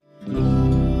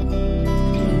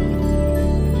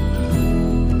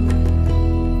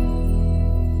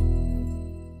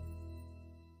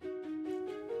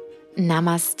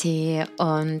Namaste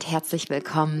und herzlich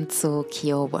willkommen zu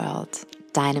Kio World,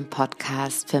 deinem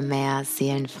Podcast für mehr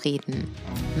Seelenfrieden.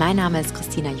 Mein Name ist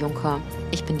Christina Juncker,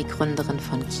 ich bin die Gründerin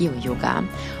von Kio Yoga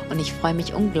und ich freue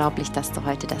mich unglaublich, dass du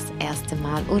heute das erste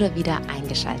Mal oder wieder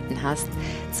eingeschaltet hast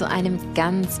zu einem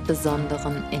ganz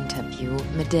besonderen Interview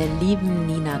mit der lieben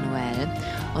Nina Noel.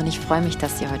 Und ich freue mich,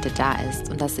 dass sie heute da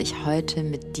ist und dass ich heute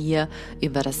mit dir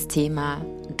über das Thema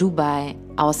Dubai,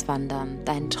 Auswandern,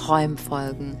 deinen Träumen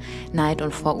folgen, Neid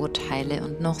und Vorurteile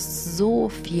und noch so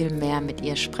viel mehr mit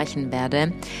ihr sprechen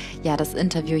werde. Ja, das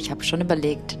Interview, ich habe schon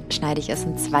überlegt, schneide ich es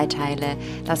in 2 Teile,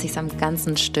 lasse ich es am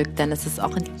ganzen Stück, denn es ist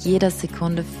auch in jeder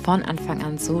Sekunde von Anfang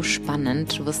an so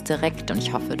spannend. Du wirst direkt, und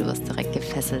ich hoffe, du wirst direkt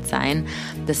gefesselt sein.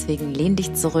 Deswegen lehn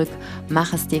dich zurück,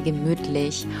 mach es dir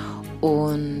gemütlich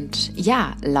und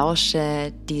ja,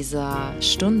 lausche dieser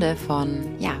Stunde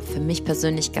von, ja, für mich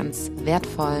persönlich ganz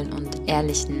wertvollen und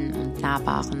ehrlichen und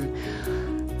nahbaren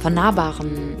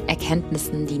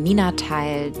Erkenntnissen, die Nina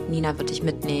teilt. Nina wird dich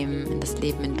mitnehmen in das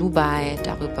Leben in Dubai,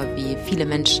 darüber, wie viele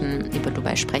Menschen über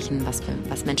Dubai sprechen, was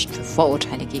Menschen für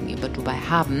Vorurteile gegenüber Dubai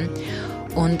haben.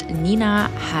 Und Nina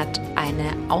hat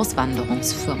eine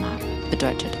Auswanderungsfirma.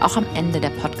 Bedeutet, auch am Ende der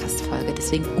Podcast-Folge,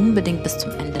 deswegen unbedingt bis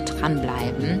zum Ende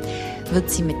dranbleiben, wird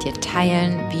sie mit dir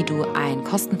teilen, wie du ein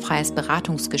kostenfreies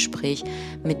Beratungsgespräch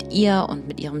mit ihr und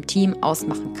mit ihrem Team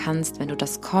ausmachen kannst, wenn du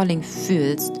das Calling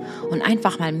fühlst und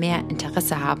einfach mal mehr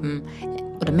Interesse haben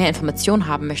oder mehr Informationen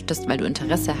haben möchtest, weil du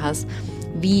Interesse hast.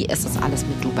 Wie ist das alles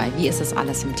mit Dubai? Wie ist das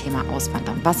alles im Thema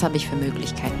Auswandern? Was habe ich für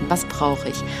Möglichkeiten? Was brauche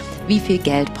ich? Wie viel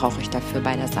Geld brauche ich dafür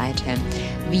bei der Seite?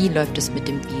 Wie läuft es mit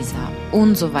dem Visa?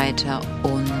 Und so weiter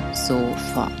und so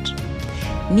fort.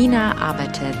 Nina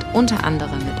arbeitet unter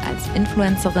anderem mit als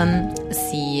Influencerin.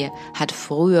 Sie hat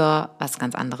früher was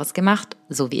ganz anderes gemacht.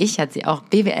 So wie ich hat sie auch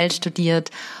BWL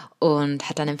studiert und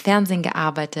hat dann im Fernsehen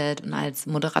gearbeitet und als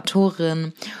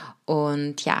Moderatorin.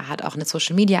 Und ja, hat auch eine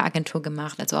Social-Media-Agentur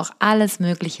gemacht. Also auch alles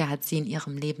Mögliche hat sie in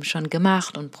ihrem Leben schon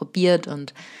gemacht und probiert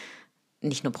und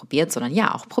nicht nur probiert, sondern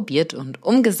ja auch probiert und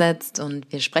umgesetzt.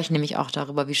 Und wir sprechen nämlich auch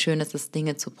darüber, wie schön es ist,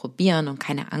 Dinge zu probieren und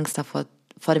keine Angst davor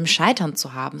vor dem Scheitern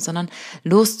zu haben, sondern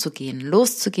loszugehen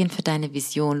für deine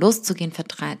Vision, loszugehen für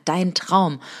deinen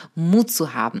Traum, Mut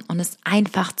zu haben und es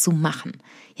einfach zu machen.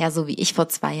 Ja, so wie ich vor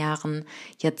 2 Jahren,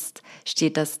 jetzt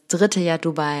steht das 3. Jahr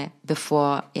Dubai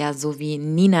bevor, ja, so wie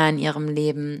Nina in ihrem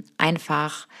Leben,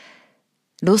 einfach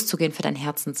loszugehen für deinen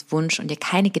Herzenswunsch und dir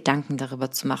keine Gedanken darüber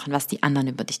zu machen, was die anderen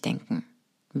über dich denken.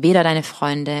 Weder deine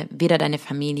Freunde, weder deine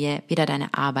Familie, weder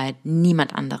deine Arbeit,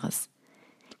 niemand anderes.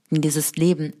 Dieses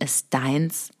Leben ist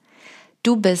deins.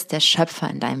 Du bist der Schöpfer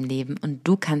in deinem Leben und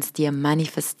du kannst dir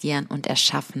manifestieren und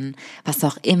erschaffen, was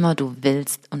auch immer du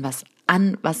willst und was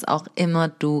auch immer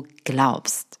du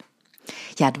glaubst.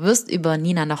 Ja, du wirst über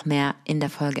Nina noch mehr in der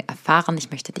Folge erfahren.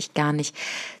 Ich möchte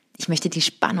die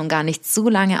Spannung gar nicht zu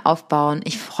lange aufbauen.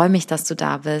 Ich freue mich, dass du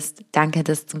da bist. Danke,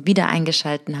 dass du wieder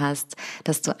eingeschaltet hast,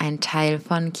 dass du ein Teil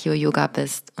von Kio Yoga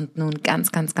bist. Und nun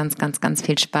ganz, ganz, ganz, ganz, ganz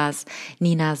viel Spaß.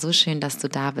 Nina, so schön, dass du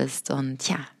da bist. Und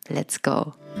ja, let's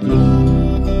go.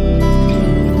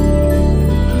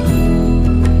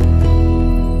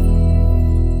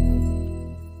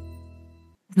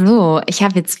 So, ich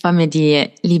habe jetzt vor mir die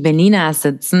liebe Nina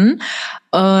sitzen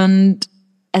und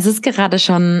es ist gerade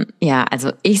schon, ja,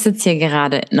 also ich sitze hier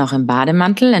gerade noch im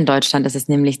Bademantel. In Deutschland ist es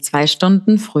nämlich 2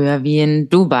 Stunden früher wie in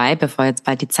Dubai, bevor jetzt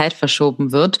bald die Zeit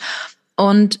verschoben wird.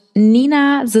 Und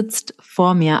Nina sitzt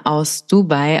vor mir aus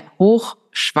Dubai,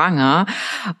 hochschwanger.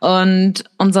 Und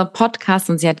unser Podcast,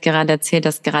 und sie hat gerade erzählt,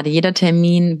 dass gerade jeder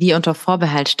Termin wie unter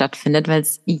Vorbehalt stattfindet, weil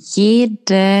es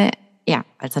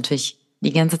natürlich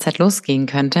die ganze Zeit losgehen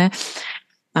könnte.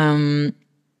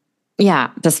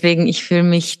 Ja, deswegen, ich fühle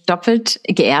mich doppelt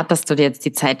geehrt, dass du dir jetzt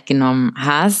die Zeit genommen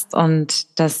hast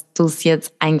und dass du es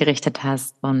jetzt eingerichtet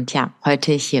hast und ja,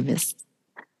 heute hier bist.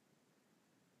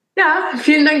 Ja,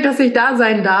 vielen Dank, dass ich da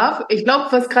sein darf. Ich glaube,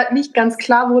 was gerade nicht ganz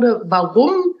klar wurde,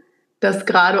 warum das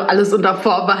gerade alles unter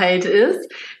Vorbehalt ist.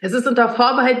 Es ist unter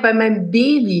Vorbehalt, weil mein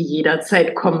Baby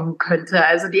jederzeit kommen könnte.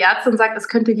 Also die Ärztin sagt, es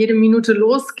könnte jede Minute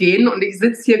losgehen und ich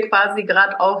sitze hier quasi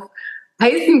gerade auf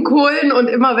heißen Kohlen und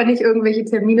immer, wenn ich irgendwelche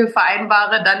Termine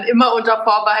vereinbare, dann immer unter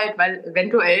Vorbehalt, weil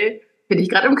eventuell bin ich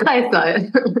gerade im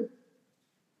Kreissaal.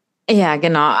 Ja,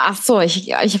 genau. Ach so,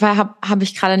 hab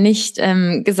ich gerade nicht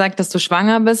gesagt, dass du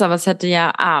schwanger bist, aber es hätte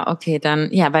okay,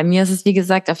 dann, ja, bei mir ist es, wie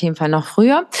gesagt, auf jeden Fall noch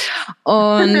früher.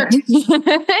 Und,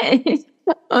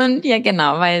 und ja,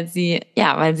 genau, weil sie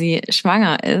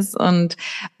schwanger ist und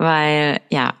weil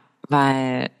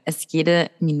es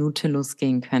jede Minute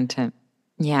losgehen könnte.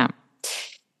 Ja.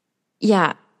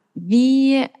 Ja,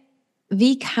 wie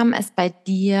kam es bei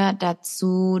dir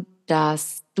dazu,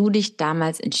 dass du dich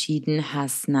damals entschieden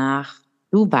hast, nach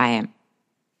Dubai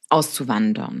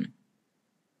auszuwandern?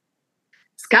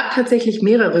 Es gab tatsächlich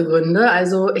mehrere Gründe.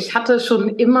 Also ich hatte schon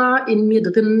immer in mir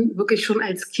drin, wirklich schon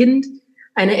als Kind,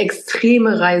 eine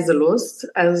extreme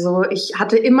Reiselust. Also ich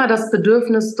hatte immer das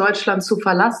Bedürfnis, Deutschland zu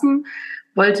verlassen,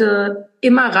 wollte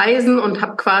immer reisen und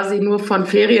habe quasi nur von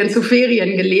Ferien zu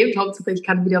Ferien gelebt. Hauptsache, ich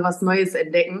kann wieder was Neues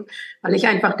entdecken, weil ich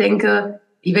einfach denke,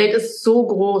 die Welt ist so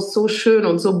groß, so schön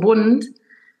und so bunt.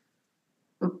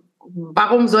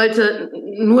 Warum sollte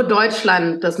nur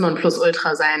Deutschland das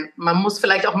Nonplusultra sein? Man muss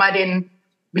vielleicht auch mal den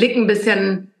Blick ein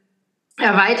bisschen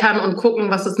erweitern und gucken,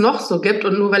 was es noch so gibt.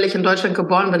 Und nur weil ich in Deutschland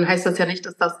geboren bin, heißt das ja nicht,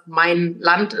 dass das mein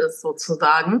Land ist,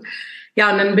 sozusagen.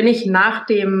 Ja, und dann bin ich nach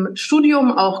dem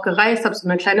Studium auch gereist, habe so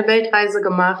eine kleine Weltreise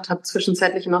gemacht, habe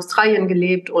zwischenzeitlich in Australien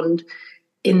gelebt und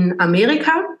in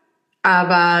Amerika.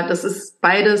 Aber das sind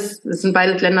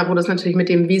beides Länder, wo das natürlich mit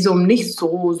dem Visum nicht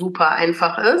so super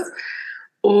einfach ist.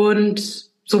 Und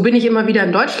so bin ich immer wieder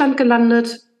in Deutschland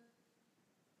gelandet,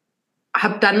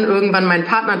 habe dann irgendwann meinen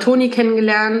Partner Toni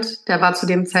kennengelernt. Der war zu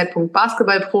dem Zeitpunkt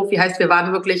Basketballprofi. Heißt, wir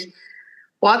waren wirklich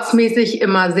ortsmäßig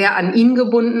immer sehr an ihn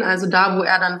gebunden. Also da, wo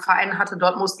er dann einen Verein hatte,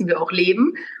 dort mussten wir auch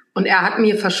leben. Und er hat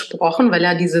mir versprochen, weil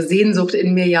er diese Sehnsucht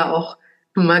in mir ja auch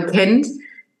nun mal kennt,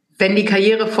 wenn die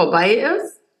Karriere vorbei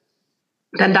ist,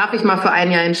 dann darf ich mal für ein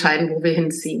Jahr entscheiden, wo wir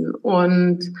hinziehen.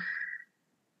 Und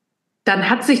dann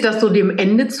hat sich das so dem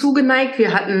Ende zugeneigt.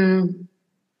 Wir hatten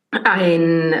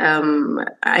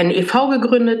ein e.V.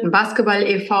 gegründet, ein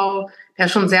Basketball-e.V., der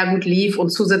schon sehr gut lief. Und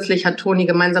zusätzlich hat Toni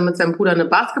gemeinsam mit seinem Bruder eine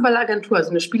Basketballagentur,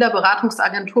 also eine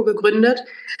Spielerberatungsagentur gegründet.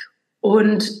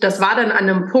 Und das war dann an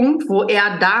einem Punkt, wo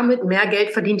er damit mehr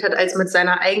Geld verdient hat als mit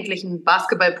seiner eigentlichen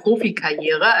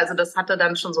Basketball-Profi-Karriere. Also das hatte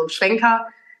dann schon so einen Schwenker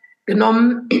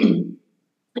genommen.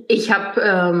 Ich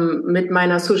habe mit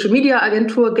meiner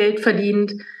Social-Media-Agentur Geld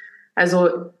verdient,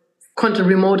 also konnte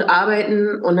remote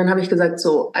arbeiten. Und dann habe ich gesagt,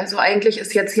 so, also eigentlich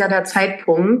ist jetzt ja der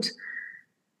Zeitpunkt,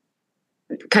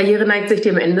 Karriere neigt sich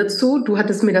dem Ende zu. Du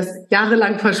hattest mir das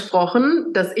jahrelang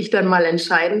versprochen, dass ich dann mal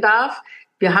entscheiden darf.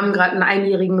 Wir haben gerade einen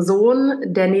einjährigen Sohn.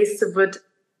 Der nächste wird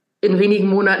in wenigen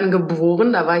Monaten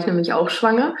geboren. Da war ich nämlich auch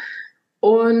schwanger.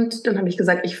 Und dann habe ich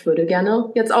gesagt, ich würde gerne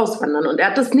jetzt auswandern. Und er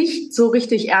hat das nicht so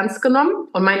richtig ernst genommen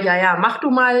und meint, ja, mach du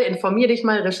mal, informier dich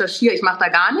mal, recherchier, ich mache da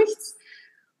gar nichts.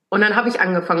 Und dann habe ich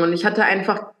angefangen und ich hatte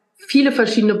einfach viele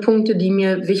verschiedene Punkte, die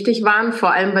mir wichtig waren,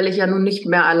 vor allem, weil ich ja nun nicht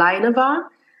mehr alleine war,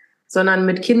 sondern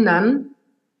mit Kindern.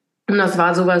 Und das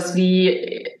war sowas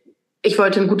wie, ich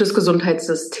wollte ein gutes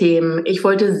Gesundheitssystem, ich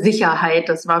wollte Sicherheit,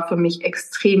 das war für mich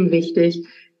extrem wichtig.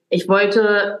 Ich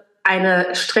wollte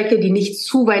eine Strecke, die nicht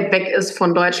zu weit weg ist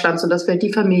von Deutschland, sodass wir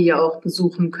die Familie auch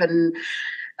besuchen können.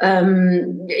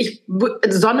 Sonne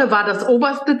war das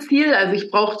oberste Ziel. Also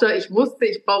ich wusste,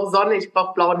 ich brauche Sonne, ich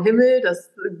brauche blauen Himmel.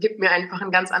 Das gibt mir einfach ein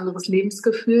ganz anderes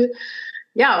Lebensgefühl.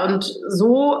 Ja, und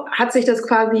so hat sich das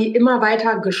quasi immer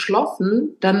weiter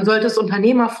geschlossen. Dann sollte es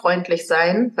unternehmerfreundlich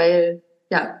sein, weil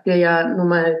wir ja nun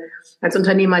mal als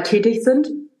Unternehmer tätig sind.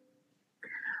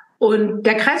 Und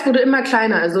der Kreis wurde immer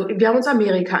kleiner. Also wir haben uns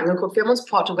Amerika angeguckt, wir haben uns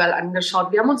Portugal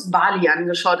angeschaut, wir haben uns Bali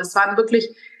angeschaut.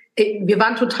 Wir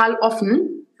waren total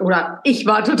offen. Oder ich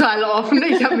war total offen,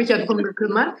 ich habe mich ja drum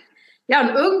gekümmert. Ja,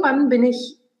 und irgendwann bin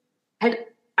ich halt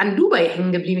an Dubai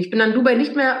hängen geblieben. Ich bin an Dubai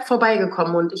nicht mehr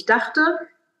vorbeigekommen. Und ich dachte,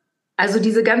 also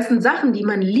diese ganzen Sachen, die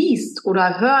man liest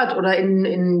oder hört oder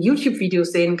in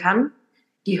YouTube-Videos sehen kann,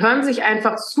 die hören sich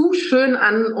einfach zu schön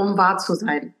an, um wahr zu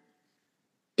sein.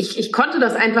 Ich konnte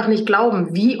das einfach nicht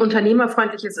glauben, wie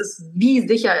unternehmerfreundlich es ist, wie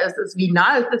sicher es ist, wie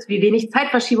nah es ist, wie wenig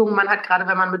Zeitverschiebungen man hat, gerade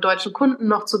wenn man mit deutschen Kunden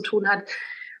noch zu tun hat.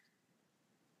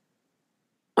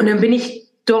 Und dann bin ich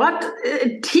dort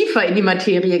tiefer in die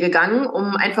Materie gegangen,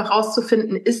 um einfach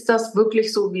rauszufinden, ist das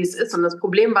wirklich so, wie es ist? Und das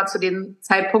Problem war zu dem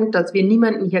Zeitpunkt, dass wir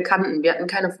niemanden hier kannten. Wir hatten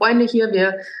keine Freunde hier,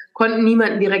 wir konnten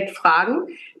niemanden direkt fragen.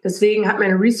 Deswegen hat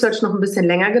meine Research noch ein bisschen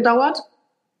länger gedauert.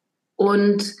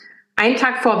 Und einen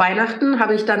Tag vor Weihnachten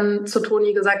habe ich dann zu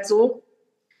Toni gesagt, so,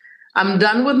 I'm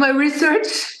done with my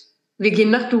research, wir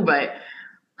gehen nach Dubai.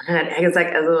 Und dann hat er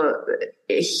gesagt, also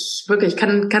ich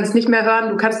kann es nicht mehr hören,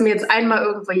 du kannst mir jetzt einmal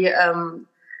irgendwie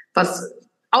was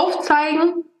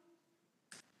aufzeigen,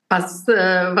 was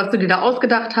du dir da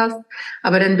ausgedacht hast,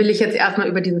 aber dann will ich jetzt erstmal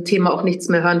über dieses Thema auch nichts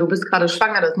mehr hören. Du bist gerade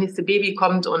schwanger, das nächste Baby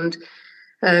kommt und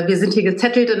wir sind hier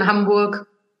gesettelt in Hamburg.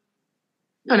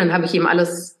 Und dann habe ich ihm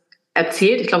alles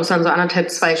erzählt. Ich glaube, es waren so 1,5,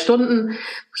 2 Stunden,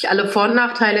 wo ich alle Vor- und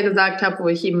Nachteile gesagt habe, wo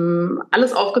ich ihm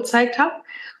alles aufgezeigt habe.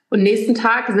 Und nächsten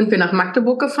Tag sind wir nach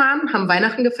Magdeburg gefahren, haben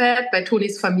Weihnachten gefeiert bei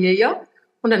Tonis Familie.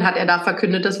 Und dann hat er da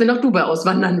verkündet, dass wir nach Dubai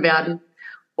auswandern werden.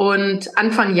 Und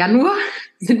Anfang Januar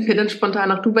sind wir dann spontan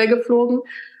nach Dubai geflogen,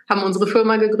 haben unsere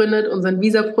Firma gegründet, unseren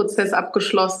Visaprozess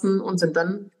abgeschlossen und sind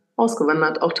dann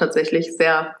ausgewandert, auch tatsächlich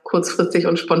sehr kurzfristig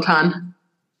und spontan.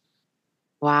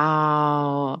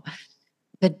 Wow.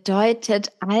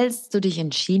 Bedeutet, als du dich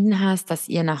entschieden hast, dass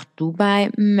ihr nach Dubai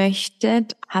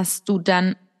möchtet, habt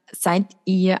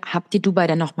ihr Dubai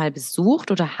dann nochmal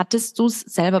besucht oder hattest du es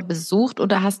selber besucht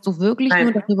oder hast du wirklich nur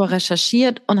Nein. darüber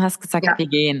recherchiert und hast gesagt, Ja. wir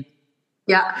gehen?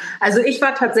 Ja, also ich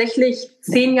war tatsächlich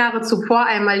 10 Jahre zuvor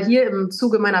einmal hier im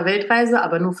Zuge meiner Weltreise,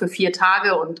 aber nur für 4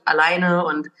 Tage und alleine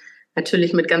und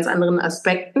natürlich mit ganz anderen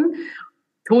Aspekten.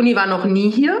 Toni war noch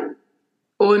nie hier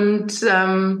und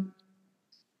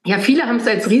ja, viele haben es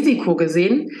als Risiko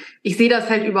gesehen. Ich sehe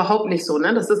das halt überhaupt nicht so.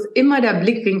 Ne? Das ist immer der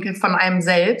Blickwinkel von einem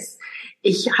selbst.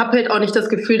 Ich habe halt auch nicht das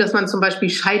Gefühl, dass man zum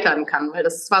Beispiel scheitern kann, weil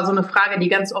das war so eine Frage, die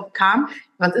ganz oft kam.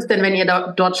 Was ist denn, wenn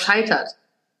ihr dort scheitert?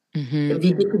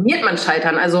 Wie definiert man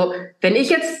Scheitern? Also wenn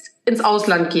ich jetzt ins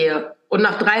Ausland gehe und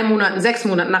nach 3 Monaten, 6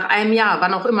 Monaten, nach einem Jahr,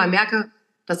 wann auch immer merke,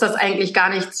 dass das eigentlich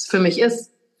gar nichts für mich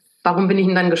ist, warum bin ich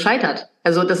denn dann gescheitert?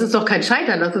 Also das ist doch kein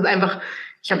Scheitern, das ist einfach,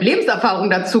 ich habe Lebenserfahrung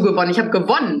dazu gewonnen, ich habe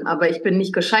gewonnen, aber ich bin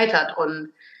nicht gescheitert. Und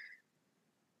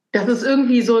das ist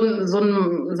irgendwie so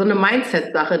eine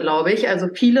Mindset-Sache, glaube ich. Also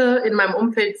viele in meinem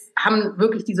Umfeld haben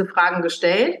wirklich diese Fragen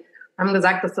gestellt, haben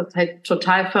gesagt, dass das halt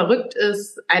total verrückt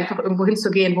ist, einfach irgendwo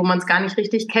hinzugehen, wo man es gar nicht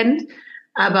richtig kennt.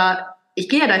 Aber ich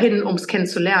gehe ja dahin, um es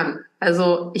kennenzulernen.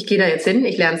 Also ich gehe da jetzt hin,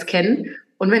 ich lerne es kennen.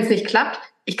 Und wenn es nicht klappt,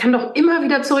 ich kann doch immer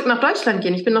wieder zurück nach Deutschland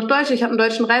gehen. Ich bin noch Deutsche, ich habe einen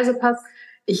deutschen Reisepass.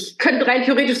 Ich könnte rein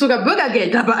theoretisch sogar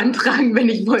Bürgergeld da beantragen, wenn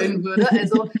ich wollen würde.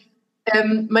 Also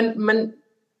man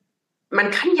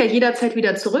kann ja jederzeit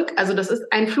wieder zurück. Also das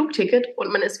ist ein Flugticket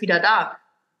und man ist wieder da.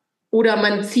 Oder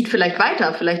man zieht vielleicht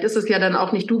weiter. Vielleicht ist es ja dann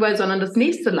auch nicht Dubai, sondern das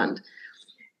nächste Land.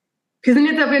 Wir sind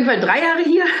jetzt auf jeden Fall 3 Jahre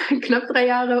hier, knapp 3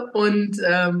 Jahre und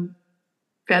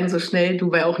werden so schnell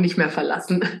Dubai auch nicht mehr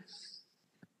verlassen.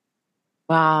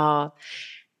 Wow.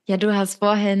 Ja, du hast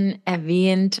vorhin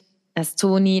erwähnt, dass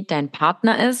Toni dein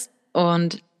Partner ist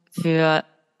und für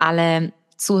alle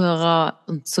Zuhörer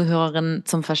und Zuhörerinnen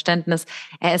zum Verständnis,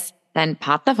 er ist dein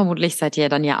Partner, vermutlich seid ihr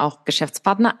dann ja auch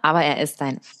Geschäftspartner, aber er ist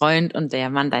dein Freund und der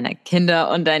Mann deiner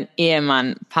Kinder und dein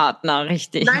Ehemann, Partner,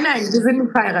 richtig? Nein, wir sind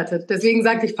nicht verheiratet, deswegen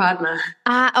sagte ich Partner.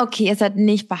 Ah, okay, ihr seid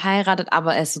nicht verheiratet,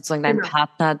 aber er ist sozusagen dein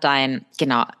Partner,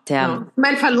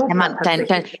 Mein Verlobter Mann,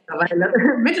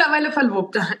 mittlerweile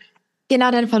Verlobter. Genau,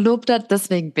 dein Verlobter,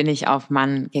 deswegen bin ich auf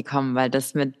Mann gekommen, weil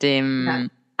das mit dem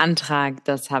Antrag,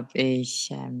 das habe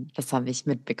ich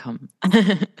mitbekommen.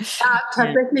 Ja,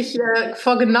 tatsächlich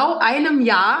vor genau einem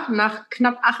Jahr, nach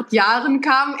knapp 8 Jahren,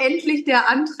 kam endlich der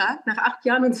Antrag, nach 8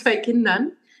 Jahren und 2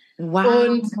 Kindern. Wow.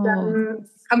 Und dann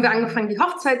haben wir angefangen, die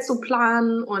Hochzeit zu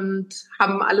planen und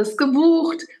haben alles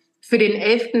gebucht für den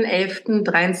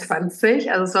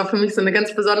 11.11.23. Also es war für mich so eine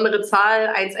ganz besondere Zahl,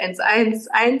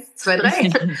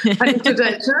 111123. Fand ich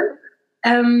total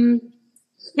schön.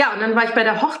 Ja, und dann war ich bei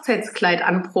der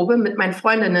Hochzeitskleidanprobe mit meinen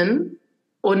Freundinnen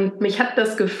und mich hat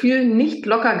das Gefühl nicht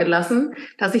locker gelassen,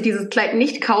 dass ich dieses Kleid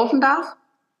nicht kaufen darf,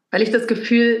 weil ich das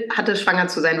Gefühl hatte, schwanger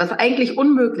zu sein, was eigentlich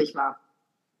unmöglich war.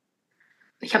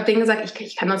 Ich habe denen gesagt,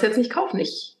 ich kann das jetzt nicht kaufen,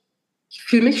 ich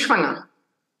fühle mich schwanger.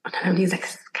 Und dann haben die gesagt,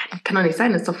 das kann doch nicht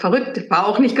sein, das ist doch verrückt, das war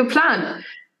auch nicht geplant.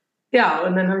 Ja,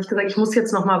 und dann habe ich gesagt, ich muss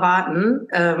jetzt noch mal warten,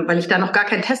 weil ich da noch gar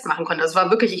keinen Test machen konnte. Das war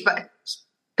wirklich, ich war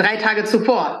 3 Tage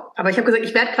zuvor. Aber ich habe gesagt,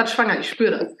 ich werde gerade schwanger, ich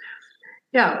spüre das.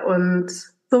 Ja, und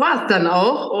so war es dann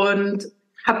auch. Und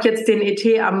habe jetzt den ET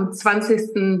am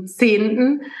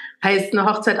 20.10. Heißt, eine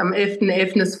Hochzeit am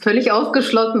 11.11. ist völlig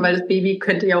ausgeschlossen, weil das Baby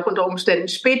könnte ja auch unter Umständen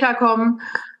später kommen.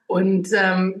 Und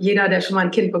jeder, der schon mal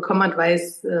ein Kind bekommen hat,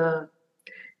 weiß,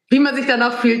 wie man sich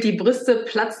danach fühlt. Die Brüste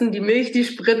platzen, die Milch, die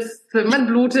spritzt, man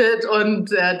blutet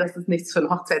und das ist nichts für ein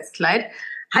Hochzeitskleid.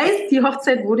 Heißt, die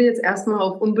Hochzeit wurde jetzt erstmal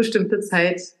auf unbestimmte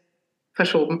Zeit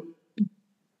verschoben.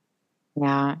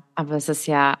 Ja, aber es ist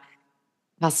ja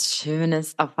was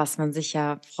Schönes, auf was man sich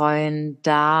ja freuen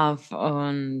darf.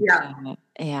 Und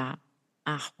ja,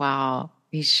 ach wow,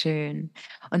 wie schön.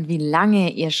 Und wie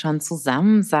lange ihr schon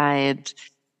zusammen seid.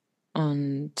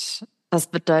 Und das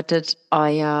bedeutet,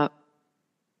 euer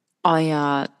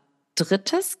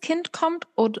drittes Kind kommt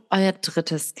oder euer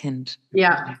drittes Kind?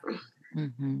 Ja.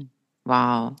 Mhm.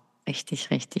 Wow, richtig,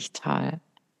 richtig toll.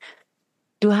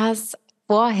 Du hast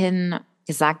vorhin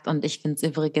gesagt, und ich finde es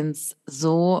übrigens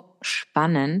so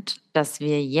spannend, dass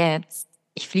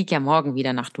ich fliege ja morgen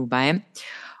wieder nach Dubai,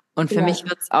 und für mich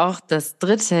wird es auch das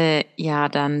 3. Jahr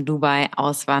dann Dubai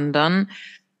auswandern.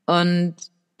 Und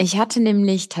ich hatte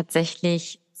nämlich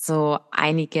tatsächlich so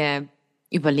einige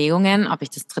Überlegungen, ob ich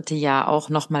das 3. Jahr auch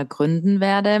nochmal gründen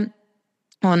werde.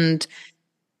 Und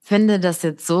finde das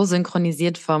jetzt so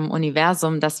synchronisiert vom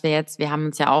Universum, dass wir haben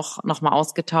uns ja auch nochmal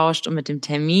ausgetauscht und mit dem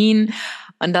Termin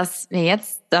und dass wir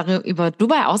jetzt darüber über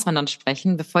Dubai auswandern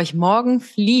sprechen, bevor ich morgen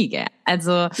fliege.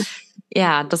 Also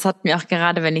ja, das hat mir auch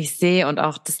gerade, wenn ich sehe und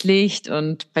auch das Licht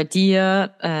und bei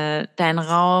dir dein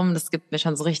Raum, das gibt mir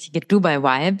schon so richtige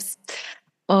Dubai-Vibes.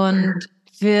 Und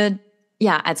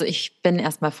also ich bin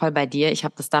erstmal voll bei dir. Ich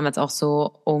habe das damals auch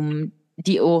so um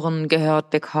die Ohren gehört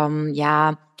bekommen.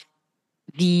 Ja,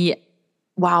 wie,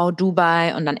 wow,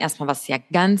 Dubai und dann erstmal, was ja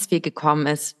ganz viel gekommen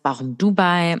ist, warum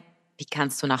Dubai? Wie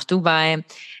kannst du nach Dubai?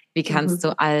 Wie kannst Mhm.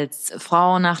 du als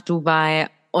Frau nach Dubai?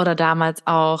 Oder damals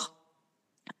auch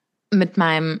mit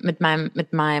meinem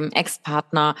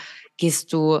Ex-Partner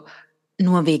gehst du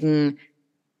nur wegen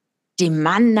dem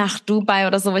Mann nach Dubai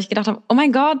oder so, wo ich gedacht habe, oh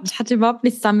mein Gott, hat überhaupt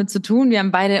nichts damit zu tun. Wir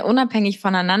haben beide unabhängig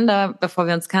voneinander, bevor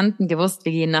wir uns kannten, gewusst,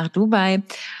 wir gehen nach Dubai.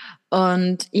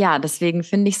 Und ja, deswegen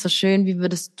finde ich so schön, wie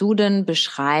würdest du denn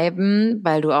beschreiben,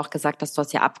 weil du auch gesagt hast, du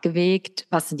hast ja abgewägt,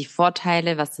 was sind die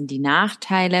Vorteile, was sind die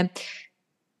Nachteile,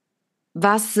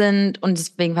 und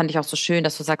deswegen fand ich auch so schön,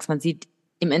 dass du sagst, man sieht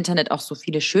im Internet auch so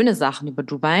viele schöne Sachen über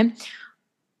Dubai.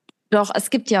 Doch es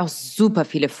gibt ja auch super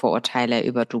viele Vorurteile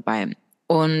über Dubai.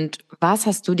 Und was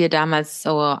hast du dir damals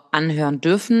so anhören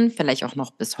dürfen, vielleicht auch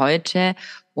noch bis heute?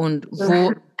 Und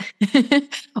wo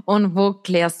und wo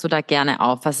klärst du da gerne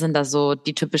auf? Was sind da so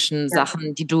die typischen Ja.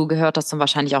 Sachen, die du gehört hast und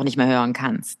wahrscheinlich auch nicht mehr hören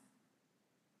kannst?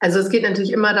 Also es geht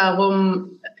natürlich immer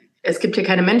darum, es gibt hier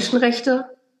keine Menschenrechte.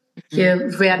 Mhm.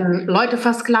 Hier werden Leute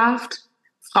versklavt.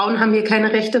 Frauen haben hier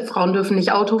keine Rechte. Frauen dürfen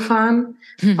nicht Auto fahren.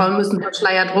 Frauen müssen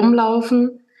verschleiert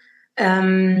rumlaufen.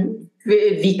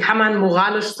 Wie kann man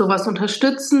moralisch sowas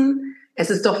unterstützen? Es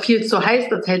ist doch viel zu heiß,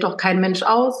 das hält doch kein Mensch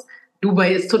aus.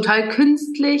 Dubai ist total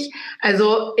künstlich.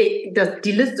 Also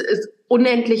die Liste ist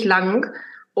unendlich lang.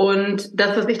 Und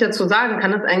das, was ich dazu sagen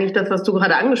kann, ist eigentlich das, was du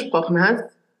gerade angesprochen hast.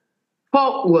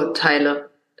 Vorurteile.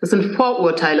 Das sind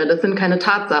Vorurteile, das sind keine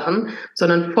Tatsachen,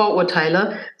 sondern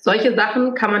Vorurteile. Solche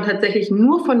Sachen kann man tatsächlich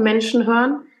nur von Menschen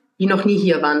hören, die noch nie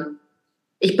hier waren.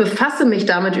 Ich befasse mich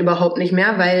damit überhaupt nicht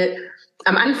mehr, weil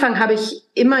am Anfang habe ich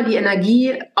immer die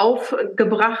Energie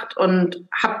aufgebracht und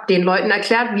habe den Leuten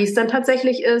erklärt, wie es dann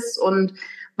tatsächlich ist und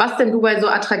was denn Dubai so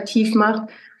attraktiv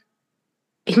macht.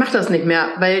 Ich mache das nicht mehr,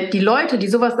 weil die Leute, die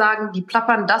sowas sagen, die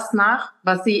plappern das nach,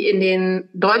 was sie in den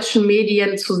deutschen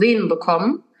Medien zu sehen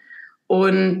bekommen.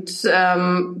 Und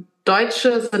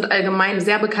Deutsche sind allgemein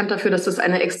sehr bekannt dafür, dass das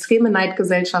eine extreme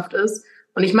Neidgesellschaft ist.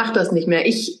 Und ich mache das nicht mehr.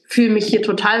 Ich fühle mich hier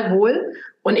total wohl.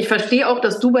 Und ich verstehe auch,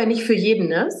 dass Dubai nicht für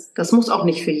jeden ist. Das muss auch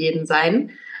nicht für jeden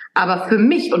sein. Aber für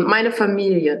mich und meine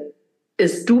Familie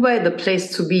ist Dubai the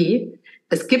place to be.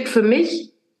 Es gibt für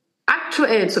mich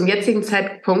aktuell zum jetzigen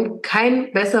Zeitpunkt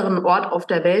keinen besseren Ort auf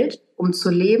der Welt, um zu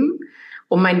leben,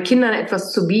 um meinen Kindern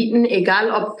etwas zu bieten,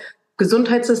 egal ob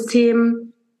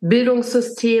Gesundheitssystem,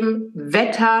 Bildungssystem,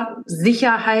 Wetter,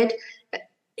 Sicherheit,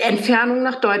 Entfernung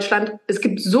nach Deutschland. Es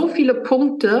gibt so viele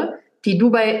Punkte, die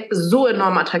Dubai so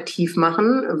enorm attraktiv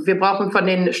machen. Wir brauchen von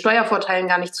den Steuervorteilen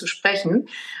gar nicht zu sprechen.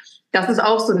 Das ist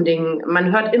auch so ein Ding.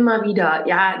 Man hört immer wieder,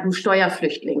 ja, du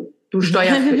Steuerflüchtling, du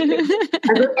Steuerflüchtling.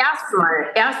 Also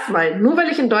erstmal, nur weil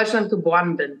ich in Deutschland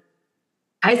geboren bin,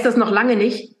 heißt das noch lange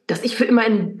nicht, dass ich für immer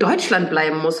in Deutschland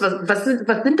bleiben muss. Was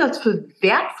sind das für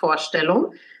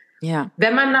Wertvorstellungen? Ja.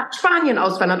 Wenn man nach Spanien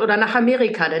auswandert oder nach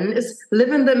Amerika, dann ist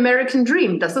Living the American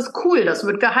Dream. Das ist cool, das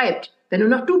wird gehypt. Wenn du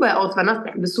nach Dubai auswanderst,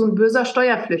 dann bist du ein böser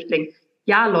Steuerflüchtling.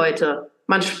 Ja, Leute,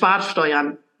 man spart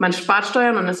Steuern. Man spart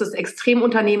Steuern und es ist extrem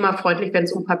unternehmerfreundlich, wenn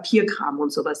es um Papierkram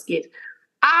und sowas geht.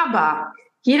 Aber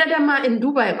jeder, der mal in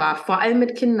Dubai war, vor allem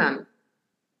mit Kindern,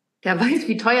 der weiß,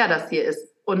 wie teuer das hier ist.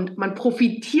 Und man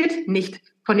profitiert nicht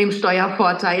von dem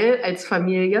Steuervorteil als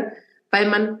Familie, weil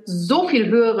man so viel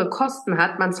höhere Kosten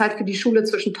hat. Man zahlt für die Schule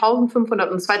zwischen 1.500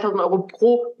 und 2.000 Euro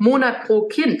pro Monat pro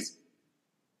Kind.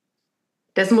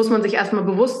 Dessen muss man sich erstmal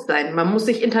bewusst sein. Man muss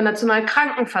sich international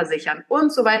krankenversichern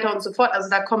und so weiter und so fort. Also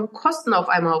da kommen Kosten auf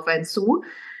einmal auf einen zu,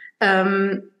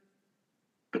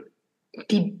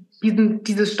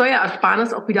 dieses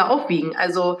Steuerersparnis auch wieder aufwiegen.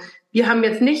 Also wir haben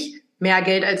jetzt nicht mehr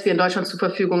Geld, als wir in Deutschland zur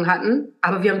Verfügung hatten,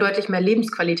 aber wir haben deutlich mehr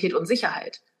Lebensqualität und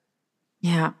Sicherheit.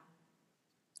 Ja.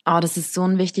 Oh, das ist so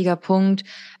ein wichtiger Punkt,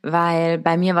 weil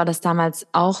bei mir war das damals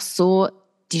auch so,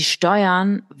 die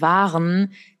Steuern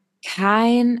waren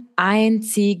kein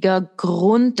einziger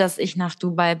Grund, dass ich nach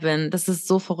Dubai bin. Das ist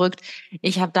so verrückt.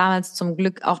 Ich habe damals zum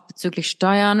Glück auch bezüglich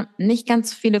Steuern nicht ganz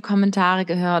so viele Kommentare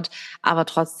gehört, aber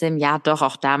trotzdem, ja, doch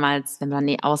auch damals, wenn man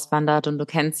auswandert und du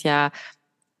kennst ja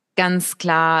ganz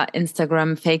klar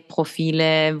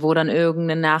Instagram-Fake-Profile, wo dann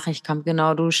irgendeine Nachricht kommt,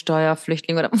 genau, du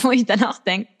Steuerflüchtling oder wo ich dann auch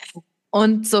denke,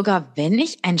 Und sogar wenn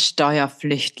ich ein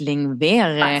Steuerflüchtling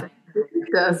wäre,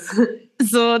 das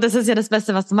das ist ja das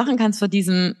Beste, was du machen kannst, vor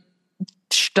diesem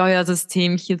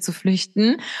Steuersystem hier zu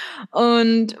flüchten.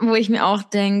 Und wo ich mir auch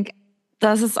denke,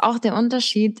 das ist auch der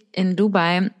Unterschied in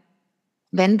Dubai,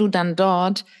 wenn du dann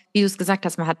dort, wie du es gesagt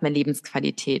hast, man hat mehr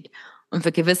Lebensqualität. Und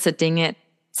für gewisse Dinge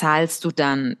zahlst du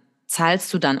dann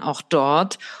auch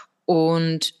dort.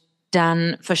 Und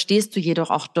dann verstehst du jedoch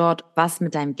auch dort, was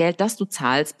mit deinem Geld, das du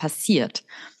zahlst, passiert.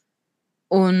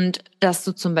 Und dass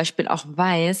du zum Beispiel auch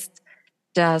weißt,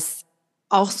 dass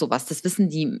auch sowas, das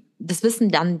wissen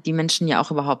dann die Menschen ja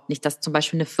auch überhaupt nicht, dass zum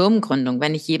Beispiel eine Firmengründung,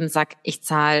 wenn ich jedem sage, ich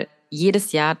zahle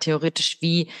jedes Jahr theoretisch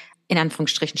wie in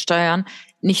Anführungsstrichen Steuern,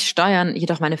 nicht Steuern,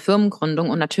 jedoch meine Firmengründung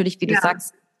und natürlich, wie du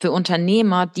sagst, für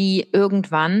Unternehmer, die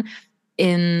irgendwann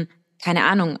in, keine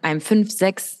Ahnung, einem 5-,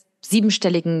 6-,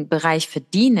 7-stelligen Bereich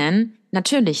verdienen,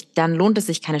 natürlich, dann lohnt es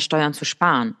sich, keine Steuern zu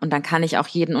sparen. Und dann kann ich auch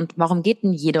und warum geht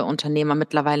denn jeder Unternehmer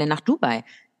mittlerweile nach Dubai?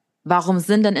 Warum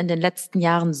sind denn in den letzten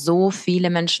Jahren so viele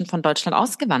Menschen von Deutschland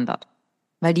ausgewandert?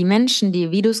 Weil die Menschen,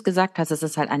 wie du es gesagt hast, es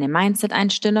ist halt eine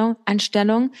Mindset-Einstellung.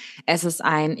 Es ist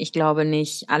ich glaube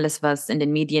nicht, alles, was in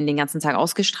den Medien den ganzen Tag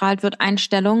ausgestrahlt wird,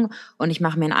 Einstellung. Und ich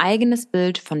mache mir ein eigenes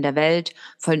Bild von der Welt,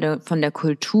 von der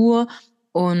Kultur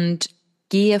und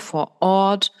gehe vor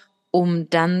Ort, um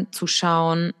dann zu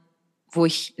schauen, wo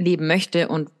ich leben möchte.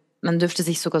 Und man dürfte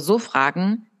sich sogar so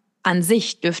fragen, an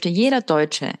sich dürfte jeder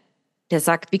Deutsche, der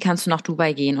sagt, wie kannst du nach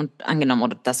Dubai gehen und angenommen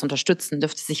oder das unterstützen,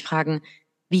 dürfte sich fragen,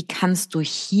 wie kannst du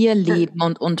hier leben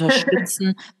und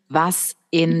unterstützen, was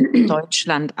in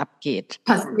Deutschland abgeht?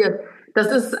 passiert.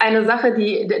 Das ist eine Sache,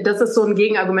 das ist so ein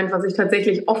Gegenargument, was ich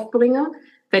tatsächlich oft bringe.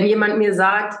 Wenn jemand mir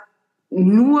sagt,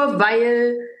 nur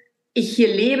weil ich hier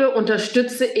lebe,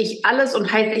 unterstütze ich alles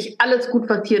und heiße ich alles gut,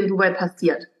 was hier in Dubai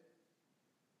passiert.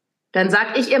 Dann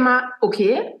sage ich immer,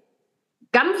 okay,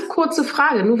 ganz kurze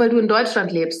Frage, nur weil du in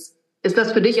Deutschland lebst, ist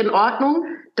das für dich in Ordnung,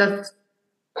 dass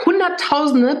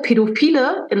Hunderttausende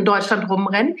Pädophile in Deutschland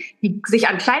rumrennen, die sich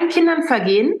an kleinen Kindern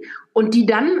vergehen und die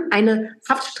dann eine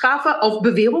Haftstrafe auf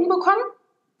Bewährung bekommen?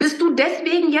 Bist du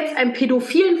deswegen jetzt ein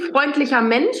pädophilenfreundlicher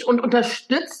Mensch und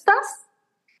unterstützt das?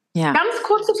 Ja. Ganz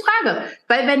kurze Frage.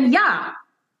 Weil wenn ja,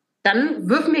 dann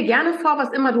wirf mir gerne vor,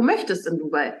 was immer du möchtest in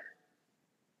Dubai.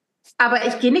 Aber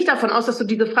ich gehe nicht davon aus, dass du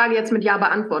diese Frage jetzt mit Ja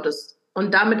beantwortest.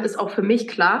 Und damit ist auch für mich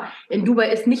klar, in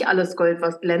Dubai ist nicht alles Gold,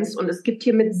 was glänzt. Und es gibt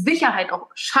hier mit Sicherheit auch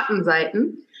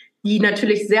Schattenseiten, die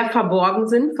natürlich sehr verborgen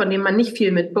sind, von denen man nicht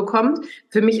viel mitbekommt.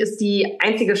 Für mich ist die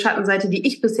einzige Schattenseite, die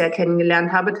ich bisher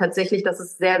kennengelernt habe, tatsächlich, dass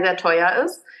es sehr, sehr teuer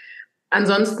ist.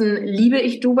 Ansonsten liebe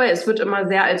ich Dubai. Es wird immer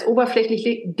sehr als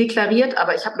oberflächlich deklariert,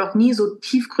 aber ich habe noch nie so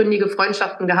tiefgründige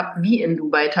Freundschaften gehabt wie in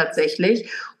Dubai tatsächlich.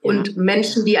 Und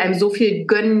Menschen, die einem so viel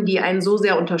gönnen, die einen so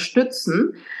sehr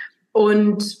unterstützen.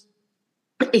 Und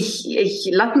ich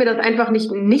lasse mir das einfach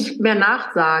nicht mehr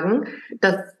nachsagen,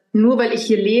 dass nur weil ich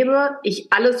hier lebe,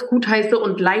 ich alles gutheiße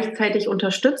und gleichzeitig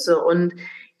unterstütze. Und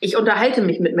ich unterhalte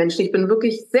mich mit Menschen. Ich bin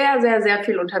wirklich sehr, sehr, sehr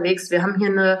viel unterwegs. Wir haben hier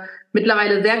eine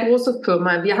mittlerweile sehr große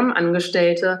Firma. Wir haben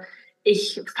Angestellte.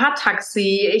 Ich fahre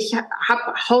Taxi. Ich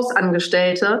habe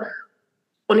Hausangestellte.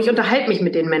 Und ich unterhalte mich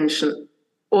mit den Menschen.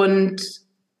 Und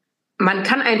man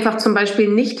kann einfach zum Beispiel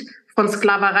nicht von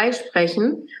Sklaverei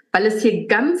sprechen, weil es hier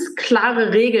ganz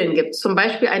klare Regeln gibt. Zum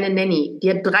Beispiel eine Nanny, die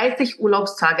hat 30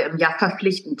 Urlaubstage im Jahr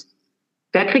verpflichtend.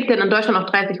 Wer kriegt denn in Deutschland noch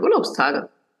 30 Urlaubstage?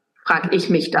 Frag ich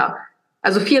mich da.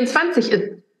 Also 24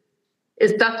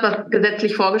 ist das, was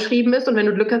gesetzlich vorgeschrieben ist. Und wenn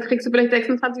du Glück hast, kriegst du vielleicht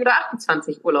 26 oder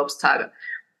 28 Urlaubstage.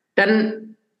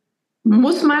 Dann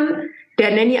muss man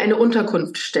der Nanny eine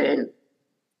Unterkunft stellen.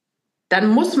 Dann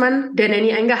muss man der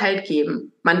Nanny ein Gehalt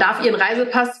geben. Man darf ihren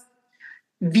Reisepass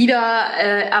wieder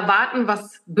erwarten,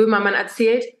 was Böhmermann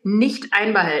erzählt, nicht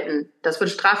einbehalten. Das wird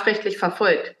strafrechtlich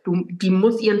verfolgt. Die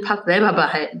muss ihren Pass selber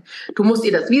behalten. Du musst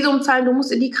ihr das Visum zahlen, du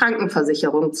musst ihr die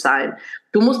Krankenversicherung zahlen.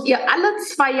 Du musst ihr alle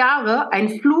 2 Jahre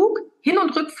einen Flug, Hin-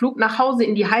 und Rückflug nach Hause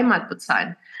in die Heimat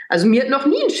bezahlen. Also mir hat noch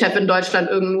nie ein Chef in Deutschland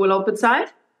irgendeinen Urlaub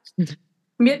bezahlt.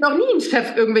 Mir hat noch nie ein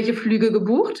Chef irgendwelche Flüge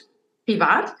gebucht,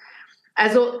 privat.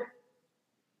 Also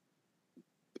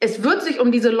es wird sich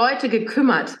um diese Leute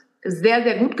gekümmert. Sehr,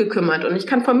 sehr gut gekümmert. Und ich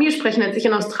kann von mir sprechen, als ich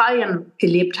in Australien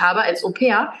gelebt habe, als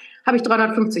Au-pair, habe ich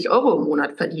 350 € im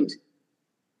Monat verdient.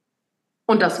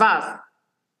 Und das war's.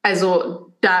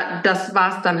 Also das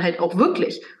war's dann halt auch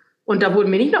wirklich. Und da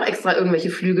wurden mir nicht noch extra irgendwelche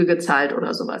Flüge gezahlt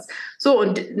oder sowas. So,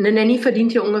 und eine Nanny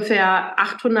verdient hier ungefähr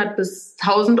 800 bis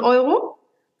 1.000 €,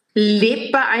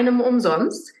 lebt bei einem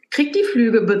umsonst, kriegt die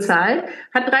Flüge bezahlt,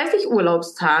 hat 30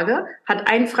 Urlaubstage, hat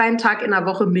einen freien Tag in der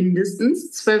Woche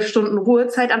mindestens, 12 Stunden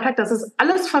Ruhezeit am Tag. Das ist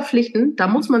alles verpflichtend, da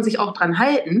muss man sich auch dran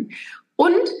halten.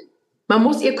 Und Man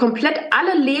muss ihr komplett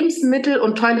alle Lebensmittel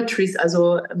und Toiletries,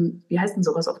 also wie heißt denn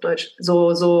sowas auf Deutsch?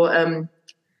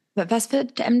 Was für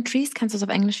Trees? Kannst du es auf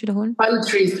Englisch wiederholen?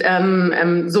 Toiletries,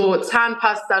 so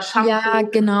Zahnpasta, Shampoo. Ja,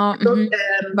 genau.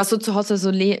 Was so zu Hause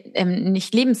so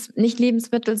nicht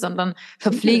Lebensmittel, sondern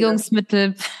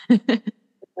Verpflegungsmittel.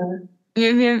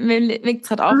 Mir liegt es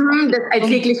halt auch. Des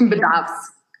alltäglichen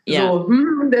Bedarfs. Ja.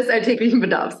 Des alltäglichen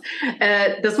Bedarfs.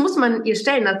 Das muss man ihr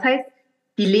stellen. Das heißt,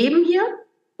 die leben hier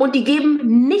und die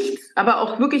geben nichts, aber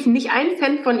auch wirklich nicht einen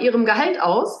Cent von ihrem Gehalt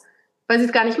aus, weil sie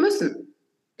es gar nicht müssen.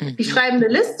 Die schreiben eine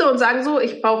Liste und sagen so,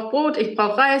 ich brauche Brot, ich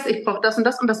brauche Reis, ich brauche das und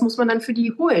das muss man dann für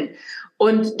die holen.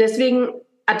 Und deswegen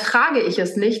ertrage ich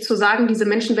es nicht, zu sagen, diese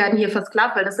Menschen werden hier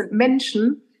versklavt, weil das sind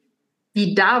Menschen,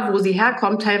 die da, wo sie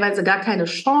herkommen, teilweise gar keine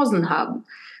Chancen haben.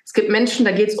 Es gibt Menschen,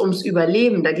 da geht es ums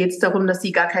Überleben, da geht es darum, dass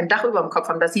sie gar kein Dach über dem Kopf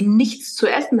haben, dass sie nichts zu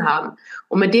essen haben.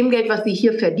 Und mit dem Geld, was sie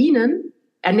hier verdienen,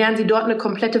 ernähren sie dort eine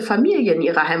komplette Familie in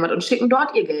ihrer Heimat und schicken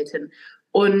dort ihr Geld hin.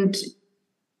 Und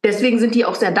deswegen sind die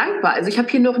auch sehr dankbar. Also ich habe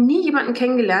hier noch nie jemanden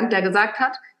kennengelernt, der gesagt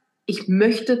hat, ich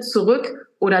möchte zurück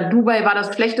oder Dubai war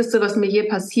das Schlechteste, was mir je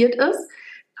passiert ist.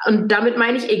 Und damit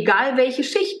meine ich, egal welche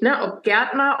Schicht, ne? Ob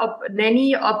Gärtner, ob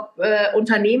Nanny, ob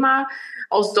Unternehmer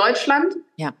aus Deutschland.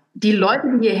 Ja. Die Leute,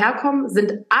 die hierher kommen,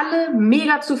 sind alle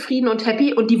mega zufrieden und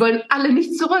happy und die wollen alle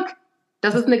nicht zurück.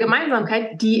 Das ist eine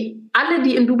Gemeinsamkeit, die alle,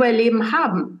 die in Dubai leben,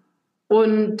 haben.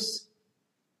 Und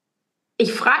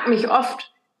ich frage mich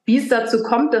oft, wie es dazu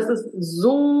kommt, dass es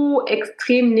so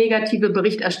extrem negative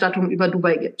Berichterstattung über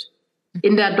Dubai gibt.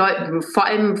 Vor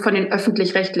allem von den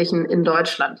Öffentlich-Rechtlichen in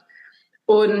Deutschland.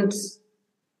 Und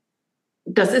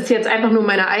das ist jetzt einfach nur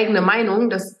meine eigene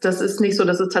Meinung. Das ist nicht so,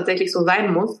 dass es tatsächlich so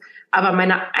sein muss. Aber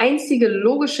meine einzige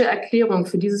logische Erklärung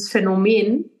für dieses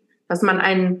Phänomen, dass man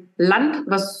ein Land,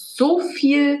 was so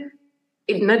viel,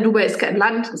 ne, Dubai ist kein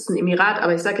Land, ist ein Emirat,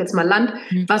 aber ich sage jetzt mal Land,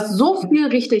 was so viel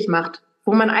richtig macht,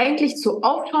 wo man eigentlich so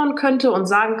aufschauen könnte und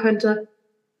sagen könnte,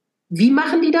 wie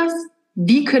machen die das?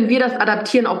 Wie können wir das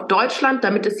adaptieren auf Deutschland,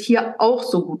 damit es hier auch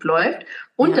so gut läuft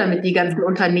und damit die ganzen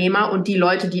Unternehmer und die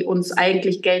Leute, die uns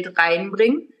eigentlich Geld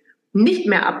reinbringen, nicht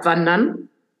mehr abwandern?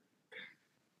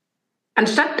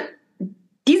 Anstatt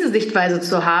diese Sichtweise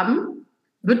zu haben,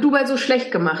 wird Dubai so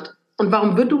schlecht gemacht. Und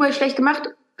warum wird Dubai schlecht gemacht?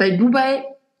 Weil Dubai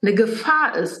eine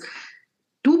Gefahr ist.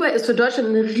 Dubai ist für Deutschland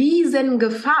eine riesen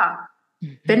Gefahr.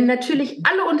 Wenn natürlich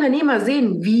alle Unternehmer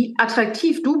sehen, wie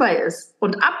attraktiv Dubai ist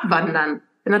und abwandern,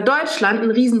 dann hat Deutschland ein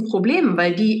Riesenproblem,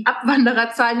 weil die Abwanderer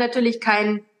zahlen natürlich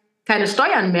keine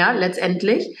Steuern mehr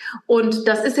letztendlich. Und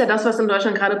das ist ja das, was in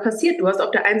Deutschland gerade passiert. Du hast auf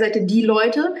der einen Seite die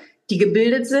Leute, die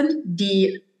gebildet sind,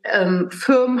 die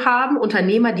Firmen haben,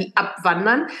 Unternehmer, die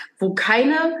abwandern, wo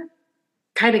keine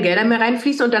Gelder mehr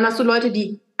reinfließen. Und dann hast du Leute,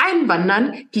 die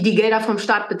einwandern, die Gelder vom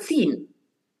Staat beziehen.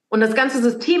 Und das ganze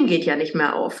System geht ja nicht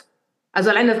mehr auf.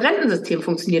 Also allein das Rentensystem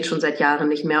funktioniert schon seit Jahren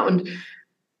nicht mehr. Und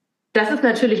das ist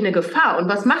natürlich eine Gefahr. Und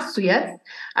was machst du jetzt?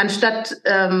 Anstatt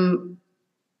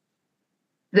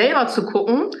selber zu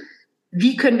gucken,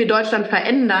 wie können wir Deutschland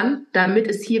verändern, damit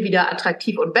es hier wieder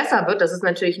attraktiv und besser wird. Das ist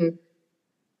natürlich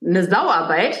eine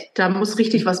Sauarbeit. Da muss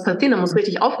richtig was passieren, da muss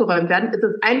richtig aufgeräumt werden. Es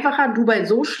ist einfacher, Dubai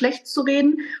so schlecht zu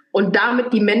reden und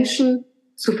damit die Menschen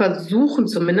zu versuchen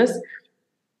zumindest,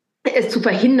 es zu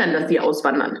verhindern, dass sie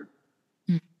auswandern.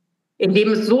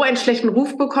 Indem es so einen schlechten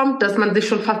Ruf bekommt, dass man sich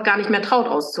schon fast gar nicht mehr traut,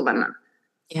 auszuwandern.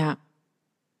 Ja.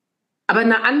 Aber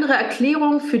eine andere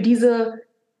Erklärung für diese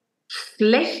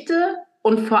schlechte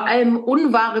und vor allem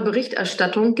unwahre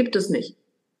Berichterstattung gibt es nicht.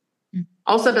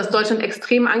 Außer, dass Deutschland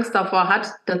extrem Angst davor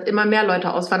hat, dass immer mehr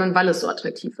Leute auswandern, weil es so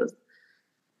attraktiv ist.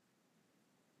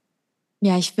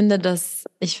 Ja, ich finde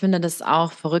das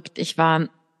auch verrückt. Ich war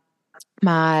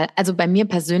mal, also bei mir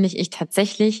persönlich, ich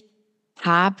tatsächlich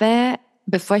habe,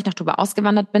 bevor ich nach Dubai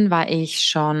ausgewandert bin, war ich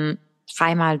schon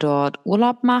 3-mal dort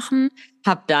Urlaub machen,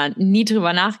 habe da nie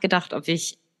drüber nachgedacht,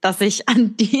 dass ich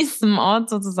an diesem Ort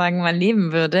sozusagen mal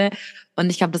leben würde. Und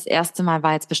ich glaube, das erste Mal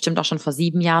war jetzt bestimmt auch schon vor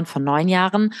 7 Jahren, vor 9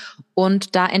 Jahren.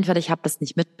 Und da entweder ich habe das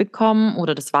nicht mitbekommen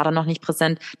oder das war dann noch nicht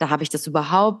präsent, da habe ich das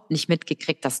überhaupt nicht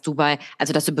mitgekriegt, dass über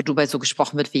Dubai so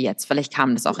gesprochen wird wie jetzt. Vielleicht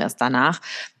kam das auch erst danach.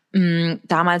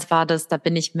 Damals war das, da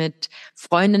bin ich mit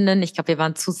Freundinnen, ich glaube, wir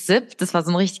waren zu 7, das war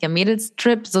so ein richtiger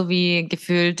Mädelstrip, so wie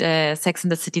gefühlt Sex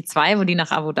in the City 2, wo die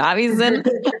nach Abu Dhabi sind.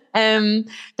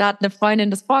 Da hat eine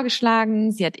Freundin das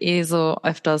vorgeschlagen, sie hat so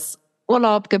öfters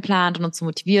Urlaub geplant und uns so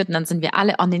motiviert und dann sind wir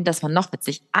alle, oh nee, das war noch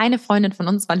witzig, eine Freundin von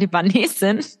uns war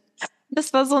Libanesin.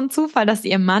 Das war so ein Zufall, dass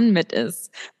ihr Mann mit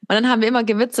ist. Und dann haben wir immer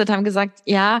gewitzelt, haben gesagt,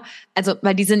 ja, also,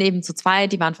 weil die sind eben zu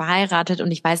zweit, die waren verheiratet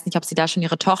und ich weiß nicht, ob sie da schon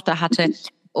ihre Tochter hatte.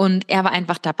 Und er war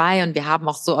einfach dabei und wir haben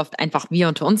auch so oft einfach wir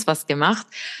unter uns was gemacht.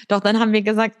 Doch dann haben wir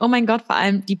gesagt, oh mein Gott, vor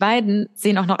allem die beiden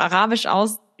sehen auch noch arabisch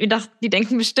aus. Wir dachten, die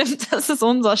denken bestimmt, das ist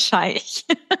unser Scheich.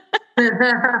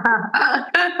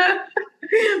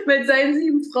 Mit seinen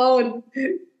 7 Frauen.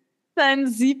 Seinen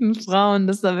 7 Frauen,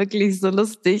 das war wirklich so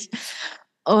lustig.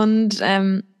 Und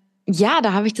ja,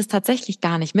 da habe ich das tatsächlich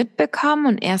gar nicht mitbekommen.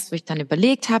 Und erst, wo ich dann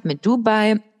überlegt habe mit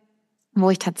Dubai, wo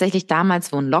ich tatsächlich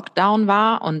damals, wo ein Lockdown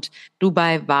war und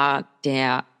Dubai war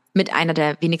mit einer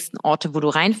der wenigsten Orte, wo du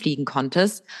reinfliegen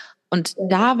konntest. Und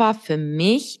da war für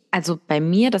mich, also bei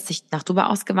mir, dass ich nach Dubai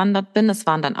ausgewandert bin, das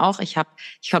waren dann auch, ich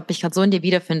konnte mich gerade so in dir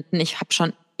wiederfinden, ich habe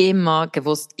schon immer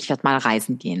gewusst, ich werde mal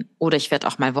reisen gehen oder ich werde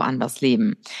auch mal woanders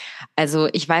leben. Also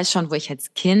ich weiß schon, wo ich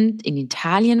als Kind in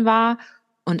Italien war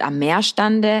und am Meer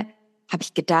stande, habe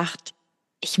ich gedacht,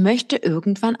 ich möchte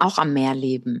irgendwann auch am Meer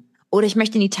leben. Oder ich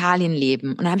möchte in Italien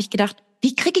leben. Und da habe ich gedacht,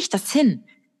 wie kriege ich das hin?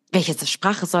 Welche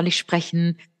Sprache soll ich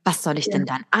sprechen? Was soll ich denn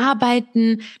dann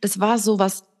arbeiten? Das war so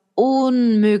was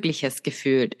Unmögliches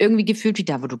gefühlt. Irgendwie gefühlt wie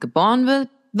da, wo du geboren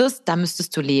wirst, da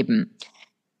müsstest du leben.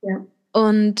 Ja.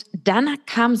 Und dann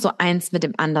kam so eins mit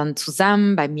dem anderen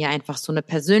zusammen. Bei mir einfach so eine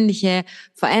persönliche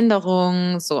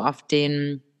Veränderung, so auf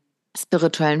den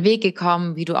spirituellen Weg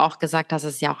gekommen. Wie du auch gesagt hast,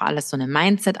 ist ja auch alles so eine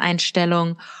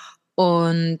Mindset-Einstellung.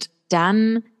 Und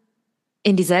dann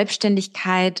in die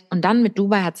Selbstständigkeit und dann mit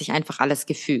Dubai hat sich einfach alles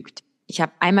gefügt. Ich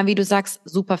habe einmal, wie du sagst,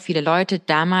 super viele Leute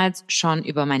damals schon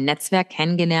über mein Netzwerk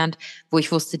kennengelernt, wo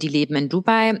ich wusste, die leben in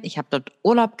Dubai. Ich habe dort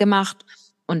Urlaub gemacht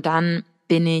und dann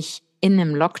bin ich in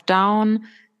einem Lockdown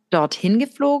dorthin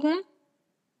geflogen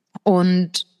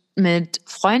und mit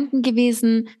Freunden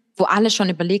gewesen, wo alle schon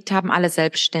überlegt haben, alle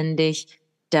selbstständig,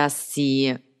 dass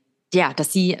sie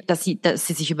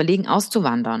sich überlegen,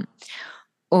 auszuwandern.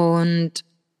 Und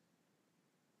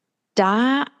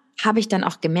da habe ich dann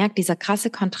auch gemerkt, dieser krasse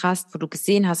Kontrast, wo du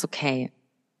gesehen hast, okay,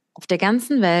 auf der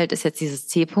ganzen Welt ist jetzt dieses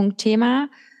C-Punkt-Thema.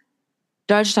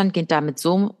 Deutschland geht damit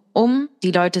so um,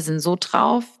 die Leute sind so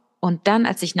drauf. Und dann,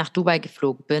 als ich nach Dubai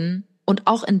geflogen bin und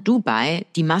auch in Dubai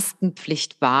die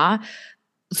Maskenpflicht war,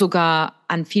 sogar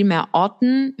an viel mehr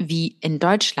Orten wie in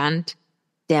Deutschland,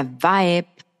 der Vibe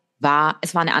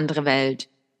es war eine andere Welt.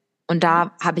 Und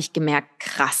da habe ich gemerkt,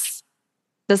 krass.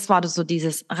 Das war so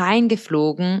dieses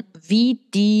reingeflogen, wie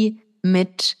die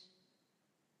mit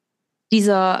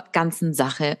dieser ganzen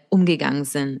Sache umgegangen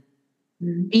sind.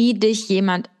 Wie dich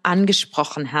jemand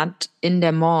angesprochen hat in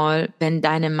der Mall, wenn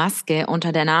deine Maske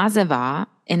unter der Nase war,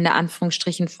 in der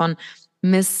Anführungsstrichen von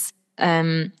Miss,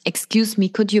 excuse me,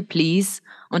 could you please?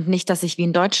 Und nicht, dass ich wie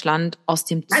in Deutschland aus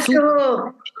dem Zug,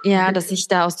 dass ich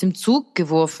da aus dem Zug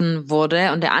geworfen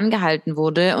wurde und der angehalten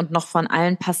wurde und noch von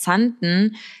allen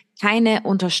Passanten keine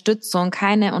Unterstützung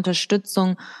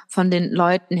von den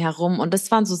Leuten herum. Und das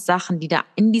waren so Sachen, die da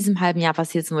in diesem halben Jahr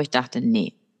passiert sind, wo ich dachte,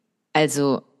 nee,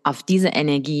 also auf diese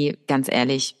Energie, ganz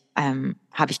ehrlich,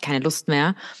 habe ich keine Lust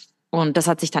mehr. Und das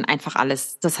hat sich dann einfach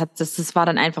alles, das war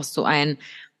dann einfach so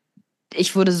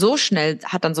ich wurde so schnell,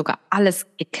 hat dann sogar alles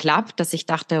geklappt, dass ich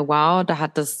dachte, wow,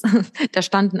 da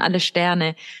standen alle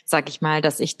Sterne, sag ich mal,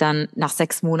 dass ich dann nach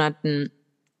 6 Monaten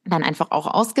dann einfach auch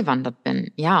ausgewandert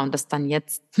bin. Ja, und das dann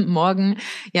jetzt morgen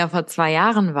ja vor 2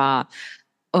 Jahren war.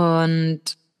 Und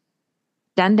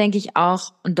dann denke ich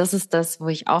auch, und das ist das, wo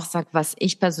ich auch sage, was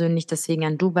ich persönlich deswegen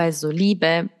an Dubai so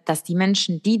liebe, dass die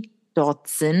Menschen, die dort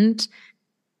sind,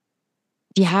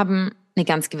 die haben eine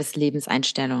ganz gewisse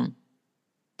Lebenseinstellung.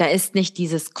 Da ist nicht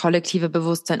dieses kollektive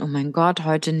Bewusstsein, oh mein Gott,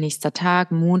 heute nächster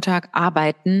Tag, Montag,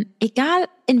 arbeiten. Egal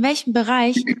in welchem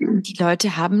Bereich, die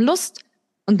Leute haben Lust.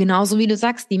 Und genauso wie du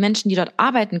sagst, die Menschen, die dort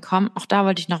arbeiten kommen, auch da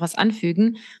wollte ich noch was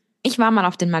anfügen. Ich war mal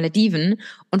auf den Malediven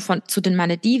und zu den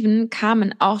Malediven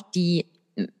kamen auch die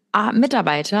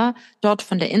Mitarbeiter dort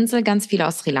von der Insel, ganz viele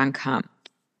aus Sri Lanka.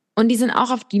 Und die sind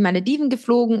auch auf die Malediven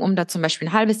geflogen, um da zum Beispiel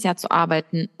ein halbes Jahr zu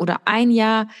arbeiten oder 1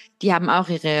 Jahr. Die haben auch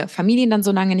ihre Familien dann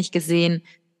so lange nicht gesehen.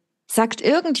 Sagt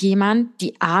irgendjemand,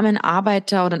 die armen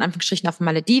Arbeiter oder in Anführungsstrichen auf den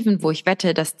Malediven, wo ich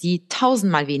wette, dass die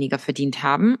 1000-mal weniger verdient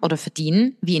haben oder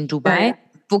verdienen, wie in Dubai,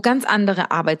 wo ganz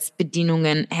andere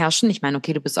Arbeitsbedingungen herrschen. Ich meine,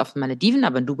 okay, du bist auf den Malediven,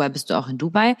 aber in Dubai bist du auch in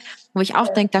Dubai. Wo ich auch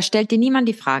denke, da stellt dir niemand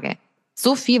die Frage.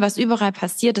 So viel, was überall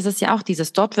passiert, das ist ja auch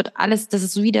dort wird alles, das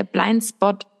ist so wie der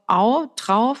Blindspot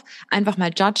drauf, einfach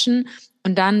mal judgen.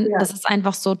 Und dann, das ist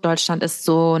einfach so, Deutschland ist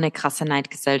so eine krasse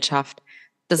Neidgesellschaft.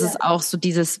 Das ist auch so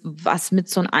dieses, was mit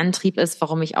so ein Antrieb ist,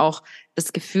 warum ich auch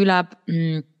das Gefühl habe,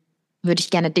 würde ich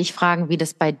gerne dich fragen, wie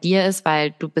das bei dir ist,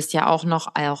 weil du bist ja auch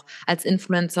als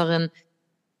Influencerin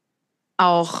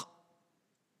auch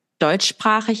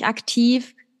deutschsprachig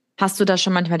aktiv. Hast du da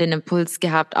schon manchmal den Impuls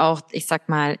gehabt, auch, ich sag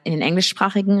mal, in den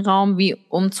englischsprachigen Raum wie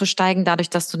umzusteigen, dadurch,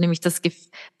 dass du nämlich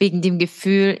wegen dem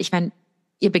Gefühl, ich meine,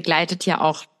 ihr begleitet ja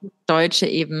auch Deutsche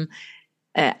eben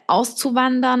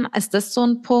auszuwandern, ist das so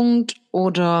ein Punkt?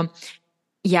 Oder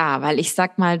ja, weil ich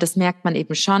sag mal, das merkt man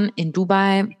eben schon, in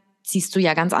Dubai ziehst du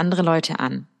ja ganz andere Leute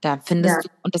an. Da findest du,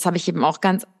 und das habe ich eben auch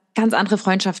ganz andere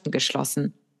Freundschaften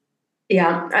geschlossen.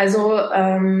 Ja, also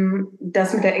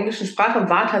das mit der englischen Sprache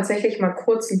war tatsächlich mal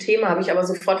kurz ein Thema, habe ich aber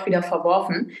sofort wieder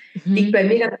verworfen. Liegt bei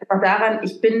mir ganz einfach daran,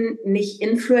 ich bin nicht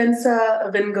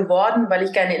Influencerin geworden, weil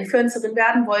ich gerne Influencerin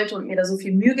werden wollte und mir da so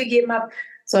viel Mühe gegeben habe,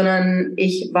 sondern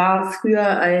ich war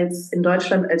früher in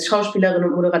Deutschland als Schauspielerin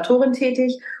und Moderatorin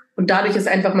tätig und dadurch ist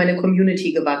einfach meine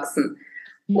Community gewachsen.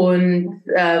 Und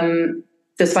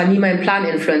das war nie mein Plan,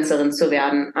 Influencerin zu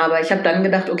werden. Aber ich habe dann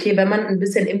gedacht, okay, wenn man ein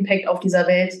bisschen Impact auf dieser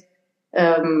Welt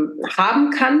haben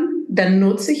kann, dann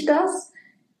nutze ich das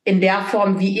in der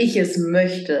Form, wie ich es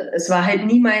möchte. Es war halt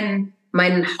nie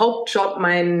mein Hauptjob,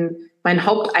 mein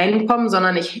Haupteinkommen,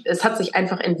 sondern es hat sich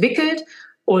einfach entwickelt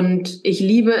und ich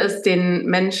liebe es, den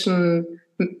Menschen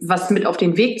was mit auf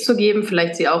den Weg zu geben,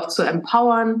 vielleicht sie auch zu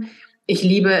empowern. Ich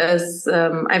liebe es,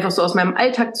 einfach so aus meinem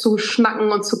Alltag zu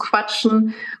schnacken und zu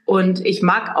quatschen. Und ich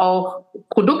mag auch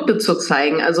Produkte zu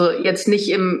zeigen. Also jetzt nicht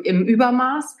im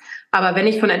Übermaß, aber wenn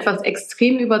ich von etwas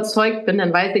extrem überzeugt bin,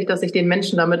 dann weiß ich, dass ich den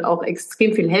Menschen damit auch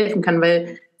extrem viel helfen kann,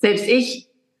 weil selbst ich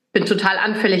bin total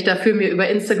anfällig dafür, mir über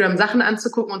Instagram Sachen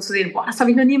anzugucken und zu sehen, boah, das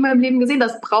habe ich noch nie in meinem Leben gesehen,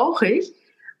 das brauche ich,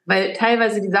 weil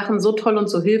teilweise die Sachen so toll und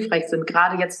so hilfreich sind,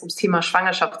 gerade jetzt ums Thema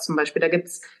Schwangerschaft zum Beispiel. Da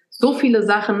gibt's so viele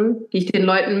Sachen, die ich den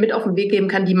Leuten mit auf den Weg geben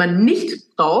kann, die man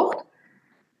nicht braucht,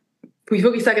 wo ich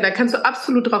wirklich sage, da kannst du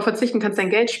absolut drauf verzichten, kannst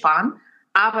dein Geld sparen,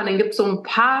 aber dann gibt's so ein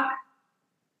paar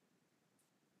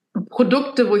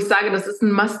Produkte, wo ich sage, das ist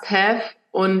ein Must-Have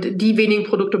und die wenigen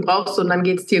Produkte brauchst du und dann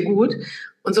geht's dir gut.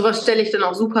 Und sowas stelle ich dann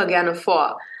auch super gerne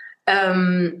vor.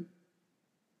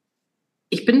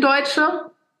 Ich bin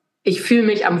Deutsche. Ich fühle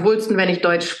mich am wohlsten, wenn ich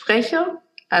Deutsch spreche.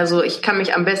 Also ich kann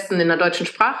mich am besten in der deutschen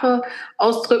Sprache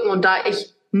ausdrücken und da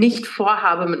ich nicht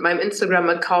vorhabe, mit meinem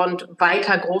Instagram-Account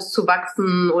weiter groß zu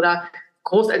wachsen oder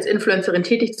groß als Influencerin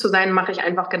tätig zu sein, mache ich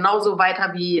einfach genauso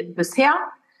weiter wie bisher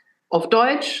auf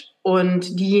Deutsch.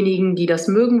 Und diejenigen, die das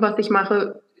mögen, was ich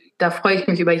mache, da freue ich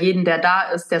mich über jeden, der da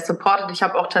ist, der supportet. Ich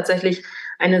habe auch tatsächlich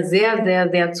eine sehr,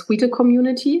 sehr, sehr sweete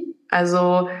Community.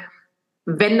 Also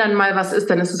wenn dann mal was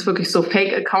ist, dann ist es wirklich so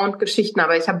Fake-Account-Geschichten.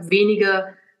 Aber ich habe wenige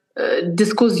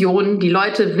Diskussionen. Die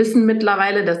Leute wissen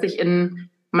mittlerweile, dass ich in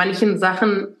manchen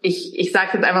Sachen, ich sage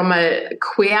jetzt einfach mal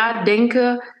queer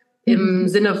denke, im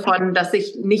Sinne von, dass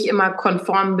ich nicht immer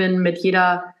konform bin mit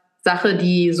jeder Sache,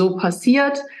 die so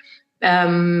passiert.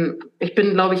 Ich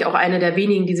bin, glaube ich, auch eine der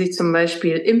wenigen, die sich zum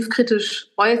Beispiel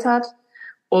impfkritisch äußert.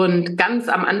 Und ganz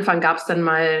am Anfang gab es dann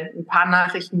mal ein paar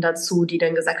Nachrichten dazu, die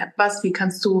dann gesagt haben, wie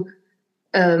kannst du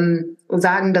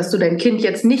sagen, dass du dein Kind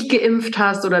jetzt nicht geimpft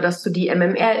hast oder dass du die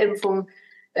MMR-Impfung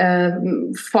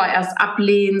vorerst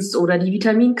ablehnst oder die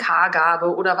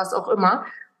Vitamin-K-Gabe oder was auch immer.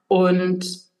 Und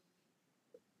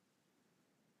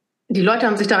die Leute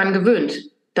haben sich daran gewöhnt,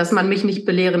 dass man mich nicht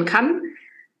belehren kann.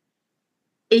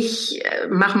 Ich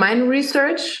mache mein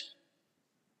Research,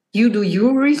 you do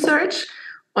your research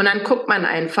und dann guckt man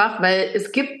einfach, weil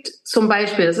es gibt zum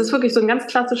Beispiel, das ist wirklich so ein ganz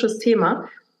klassisches Thema,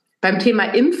 beim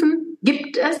Thema Impfen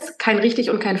gibt es kein richtig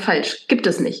und kein falsch, gibt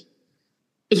es nicht.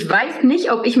 Ich weiß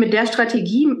nicht, ob ich mit der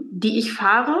Strategie, die ich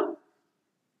fahre,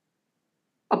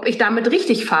 ob ich damit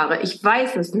richtig fahre, ich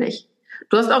weiß es nicht.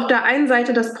 Du hast auf der einen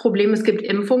Seite das Problem, es gibt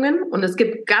Impfungen und es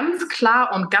gibt ganz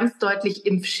klar und ganz deutlich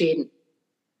Impfschäden.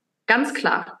 Ganz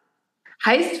klar.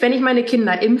 Heißt, wenn ich meine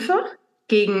Kinder impfe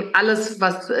gegen alles,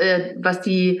 was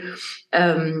die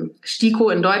STIKO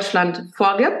in Deutschland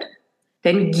vorgibt,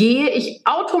 dann gehe ich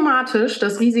automatisch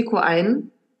das Risiko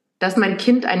ein, dass mein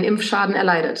Kind einen Impfschaden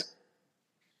erleidet.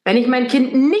 Wenn ich mein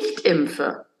Kind nicht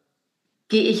impfe,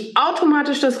 gehe ich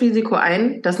automatisch das Risiko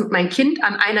ein, dass mein Kind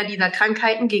an einer dieser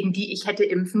Krankheiten, gegen die ich hätte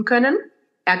impfen können,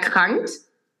 erkrankt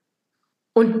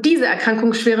und diese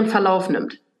Erkrankung schweren Verlauf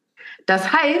nimmt.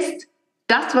 Das heißt,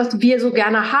 das, was wir so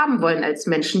gerne haben wollen als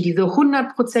Menschen, diese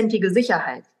 100%ige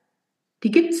Sicherheit,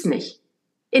 die gibt's nicht.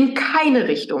 In keine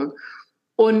Richtung.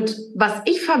 Und was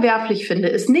ich verwerflich finde,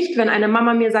 ist nicht, wenn eine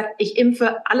Mama mir sagt, ich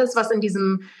impfe alles, was in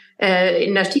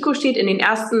der STIKO steht. In den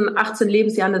ersten 18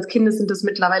 Lebensjahren des Kindes sind es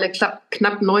mittlerweile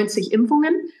knapp 90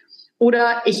 Impfungen.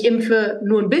 Oder ich impfe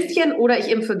nur ein bisschen oder ich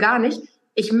impfe gar nicht.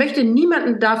 Ich möchte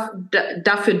niemanden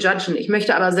dafür judgen. Ich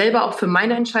möchte aber selber auch für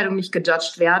meine Entscheidung nicht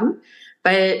gejudged werden,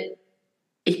 weil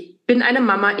ich bin eine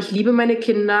Mama, ich liebe meine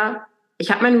Kinder,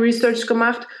 ich habe mein Research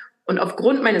gemacht und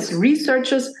aufgrund meines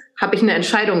Researches habe ich eine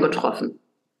Entscheidung getroffen.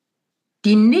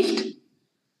 die nicht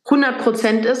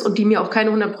 100% ist und die mir auch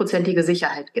keine 100%ige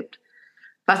Sicherheit gibt.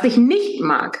 Was ich nicht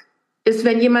mag, ist,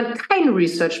 wenn jemand kein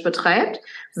Research betreibt,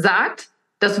 sagt,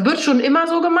 das wird schon immer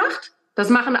so gemacht, das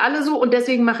machen alle so und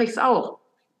deswegen mache ich es auch.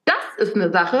 Das ist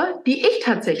eine Sache, die ich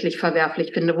tatsächlich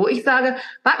verwerflich finde, wo ich sage,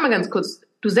 warte mal ganz kurz,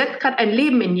 du setzt gerade ein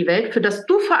Leben in die Welt, für das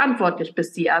du verantwortlich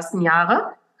bist die ersten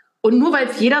Jahre und nur weil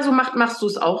es jeder so macht, machst du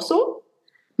es auch so?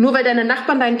 Nur weil deine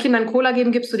Nachbarn deinen Kindern Cola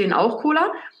geben, gibst du denen auch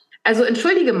Cola? Also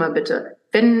entschuldige mal bitte,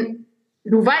 wenn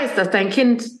du weißt, dass dein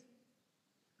Kind,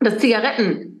 dass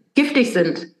Zigaretten giftig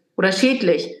sind oder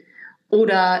schädlich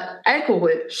oder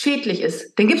Alkohol schädlich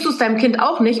ist, dann gibst du es deinem Kind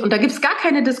auch nicht und da gibt es gar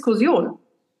keine Diskussion.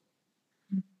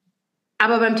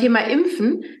 Aber beim Thema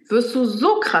Impfen wirst du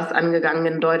so krass angegangen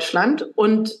in Deutschland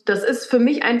und das ist für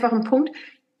mich einfach ein Punkt.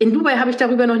 In Dubai habe ich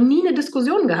darüber noch nie eine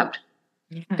Diskussion gehabt.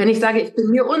 Ja. Wenn ich sage, ich bin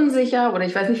mir unsicher oder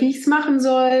ich weiß nicht, wie ich es machen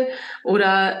soll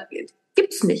oder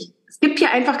gibt's nicht. Es gibt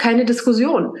hier einfach keine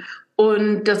Diskussion.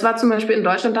 Und das war zum Beispiel in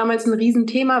Deutschland damals ein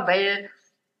Riesenthema, weil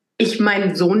ich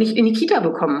meinen Sohn nicht in die Kita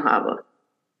bekommen habe.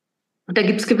 Und da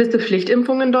gibt es gewisse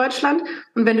Pflichtimpfungen in Deutschland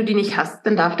und wenn du die nicht hast,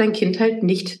 dann darf dein Kind halt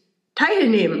nicht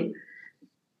teilnehmen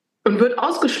und wird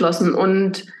ausgeschlossen.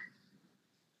 Und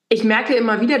ich merke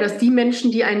immer wieder, dass die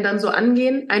Menschen, die einen dann so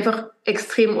angehen, einfach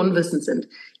extrem unwissend sind.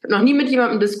 Ich habe noch nie mit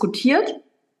jemandem diskutiert,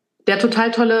 der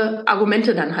total tolle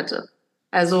Argumente dann hatte.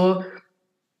 Also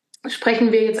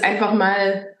sprechen wir jetzt einfach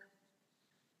mal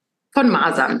von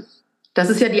Masern. Das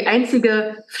ist ja die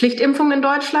einzige Pflichtimpfung in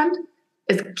Deutschland.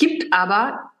 Es gibt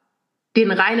aber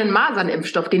den reinen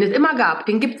Masernimpfstoff, den es immer gab.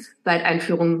 Den gibt es seit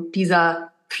Einführung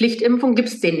dieser Pflichtimpfung, gibt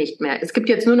es den nicht mehr. Es gibt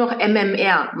jetzt nur noch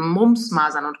MMR, Mumps,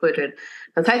 Masern und Röteln.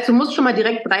 Das heißt, du musst schon mal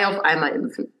direkt 3 auf einmal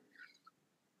impfen.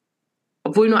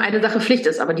 Obwohl nur eine Sache Pflicht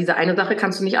ist, aber diese eine Sache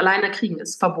kannst du nicht alleine kriegen,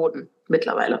 ist verboten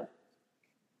mittlerweile.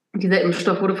 Dieser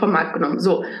Impfstoff wurde vom Markt genommen.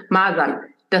 So, Masern.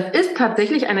 Das ist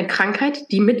tatsächlich eine Krankheit,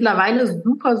 die mittlerweile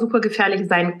super, super gefährlich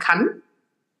sein kann.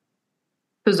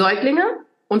 Für Säuglinge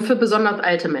und für besonders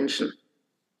alte Menschen.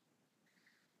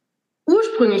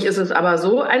 Ursprünglich ist es aber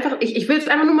so, einfach, ich will es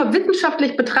einfach nur mal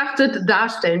wissenschaftlich betrachtet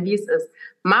darstellen, wie es ist.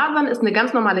 Masern ist eine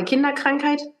ganz normale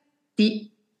Kinderkrankheit,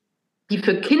 die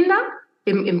für Kinder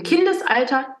im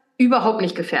Kindesalter überhaupt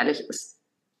nicht gefährlich ist.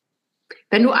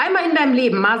 Wenn du einmal in deinem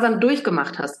Leben Masern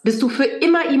durchgemacht hast, bist du für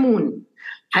immer immun.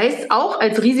 Heißt auch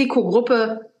als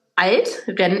Risikogruppe alt,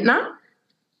 Rentner,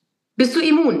 bist du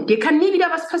immun. Dir kann nie wieder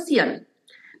was passieren.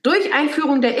 Durch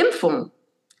Einführung der Impfung,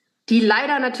 die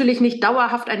leider natürlich nicht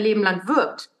dauerhaft ein Leben lang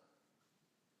wirkt,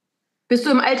 bist du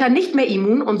im Alter nicht mehr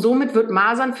immun und somit wird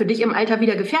Masern für dich im Alter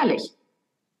wieder gefährlich.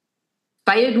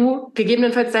 Weil du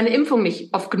gegebenenfalls deine Impfung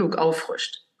nicht oft genug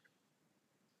auffrischt.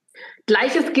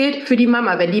 Gleiches gilt für die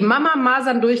Mama. Wenn die Mama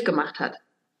Masern durchgemacht hat,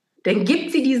 dann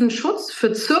gibt sie diesen Schutz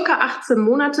für circa 18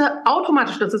 Monate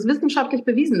automatisch, das ist wissenschaftlich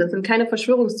bewiesen, das sind keine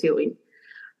Verschwörungstheorien,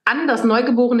 an das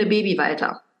neugeborene Baby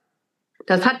weiter.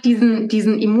 Das hat diesen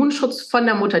Immunschutz von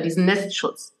der Mutter, diesen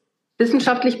Nestschutz.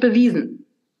 Wissenschaftlich bewiesen.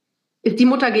 Ist die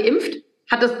Mutter geimpft,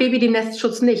 hat das Baby den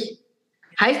Nestschutz nicht.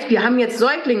 Heißt, wir haben jetzt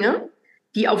Säuglinge,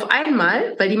 die auf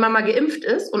einmal, weil die Mama geimpft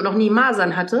ist und noch nie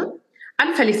Masern hatte,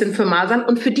 anfällig sind für Masern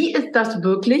und für die ist das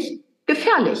wirklich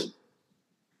gefährlich.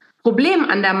 Problem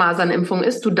an der Masernimpfung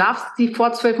ist, du darfst sie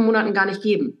vor 12 Monaten gar nicht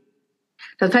geben.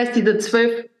 Das heißt, diese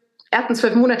ersten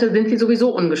 12 Monate sind sie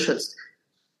sowieso ungeschützt.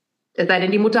 Es sei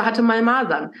denn, die Mutter hatte mal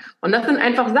Masern. Und das sind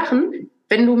einfach Sachen,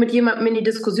 wenn du mit jemandem in die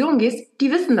Diskussion gehst,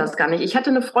 die wissen das gar nicht. Ich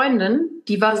hatte eine Freundin,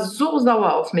 die war so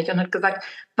sauer auf mich und hat gesagt,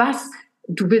 was,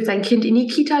 du willst dein Kind in die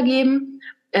Kita geben?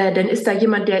 Dann ist da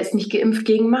jemand, der ist nicht geimpft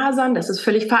gegen Masern. Das ist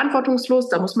völlig verantwortungslos.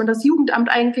 Da muss man das Jugendamt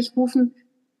eigentlich rufen.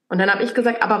 Und dann habe ich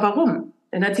gesagt, aber warum?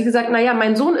 Dann hat sie gesagt, naja,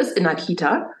 mein Sohn ist in der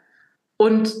Kita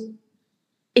und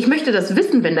ich möchte das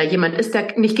wissen, wenn da jemand ist,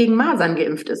 der nicht gegen Masern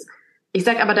geimpft ist. Ich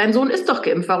sage, aber dein Sohn ist doch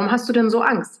geimpft, warum hast du denn so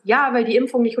Angst? Ja, weil die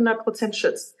Impfung nicht 100%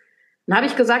 schützt. Dann habe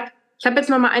ich gesagt, ich habe jetzt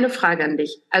noch mal eine Frage an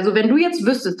dich. Also wenn du jetzt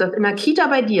wüsstest, dass in der Kita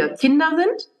bei dir Kinder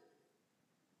sind,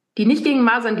 die nicht gegen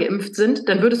Masern geimpft sind,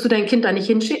 dann würdest du dein Kind da nicht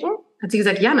hinschicken? Hat sie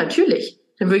gesagt, ja, natürlich.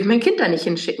 Dann würde ich mein Kind da nicht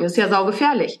hinschicken, das ist ja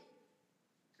saugefährlich.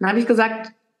 Dann habe ich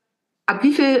gesagt, ab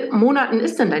wie vielen Monaten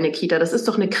ist denn deine Kita? Das ist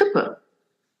doch eine Krippe.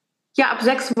 Ja, ab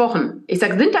 6 Wochen. Ich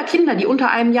sage, sind da Kinder, die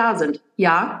unter einem Jahr sind?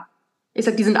 Ja. Ich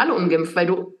sage, die sind alle ungeimpft, weil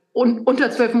du unter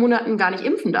 12 Monaten gar nicht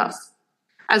impfen darfst.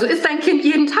 Also ist dein Kind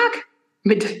jeden Tag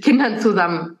mit Kindern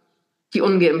zusammen, die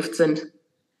ungeimpft sind.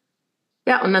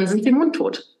 Ja, und dann sind sie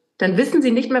mundtot. Dann wissen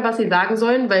sie nicht mehr, was sie sagen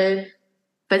sollen, weil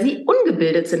sie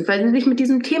ungebildet sind, weil sie sich mit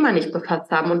diesem Thema nicht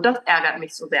befasst haben. Und das ärgert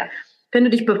mich so sehr. Wenn du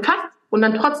dich befasst und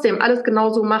dann trotzdem alles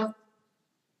genauso machst,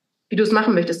 wie du es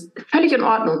machen möchtest, völlig in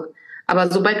Ordnung.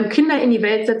 Aber sobald du Kinder in die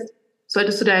Welt setzt,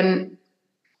 solltest du deinen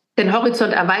den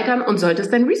Horizont erweitern und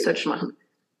solltest dein Research machen.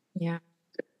 Ja.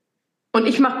 Und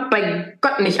ich mache bei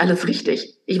Gott nicht alles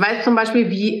richtig. Ich weiß zum Beispiel,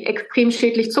 wie extrem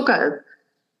schädlich Zucker ist.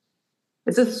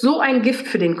 Es ist so ein Gift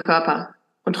für den Körper.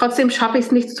 Und trotzdem schaffe ich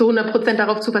es nicht zu 100%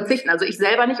 darauf zu verzichten. Also ich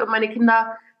selber nicht und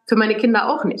für meine Kinder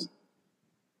auch nicht.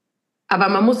 Aber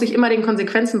man muss sich immer den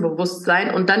Konsequenzen bewusst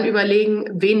sein und dann überlegen,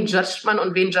 wen judgt man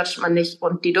und wen judgt man nicht.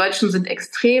 Und die Deutschen sind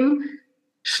extrem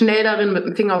schnell darin, mit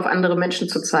dem Finger auf andere Menschen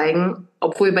zu zeigen,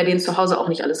 obwohl bei denen zu Hause auch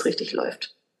nicht alles richtig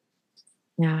läuft.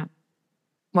 Ja.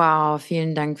 Wow,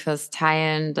 vielen Dank fürs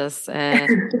Teilen. Das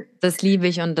liebe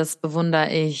ich und das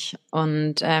bewundere ich.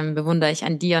 Und bewundere ich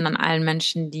an dir und an allen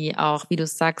Menschen, die auch, wie du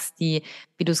es sagst, wie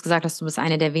du es gesagt hast, du bist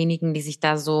eine der wenigen, die sich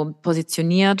da so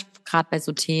positioniert, gerade bei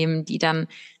so Themen, die dann,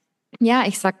 ja,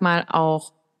 ich sag mal,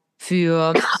 auch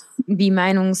für die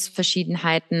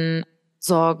Meinungsverschiedenheiten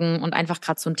sorgen und einfach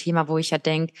gerade so ein Thema, wo ich ja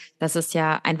denke, dass es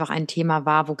ja einfach ein Thema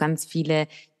war, wo ganz viele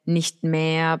nicht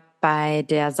mehr bei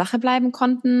der Sache bleiben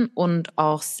konnten und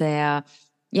auch sehr,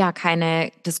 ja,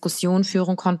 keine Diskussion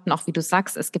führen konnten. Auch wie du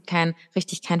sagst, es gibt kein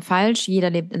richtig, kein falsch. Jeder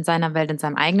lebt in seiner Welt, in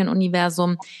seinem eigenen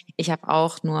Universum. Ich habe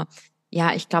auch nur,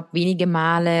 ja, ich glaube, wenige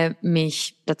Male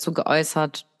mich dazu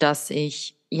geäußert, dass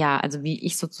ich, ja, also wie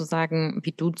ich sozusagen,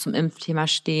 wie du zum Impfthema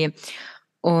stehe.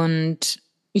 Und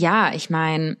ja, ich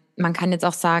meine, man kann jetzt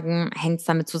auch sagen, hängt's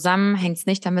damit zusammen, hängt's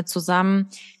nicht damit zusammen?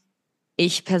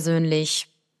 Ich persönlich,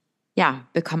 ja,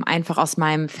 bekomme einfach aus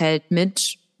meinem Feld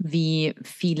mit, wie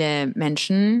viele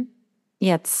Menschen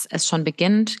jetzt es schon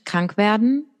beginnt, krank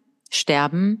werden,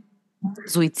 sterben,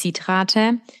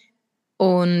 Suizidrate.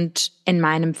 Und in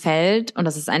meinem Feld, und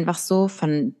das ist einfach so,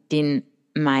 von den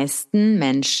meisten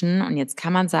Menschen, und jetzt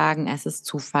kann man sagen, es ist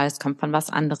Zufall, es kommt von was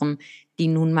anderem, die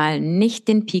nun mal nicht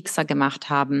den Piekser gemacht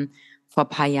haben vor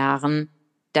paar Jahren,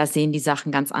 da sehen die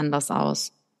Sachen ganz anders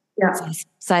aus. Ja.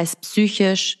 Sei es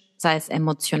psychisch, sei es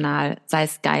emotional, sei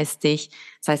es geistig,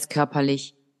 sei es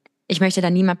körperlich. Ich möchte da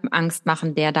niemandem Angst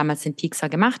machen, der damals den Piekser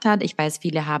gemacht hat. Ich weiß,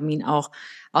 viele haben ihn auch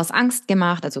aus Angst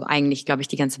gemacht. Also eigentlich, glaube ich,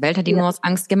 die ganze Welt hat ihn nur aus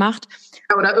Angst gemacht.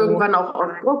 Oder irgendwann auch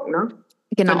aus Druck, ne?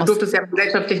 Genau. Weil du durftest ja im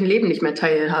gesellschaftlichen Leben nicht mehr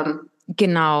teilhaben.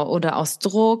 Genau, oder aus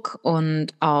Druck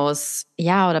und aus,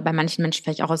 ja, oder bei manchen Menschen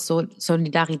vielleicht auch aus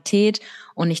Solidarität.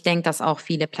 Und ich denke, dass auch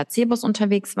viele Placebos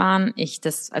unterwegs waren.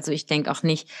 Also ich denke auch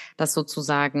nicht, dass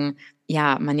sozusagen,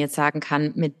 ja, man jetzt sagen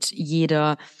kann, mit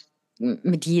jedem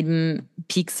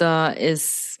Piekser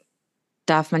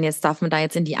darf man da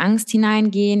jetzt in die Angst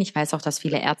hineingehen. Ich weiß auch, dass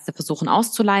viele Ärzte versuchen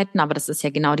auszuleiten, aber das ist ja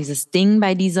genau dieses Ding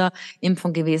bei dieser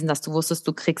Impfung gewesen, dass du wusstest,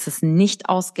 du kriegst es nicht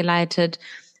ausgeleitet.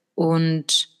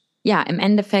 Und ja, im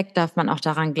Endeffekt darf man auch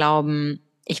daran glauben,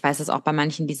 ich weiß es auch bei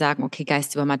manchen, die sagen, okay,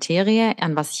 Geist über Materie,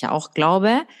 an was ich ja auch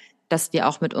glaube, dass wir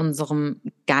auch mit unserem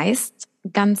Geist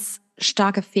ganz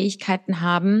starke Fähigkeiten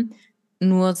haben.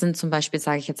 Nur sind zum Beispiel,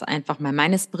 sage ich jetzt einfach mal,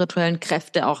 meine spirituellen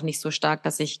Kräfte auch nicht so stark,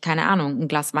 dass ich, keine Ahnung, ein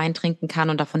Glas Wein trinken kann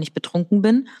und davon nicht betrunken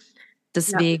bin.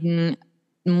 Deswegen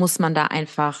muss man da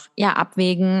einfach, ja,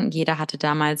 abwägen. Jeder hatte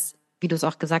damals, wie du es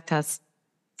auch gesagt hast,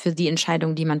 für die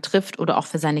Entscheidung, die man trifft oder auch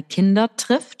für seine Kinder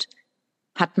trifft,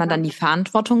 hat man dann die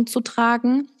Verantwortung zu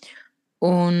tragen.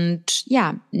 Und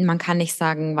ja, man kann nicht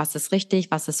sagen, was ist richtig,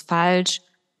 was ist falsch.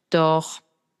 Doch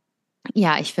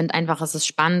ja, ich finde einfach, es ist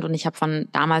spannend und ich habe von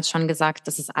damals schon gesagt,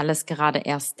 das ist alles gerade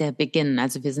erst der Beginn.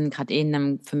 Also wir sind gerade in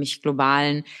einem für mich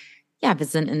globalen, ja, wir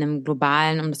sind in einem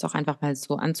globalen, um das auch einfach mal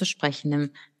so anzusprechen, einem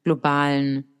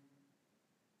globalen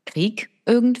Krieg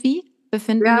irgendwie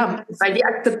befinden wir uns. Ja, weil die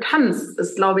Akzeptanz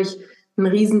ist, glaube ich, ein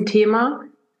Riesenthema.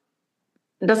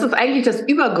 Das ist eigentlich das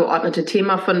übergeordnete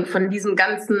Thema von diesem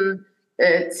ganzen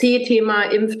C-Thema,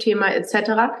 Impfthema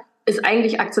etc. ist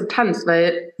eigentlich Akzeptanz,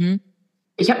 weil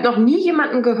ich habe noch nie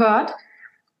jemanden gehört,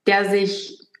 der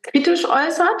sich kritisch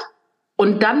äußert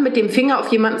und dann mit dem Finger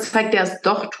auf jemanden zeigt, der es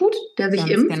doch tut, der sich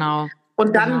Ganz impft. genau.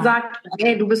 Und dann sagt,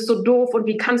 hey, du bist so doof und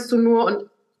wie kannst du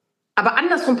nur? Aber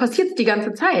andersrum passiert es die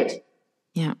ganze Zeit.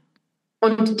 Ja.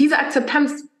 Und diese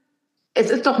Akzeptanz,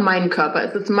 es ist doch mein Körper,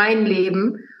 es ist mein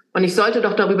Leben und ich sollte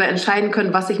doch darüber entscheiden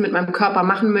können, was ich mit meinem Körper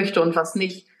machen möchte und was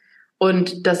nicht.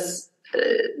 Und das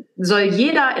soll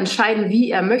jeder entscheiden,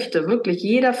 wie er möchte. Wirklich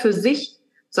jeder für sich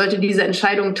sollte diese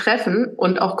Entscheidung treffen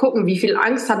und auch gucken, wie viel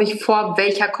Angst habe ich vor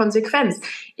welcher Konsequenz.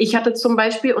 Ich hatte zum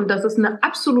Beispiel, und das ist eine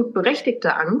absolut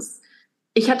berechtigte Angst,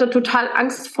 ich hatte total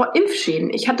Angst vor Impfschäden.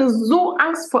 Ich hatte so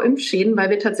Angst vor Impfschäden, weil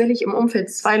wir tatsächlich im Umfeld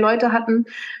 2 Leute hatten,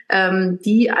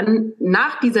 die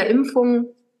nach dieser Impfung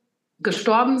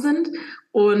gestorben sind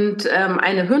und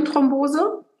eine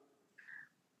Hirnthrombose.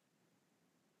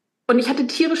 Und ich hatte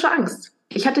tierische Angst.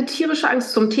 Ich hatte tierische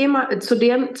Angst zu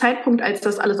dem Zeitpunkt, als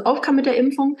das alles aufkam mit der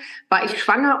Impfung, war ich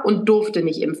schwanger und durfte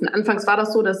nicht impfen. Anfangs war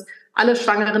das so, dass alle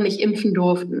Schwangeren nicht impfen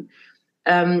durften.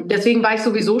 Deswegen war ich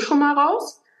sowieso schon mal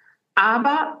raus.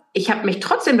 Aber ich habe mich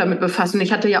trotzdem damit befasst und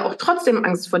ich hatte ja auch trotzdem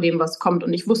Angst vor dem, was kommt.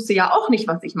 Und ich wusste ja auch nicht,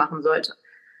 was ich machen sollte.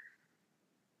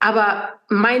 Aber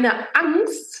meine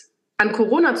Angst, an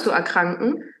Corona zu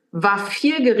erkranken, war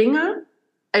viel geringer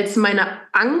als meine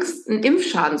Angst, einen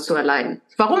Impfschaden zu erleiden.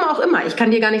 Warum auch immer. Ich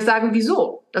kann dir gar nicht sagen,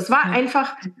 wieso. Das war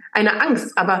einfach eine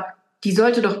Angst. Aber die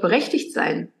sollte doch berechtigt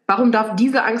sein. Warum darf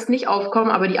diese Angst nicht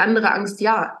aufkommen, aber die andere Angst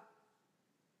ja?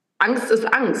 Angst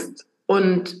ist Angst.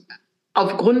 Und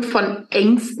aufgrund von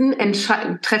Ängsten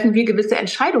treffen wir gewisse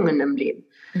Entscheidungen im Leben.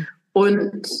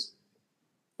 Und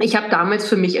ich habe damals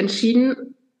für mich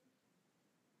entschieden,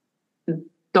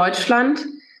 Deutschland,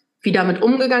 wie damit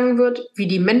umgegangen wird, wie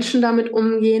die Menschen damit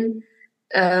umgehen,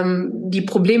 die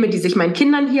Probleme, die sich meinen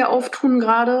Kindern hier auftun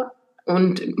gerade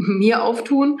und mir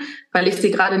auftun, weil ich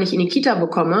sie gerade nicht in die Kita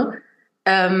bekomme.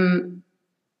 Das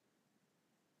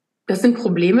sind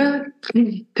Probleme,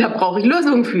 da brauche ich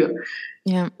Lösungen für.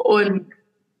 Ja. Und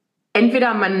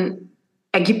entweder man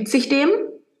ergibt sich dem,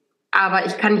 aber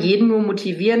ich kann jeden nur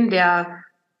motivieren, der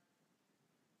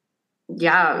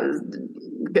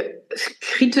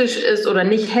kritisch ist oder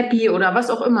nicht happy oder was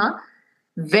auch immer,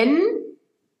 wenn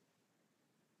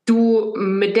du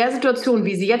mit der Situation,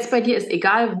 wie sie jetzt bei dir ist,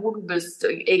 egal wo du bist,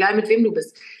 egal mit wem du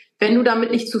bist, wenn du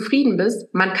damit nicht zufrieden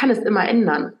bist, man kann es immer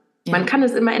ändern. Ja. Man kann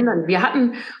es immer ändern. Wir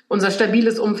hatten unser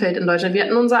stabiles Umfeld in Deutschland, wir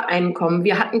hatten unser Einkommen,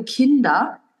 wir hatten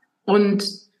Kinder und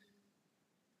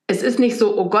es ist nicht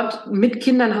so, oh Gott, mit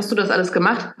Kindern hast du das alles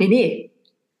gemacht. Nee.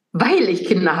 Weil ich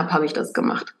Kinder habe ich das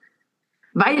gemacht.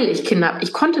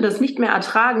 Ich konnte das nicht mehr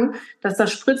ertragen, dass da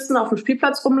Spritzen auf dem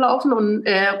Spielplatz rumlaufen und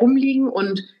rumliegen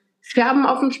und Scherben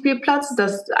auf dem Spielplatz,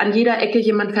 dass an jeder Ecke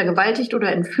jemand vergewaltigt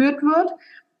oder entführt wird,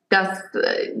 dass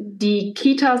die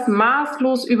Kitas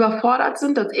maßlos überfordert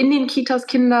sind, dass in den Kitas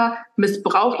Kinder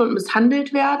missbraucht und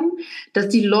misshandelt werden, dass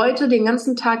die Leute den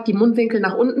ganzen Tag die Mundwinkel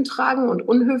nach unten tragen und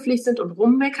unhöflich sind und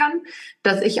rummeckern,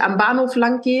 dass ich am Bahnhof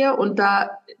lang gehe und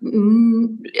da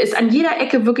es an jeder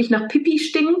Ecke wirklich nach Pipi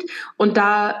stinkt und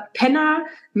da Penner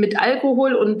mit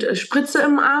Alkohol und Spritze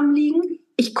im Arm liegen.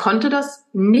 Ich konnte das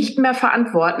nicht mehr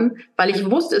verantworten, weil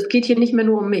ich wusste, es geht hier nicht mehr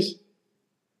nur um mich.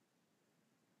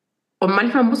 Und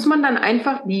manchmal muss man dann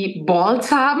einfach die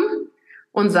Balls haben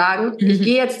und sagen, ich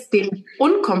gehe jetzt den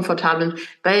Unkomfortablen,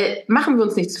 weil machen wir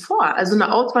uns nichts vor. Also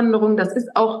eine Auswanderung, das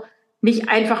ist auch nicht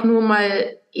einfach nur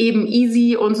mal eben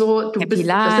easy und so. Das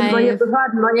sind neue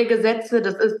Behörden, neue Gesetze,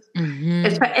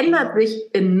 es verändert sich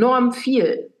enorm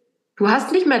viel. Du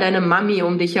hast nicht mehr deine Mami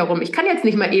um dich herum. Ich kann jetzt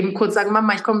nicht mal eben kurz sagen,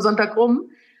 Mama, ich komme Sonntag rum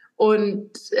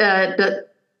und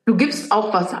du gibst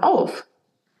auch was auf.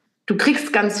 Du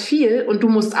kriegst ganz viel und du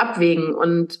musst abwägen.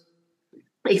 Und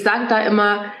ich sage da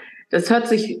immer, das hört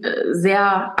sich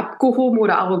sehr abgehoben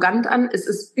oder arrogant an. Es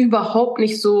ist überhaupt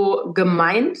nicht so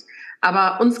gemeint.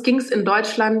 Aber uns ging es in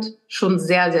Deutschland schon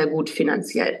sehr, sehr gut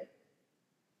finanziell.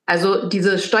 Also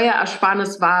diese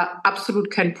Steuerersparnis war absolut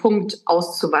kein Punkt,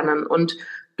 auszuwandern. Und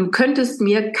du könntest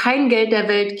mir kein Geld der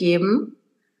Welt geben,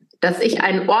 dass ich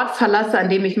einen Ort verlasse, an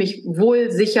dem ich mich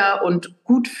wohl, sicher und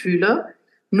gut fühle,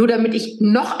 nur damit ich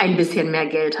noch ein bisschen mehr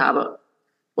Geld habe.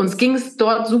 Uns ging es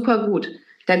dort super gut.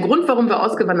 Der Grund, warum wir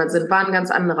ausgewandert sind, war ein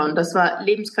ganz anderer. Und das war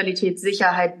Lebensqualität,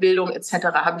 Sicherheit, Bildung etc.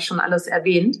 Habe ich schon alles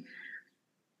erwähnt.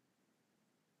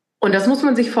 Und das muss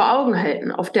man sich vor Augen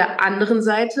halten. Auf der anderen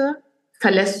Seite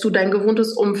verlässt du dein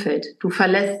gewohntes Umfeld. Du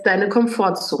verlässt deine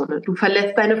Komfortzone. Du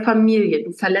verlässt deine Familie.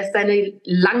 Du verlässt deine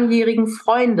langjährigen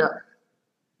Freunde.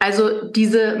 Also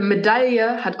diese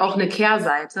Medaille hat auch eine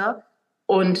Kehrseite.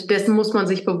 Und dessen muss man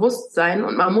sich bewusst sein.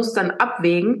 Und man muss dann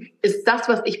abwägen, ist das,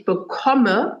 was ich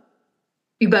bekomme,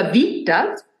 überwiegt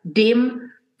das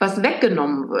dem, was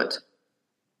weggenommen wird?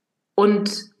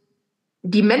 Und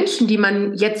die Menschen, die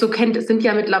man jetzt so kennt, es sind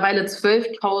ja mittlerweile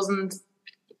 12.000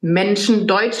 Menschen,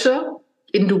 Deutsche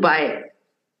in Dubai.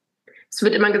 Es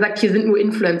wird immer gesagt, hier sind nur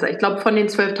Influencer. Ich glaube, von den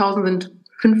 12.000 sind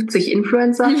 50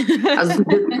 Influencer. Also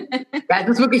es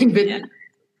ist wirklich ein Witz.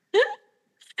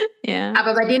 Ja.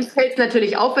 Aber bei denen fällt es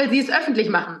natürlich auf, weil sie es öffentlich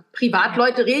machen.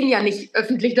 Privatleute reden ja nicht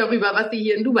öffentlich darüber, was sie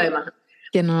hier in Dubai machen.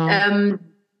 Genau.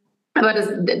 Aber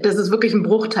das ist wirklich ein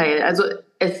Bruchteil. Also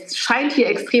es scheint hier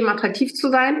extrem attraktiv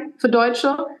zu sein für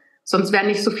Deutsche. Sonst wären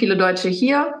nicht so viele Deutsche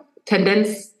hier.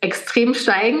 Tendenz extrem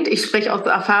steigend. Ich spreche aus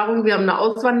der Erfahrung. Wir haben eine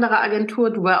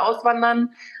Auswandereragentur, Dubai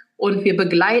Auswandern. Und wir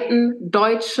begleiten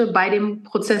Deutsche bei dem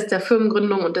Prozess der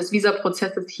Firmengründung und des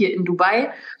Visaprozesses hier in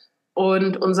Dubai.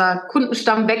 Und unser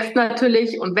Kundenstamm wächst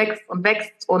natürlich und wächst und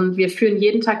wächst. Und wir führen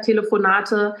jeden Tag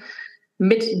Telefonate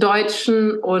mit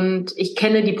Deutschen und ich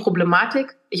kenne die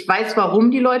Problematik. Ich weiß, warum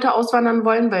die Leute auswandern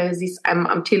wollen, weil sie es einem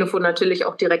am Telefon natürlich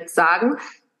auch direkt sagen,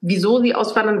 wieso sie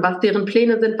auswandern, was deren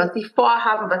Pläne sind, was sie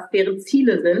vorhaben, was deren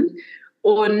Ziele sind.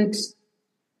 Und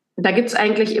da gibt's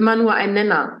eigentlich immer nur einen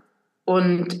Nenner.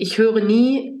 Und ich höre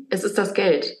nie, es ist das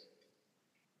Geld.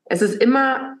 Es ist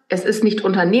immer, es ist nicht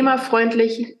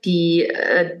unternehmerfreundlich, die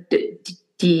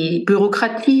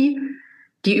Bürokratie,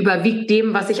 die überwiegt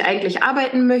dem, was ich eigentlich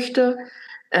arbeiten möchte.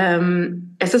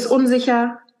 Es ist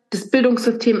unsicher. Das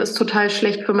Bildungssystem ist total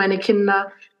schlecht für meine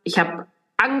Kinder. Ich habe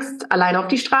Angst, alleine auf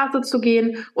die Straße zu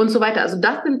gehen und so weiter. Also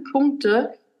das sind Punkte,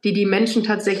 die die Menschen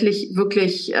tatsächlich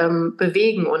wirklich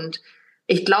bewegen. Und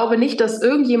ich glaube nicht, dass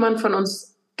irgendjemand von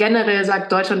uns generell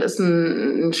sagt, Deutschland ist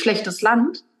ein schlechtes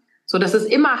Land. So, das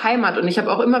ist immer Heimat. Und ich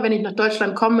habe auch immer, wenn ich nach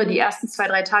Deutschland komme, die ersten 2,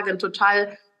 3 Tage ein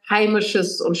total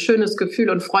heimisches und schönes Gefühl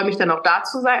und freue mich dann auch da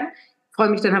zu sein. Freue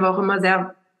mich dann aber auch immer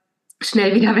sehr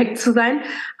schnell wieder weg zu sein.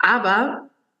 Aber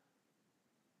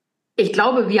ich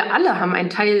glaube, wir alle haben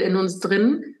einen Teil in uns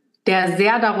drin, der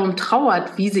sehr darum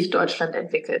trauert, wie sich Deutschland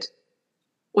entwickelt.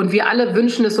 Und wir alle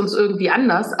wünschen es uns irgendwie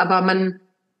anders, aber man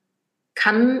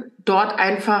kann dort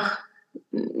einfach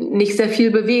nicht sehr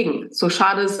viel bewegen, so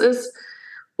schade es ist.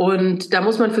 Und da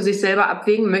muss man für sich selber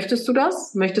abwägen, möchtest du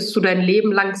das? Möchtest du dein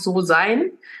Leben lang so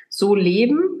sein, so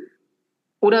leben?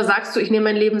 Oder sagst du, ich nehme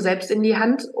mein Leben selbst in die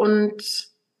Hand und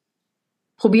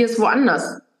probiere es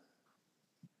woanders?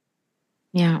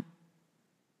 Ja.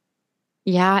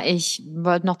 Ja, ich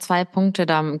wollte noch 2 Punkte,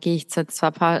 da gehe ich jetzt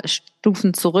zwar ein paar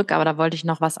Stufen zurück, aber da wollte ich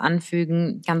noch was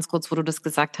anfügen, ganz kurz, wo du das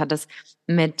gesagt hattest,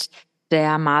 mit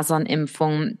der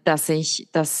Masernimpfung, dass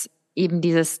eben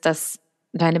dass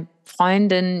deine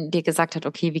Freundin dir gesagt hat,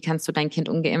 okay, wie kannst du dein Kind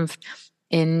ungeimpft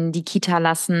in die Kita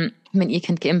lassen, wenn ihr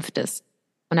Kind geimpft ist?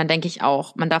 Und dann denke ich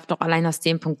auch, man darf doch allein aus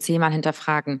dem Punkt 10-mal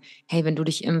hinterfragen, hey, wenn du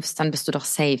dich impfst, dann bist du doch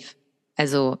safe.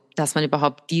 Also, dass man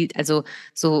überhaupt also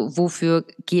so, wofür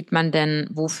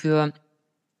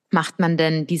macht man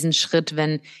denn diesen Schritt,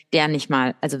 wenn der nicht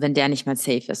mal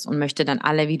safe ist und möchte dann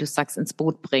alle, wie du sagst, ins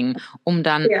Boot bringen, um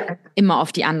dann immer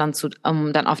auf die anderen zu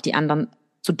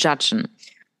judgen.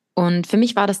 Und für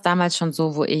mich war das damals schon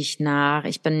so, ich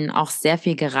bin auch sehr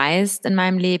viel gereist in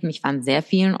meinem Leben. Ich war an sehr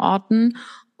vielen Orten.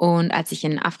 Und als ich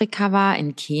in Afrika war,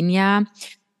 in Kenia,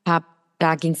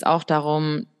 da ging es auch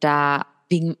darum,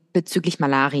 bezüglich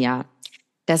Malaria.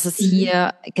 Dass es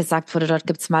hier gesagt wurde, dort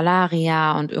gibt's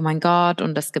Malaria und oh mein Gott,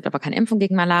 und es gibt aber keine Impfung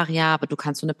gegen Malaria, aber du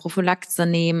kannst so eine Prophylaxe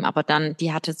nehmen, aber dann,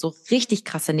 die hatte so richtig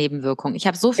krasse Nebenwirkungen. Ich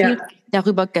habe so viel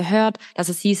darüber gehört, dass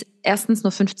es hieß, erstens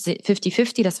nur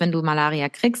 50-50, dass wenn du Malaria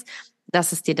kriegst,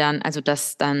 dass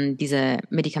dann diese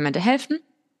Medikamente helfen.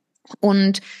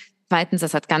 Und zweitens,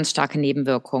 das hat ganz starke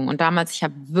Nebenwirkungen. Und damals, ich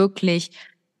habe wirklich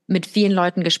mit vielen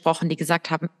Leuten gesprochen, die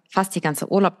gesagt haben, fast die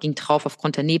ganze Urlaub ging drauf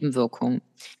aufgrund der Nebenwirkungen.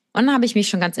 Und dann habe ich mich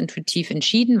schon ganz intuitiv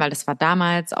entschieden, weil das war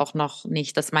damals auch noch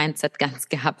nicht das Mindset ganz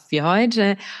gehabt wie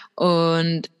heute.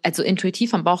 Und also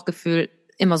intuitiv vom Bauchgefühl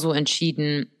immer so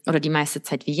entschieden oder die meiste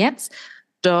Zeit wie jetzt,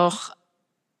 doch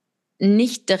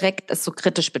nicht direkt es so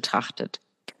kritisch betrachtet.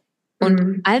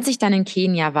 Und als ich dann in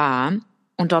Kenia war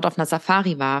und dort auf einer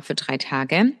Safari war für 3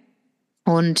 Tage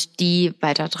und die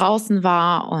weiter draußen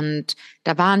war und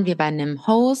da waren wir bei einem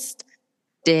Host,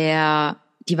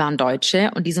 die waren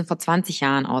Deutsche und die sind vor 20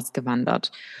 Jahren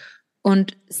ausgewandert.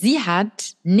 Und sie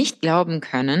hat nicht glauben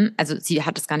können, also sie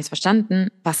hat es gar nicht verstanden,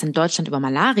 was in Deutschland über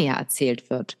Malaria erzählt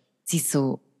wird. Sie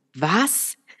so,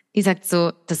 was? Die sagt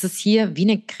so, das ist hier wie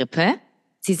eine Grippe.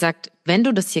 Sie sagt, wenn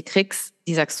du das hier kriegst,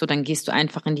 die sagst du, dann gehst du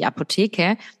einfach in die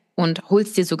Apotheke und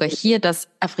holst dir sogar hier das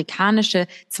afrikanische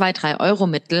 2-3 Euro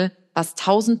Mittel, was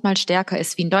 1000-mal stärker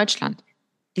ist wie in Deutschland.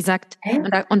 Die sagt,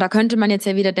 und da könnte man jetzt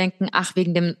ja wieder denken, ach,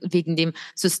 wegen dem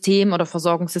System oder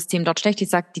Versorgungssystem dort schlecht. Die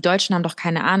sagt, die Deutschen haben doch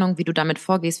keine Ahnung, wie du damit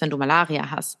vorgehst, wenn du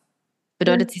Malaria hast.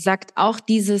 Bedeutet, sie sagt, auch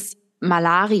dieses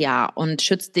Malaria und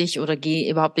schützt dich oder geh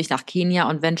überhaupt nicht nach Kenia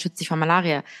und wenn, schützt dich vor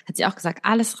Malaria, hat sie auch gesagt,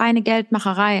 alles reine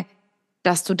Geldmacherei,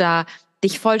 dass du da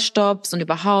dich vollstoppst und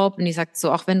überhaupt. Und die sagt so,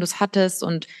 auch wenn du es hattest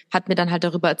und hat mir dann halt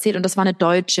darüber erzählt. Und das war eine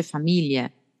deutsche Familie,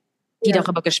 die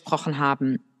darüber gesprochen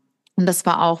haben. Und das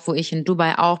war auch, wo ich in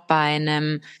Dubai auch bei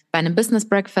einem Business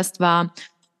Breakfast war.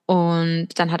 Und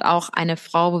dann hat auch eine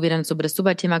Frau, wo wir dann so über das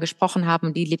Dubai-Thema gesprochen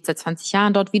haben, die lebt seit 20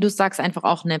 Jahren dort, wie du sagst, einfach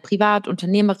auch eine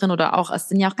Privatunternehmerin oder auch, es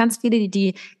sind ja auch ganz viele,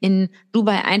 die in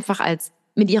Dubai einfach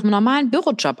mit ihrem normalen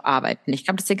Bürojob arbeiten. Ich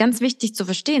glaube, das ist ja ganz wichtig zu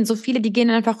verstehen. So viele, die gehen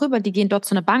einfach rüber, die gehen dort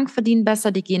zu einer Bank, verdienen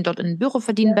besser, die gehen dort in ein Büro,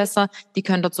 verdienen besser, die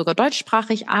können dort sogar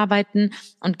deutschsprachig arbeiten.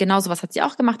 Und genauso was hat sie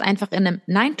auch gemacht, einfach in einem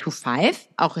 9-to-5,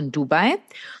 auch in Dubai.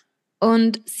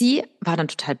 Und sie war dann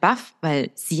total baff,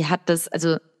 weil sie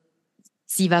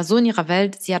sie war so in ihrer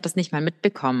Welt, sie hat das nicht mal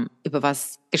mitbekommen, über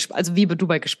was, also wie über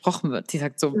Dubai gesprochen wird. Sie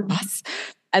sagt so, was?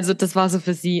 Also das war so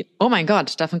für sie, oh mein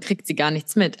Gott, davon kriegt sie gar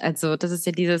nichts mit. Also das ist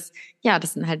ja dieses, ja,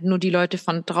 das sind halt nur die Leute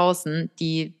von draußen,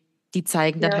 die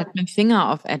zeigen dann halt mit dem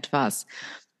Finger auf etwas.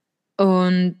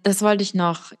 Und das wollte ich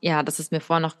noch, ja, das ist mir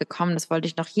vorher noch gekommen, das wollte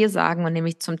ich noch hier sagen, und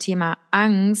nämlich zum Thema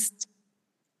Angst,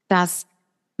 dass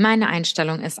meine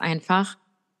Einstellung ist einfach,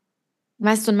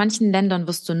 weißt du, in manchen Ländern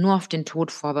wirst du nur auf den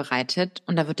Tod vorbereitet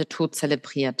und da wird der Tod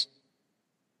zelebriert.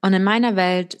 Und in meiner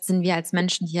Welt sind wir als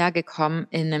Menschen hierher gekommen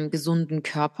in einem gesunden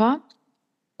Körper.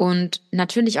 Und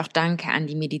natürlich auch danke an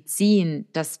die Medizin,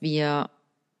 dass wir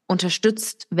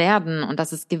unterstützt werden und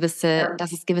dass es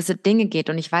gewisse Dinge geht.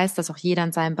 Und ich weiß, dass auch jeder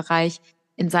in seinem Bereich,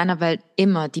 in seiner Welt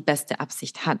immer die beste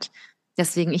Absicht hat.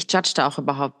 Deswegen, ich judge da auch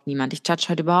überhaupt niemand. Ich judge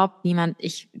heute überhaupt niemand,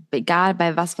 egal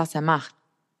bei was er macht.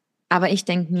 Aber ich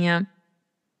denke mir,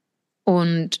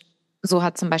 und so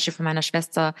hat zum Beispiel von meiner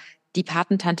Schwester die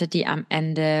Patentante, die am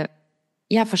Ende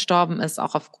ja verstorben ist,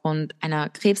 auch aufgrund einer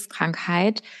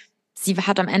Krebskrankheit. Sie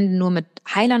hat am Ende nur mit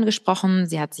Heilern gesprochen.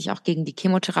 Sie hat sich auch gegen die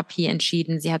Chemotherapie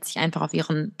entschieden. Sie hat sich einfach auf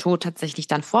ihren Tod tatsächlich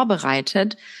dann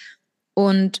vorbereitet.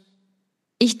 Und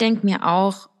ich denke mir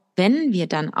auch, wenn wir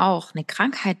dann auch eine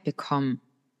Krankheit bekommen,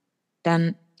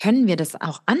 dann können wir das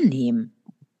auch annehmen.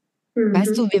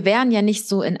 Weißt du, wir wären ja nicht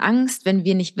so in Angst, wenn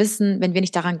wir nicht wissen, wenn wir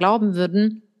nicht daran glauben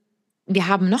würden, wir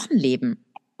haben noch ein Leben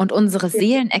und unsere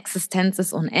Seelenexistenz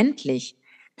ist unendlich.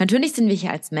 Natürlich sind wir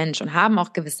hier als Mensch und haben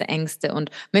auch gewisse Ängste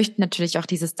und möchten natürlich auch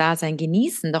dieses Dasein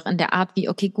genießen, doch in der Art wie,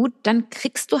 okay, gut, dann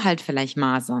kriegst du halt vielleicht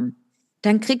Masern.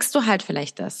 Dann kriegst du halt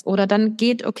vielleicht das. Oder dann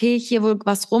geht, okay, hier wohl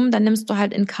was rum, dann nimmst du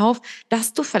halt in Kauf,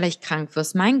 dass du vielleicht krank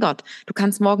wirst. Mein Gott, du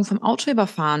kannst morgen vom Auto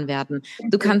überfahren werden.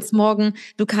 Das ist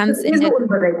so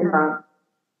unberechenbar.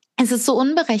 Es ist so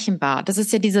unberechenbar. Das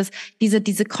ist ja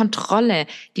diese Kontrolle,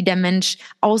 die der Mensch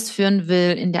ausführen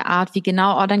will in der Art, wie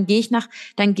genau,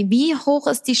 wie hoch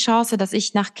ist die Chance, dass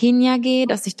ich nach Kenia gehe,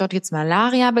 dass ich dort jetzt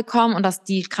Malaria bekomme und dass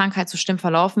die Krankheit so schlimm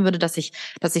verlaufen würde, dass ich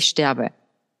sterbe.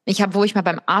 Wo ich mal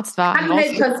beim Arzt war. Kann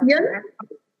halt passieren.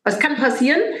 Was kann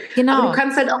passieren? Genau. Aber du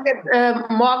kannst halt auch jetzt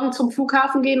morgen zum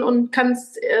Flughafen gehen und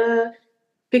kannst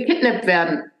gekidnappt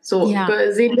werden. So,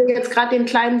 sehen wir jetzt gerade den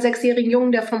kleinen 6-jährigen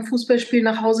Jungen, der vom Fußballspiel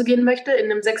nach Hause gehen möchte, in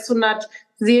einem 600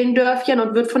 Seelendörfchen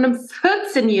und wird von einem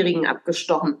 14-Jährigen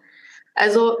abgestochen.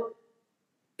 Also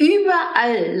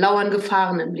überall lauern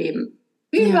Gefahren im Leben.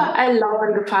 Überall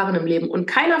lauern Gefahren im Leben. Und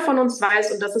keiner von uns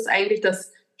weiß, und das ist eigentlich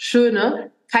das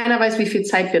Schöne, keiner weiß, wie viel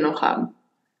Zeit wir noch haben.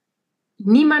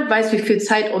 Niemand weiß, wie viel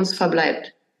Zeit uns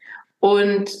verbleibt.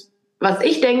 Und was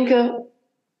ich denke,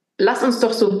 lass uns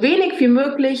doch so wenig wie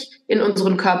möglich in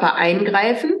unseren Körper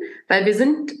eingreifen, weil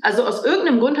also aus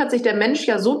irgendeinem Grund hat sich der Mensch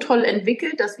ja so toll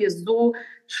entwickelt, dass wir so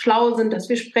schlau sind, dass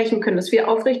wir sprechen können, dass wir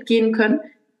aufrecht gehen können,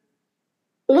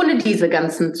 ohne diese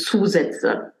ganzen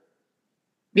Zusätze.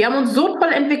 Wir haben uns so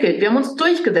toll entwickelt, wir haben uns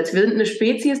durchgesetzt, wir sind eine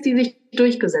Spezies, die sich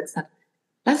durchgesetzt hat.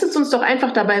 Lass es uns doch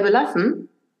einfach dabei belassen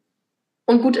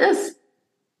und gut ist.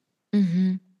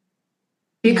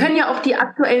 Wir können ja auch die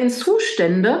aktuellen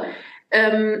Zustände,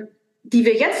 die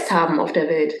wir jetzt haben auf der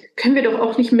Welt, können wir doch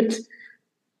auch nicht mit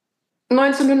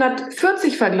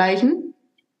 1940 vergleichen,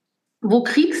 wo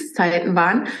Kriegszeiten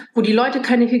waren, wo die Leute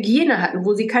keine Hygiene hatten,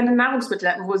 wo sie keine Nahrungsmittel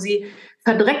hatten, wo sie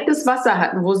verdrecktes Wasser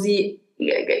hatten, wo sie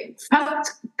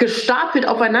fast gestapelt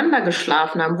aufeinander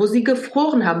geschlafen haben, wo sie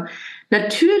gefroren haben.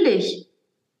 Natürlich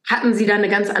hatten sie da eine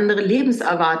ganz andere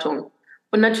Lebenserwartung.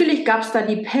 Und natürlich gab es da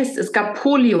die Pest, es gab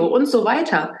Polio und so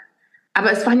weiter.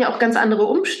 Aber es waren ja auch ganz andere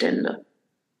Umstände.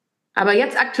 Aber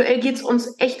jetzt aktuell geht es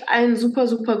uns echt allen super,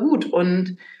 super gut.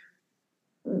 Und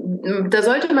da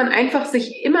sollte man einfach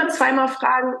sich immer zweimal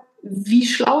fragen, wie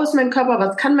schlau ist mein Körper,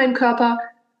 was kann mein Körper?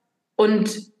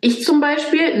 Und ich zum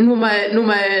Beispiel,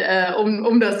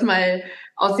 um das mal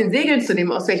aus den Segeln zu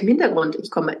nehmen, aus welchem Hintergrund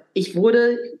ich komme. Ich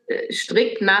wurde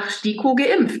strikt nach STIKO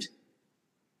geimpft.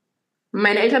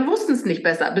 Meine Eltern wussten es nicht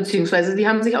besser, beziehungsweise sie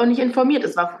haben sich auch nicht informiert.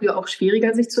 Es war früher auch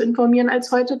schwieriger, sich zu informieren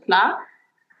als heute, klar.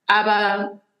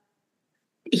 Aber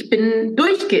ich bin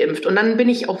durchgeimpft und dann bin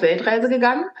ich auf Weltreise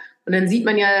gegangen. Und dann sieht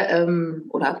man ja,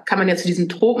 oder kann man ja zu diesem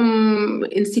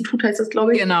Tropeninstitut, heißt das,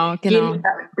 glaube ich. Genau. Gehen.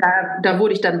 Da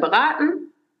wurde ich dann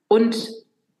beraten und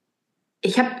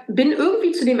ich bin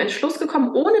irgendwie zu dem Entschluss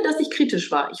gekommen, ohne dass ich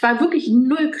kritisch war. Ich war wirklich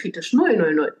null kritisch,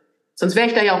 null. Sonst wäre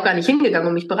ich da ja auch gar nicht hingegangen,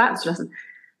 um mich beraten zu lassen.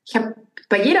 Ich habe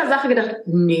bei jeder Sache gedacht,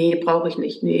 nee, brauche ich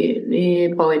nicht,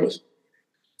 nee, brauche ich nicht.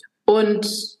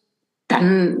 Und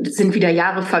dann sind wieder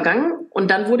Jahre vergangen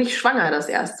und dann wurde ich schwanger das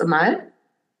erste Mal.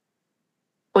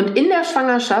 Und in der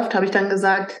Schwangerschaft habe ich dann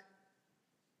gesagt,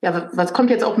 ja, was kommt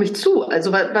jetzt auf mich zu?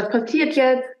 Also was passiert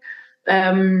jetzt?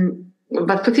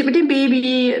 was passiert mit dem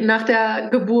Baby nach der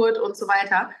Geburt und so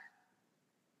weiter.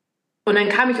 Und dann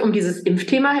kam ich um dieses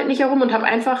Impfthema halt nicht herum und habe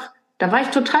einfach, da war ich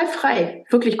total frei,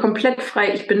 wirklich komplett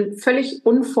frei. Ich bin völlig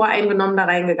unvoreingenommen da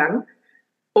reingegangen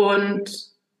und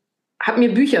habe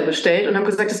mir Bücher bestellt und habe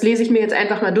gesagt, das lese ich mir jetzt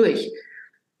einfach mal durch,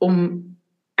 um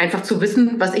einfach zu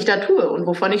wissen, was ich da tue und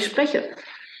wovon ich spreche.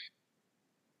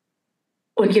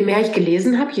 Und je mehr ich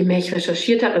gelesen habe, je mehr ich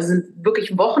recherchiert habe, es sind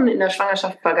wirklich Wochen in der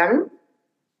Schwangerschaft vergangen,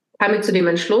 kam ich zu dem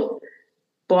Entschluss,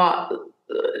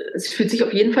 es fühlt sich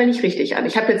auf jeden Fall nicht richtig an.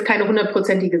 Ich habe jetzt keine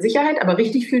 100%ige Sicherheit, aber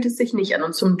richtig fühlt es sich nicht an.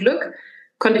 Und zum Glück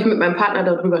konnte ich mit meinem Partner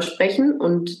darüber sprechen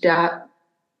und der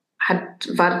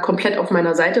war komplett auf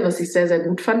meiner Seite, was ich sehr, sehr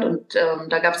gut fand. Und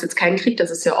da gab es jetzt keinen Krieg.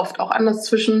 Das ist ja oft auch anders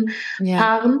zwischen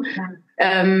Paaren.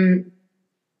 Und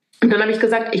dann habe ich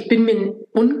gesagt, ich bin mir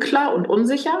unklar und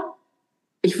unsicher.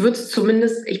 Ich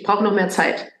brauche noch mehr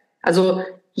Zeit. Also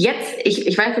jetzt,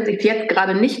 ich weiß, dass ich es jetzt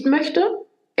gerade nicht möchte.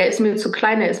 Er ist mir zu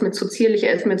klein, er ist mir zu zierlich,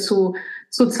 er ist mir zu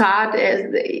zart.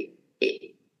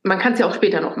 Man kann es ja auch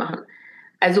später noch machen.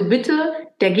 Also bitte,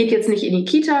 der geht jetzt nicht in die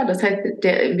Kita. Das heißt,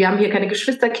 wir haben hier keine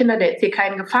Geschwisterkinder, der ist hier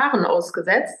keinen Gefahren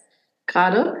ausgesetzt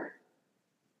gerade.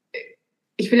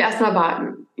 Ich will erst mal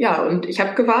warten. Ja, und ich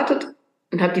habe gewartet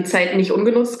und habe die Zeit nicht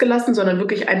ungenutzt gelassen, sondern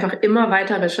wirklich einfach immer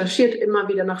weiter recherchiert, immer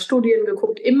wieder nach Studien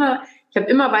geguckt, ich habe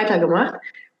immer weitergemacht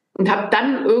und habe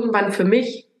dann irgendwann für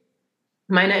mich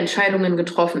meine Entscheidungen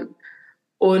getroffen.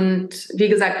 Und wie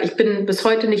gesagt, ich bin bis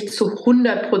heute nicht zu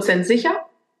 100% sicher.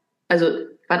 Also,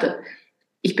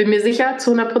 ich bin mir sicher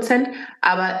zu 100%,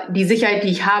 aber die Sicherheit,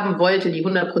 die ich haben wollte, die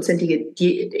 100%ige,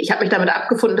 ich habe mich damit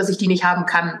abgefunden, dass ich die nicht haben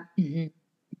kann. Mhm.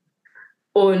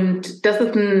 Und das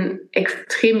ist ein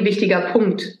extrem wichtiger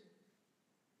Punkt.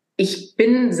 Ich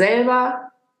bin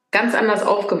selber ganz anders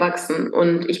aufgewachsen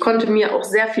und ich konnte mir auch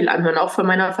sehr viel anhören, auch von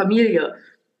meiner Familie.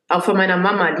 Auch von meiner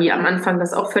Mama, die am Anfang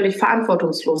das auch völlig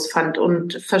verantwortungslos fand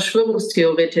und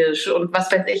verschwörungstheoretisch und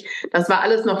was weiß ich. Das war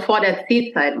alles noch vor der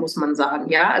C-Zeit, muss man sagen.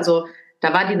 Ja, also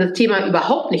da war dieses Thema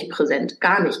überhaupt nicht präsent.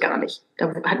 Gar nicht.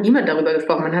 Da hat niemand darüber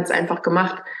gesprochen. Man hat es einfach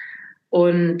gemacht.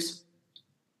 Und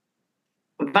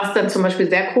was dann zum Beispiel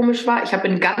sehr komisch war, ich habe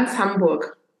in ganz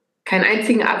Hamburg keinen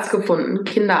einzigen Arzt gefunden,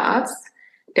 Kinderarzt,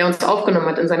 der uns aufgenommen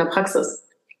hat in seiner Praxis.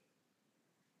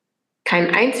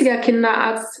 Kein einziger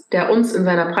Kinderarzt, der uns in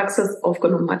seiner Praxis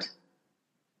aufgenommen hat.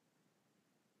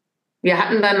 Wir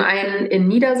hatten dann einen in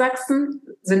Niedersachsen,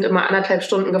 sind immer 1,5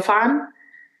 Stunden gefahren.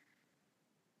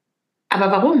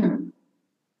 Aber warum?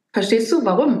 Verstehst du,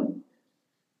 warum?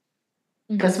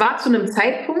 Das war zu einem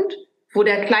Zeitpunkt, wo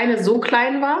der Kleine so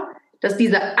klein war, dass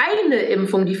diese eine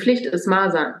Impfung, die Pflicht ist,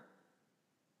 Masern,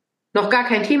 noch gar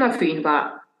kein Thema für ihn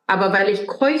war. Aber weil ich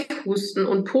Keuchhusten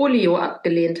und Polio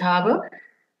abgelehnt habe,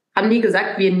 haben die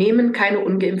gesagt, wir nehmen keine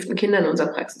ungeimpften Kinder in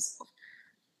unserer Praxis auf.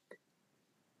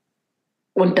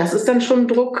 Und das ist dann schon ein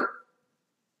Druck,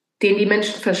 den die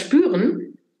Menschen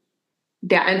verspüren,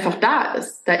 der einfach da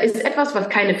ist. Da ist etwas, was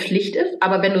keine Pflicht ist,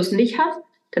 aber wenn du es nicht hast,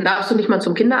 dann darfst du nicht mal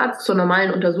zum Kinderarzt zur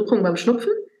normalen Untersuchung beim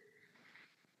Schnupfen.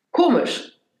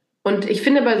 Komisch. Und ich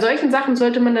finde, bei solchen Sachen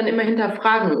sollte man dann immer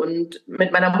hinterfragen. Und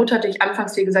mit meiner Mutter hatte ich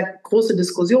anfangs, wie gesagt, große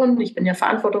Diskussionen. Ich bin ja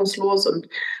verantwortungslos und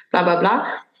bla bla bla.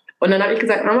 Und dann habe ich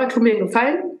gesagt, Mama, tu mir einen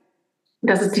Gefallen.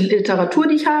 Das ist die Literatur,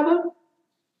 die ich habe.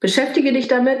 Beschäftige dich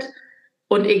damit.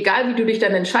 Und egal, wie du dich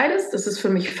dann entscheidest, das ist für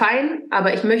mich fein.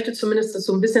 Aber ich möchte zumindest, dass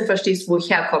du ein bisschen verstehst, wo ich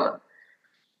herkomme.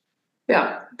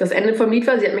 Ja, das Ende vom Lied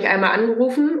war, sie hat mich einmal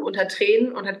angerufen unter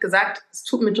Tränen und hat gesagt, es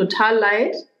tut mir total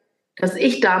leid, dass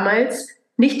ich damals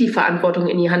nicht die Verantwortung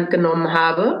in die Hand genommen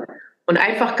habe und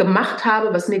einfach gemacht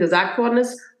habe, was mir gesagt worden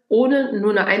ist, ohne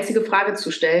nur eine einzige Frage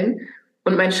zu stellen.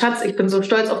 Und mein Schatz, ich bin so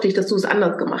stolz auf dich, dass du es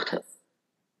anders gemacht hast.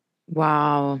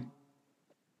 Wow.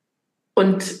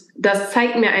 Und das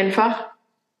zeigt mir einfach,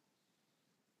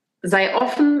 sei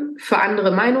offen für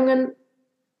andere Meinungen,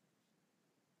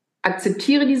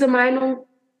 akzeptiere diese Meinung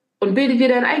und bilde dir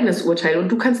dein eigenes Urteil. Und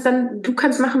du kannst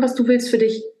machen, was du willst für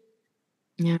dich.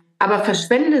 Ja. Aber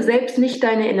verschwende selbst nicht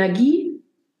deine Energie,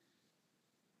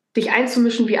 dich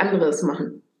einzumischen, wie andere es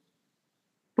machen.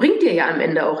 Bringt dir ja am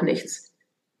Ende auch nichts.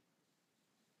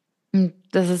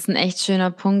 Das ist ein echt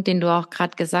schöner Punkt, den du auch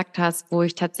gerade gesagt hast, wo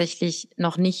ich tatsächlich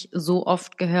noch nicht so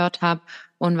oft gehört habe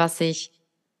und was ich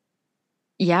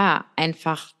ja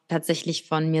einfach tatsächlich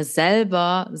von mir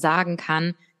selber sagen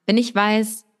kann, wenn ich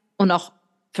weiß und auch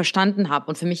verstanden habe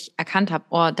und für mich erkannt habe,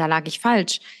 oh, da lag ich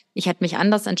falsch, ich hätte mich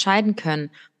anders entscheiden können,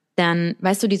 dann,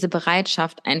 weißt du, diese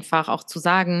Bereitschaft einfach auch zu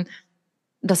sagen,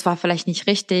 das war vielleicht nicht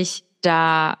richtig,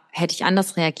 da hätte ich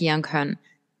anders reagieren können.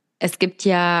 Es gibt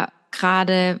ja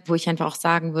gerade, wo ich einfach auch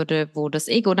sagen würde, wo das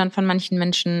Ego dann von manchen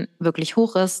Menschen wirklich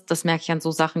hoch ist, das merke ich an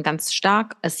so Sachen ganz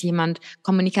stark. Ist jemand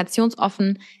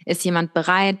kommunikationsoffen? Ist jemand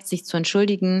bereit, sich zu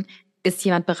entschuldigen? Ist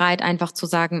jemand bereit, einfach zu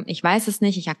sagen, ich weiß es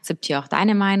nicht, ich akzeptiere auch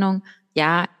deine Meinung?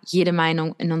 Ja, jede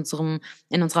Meinung in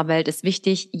unserer Welt ist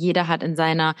wichtig. Jeder hat in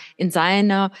seiner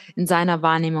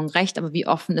Wahrnehmung recht. Aber wie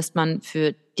offen ist man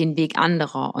für den Weg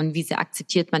anderer? Und wie sehr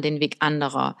akzeptiert man den Weg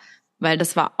anderer? Weil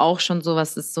das war auch schon so,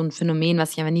 was ist so ein Phänomen,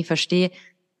 was ich aber nie verstehe.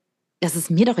 Das ist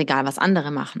mir doch egal, was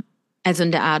andere machen. Also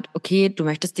in der Art, okay, du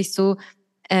möchtest dich so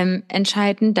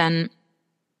entscheiden, dann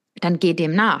geh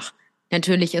dem nach.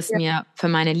 Natürlich ist mir für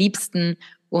meine Liebsten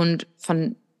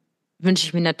wünsche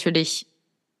ich mir natürlich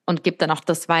und gebe dann auch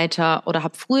das weiter oder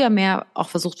habe früher mehr auch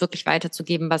versucht, wirklich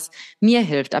weiterzugeben, was mir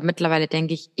hilft. Aber mittlerweile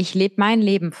denke ich lebe mein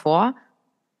Leben vor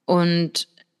und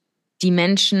die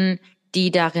Menschen,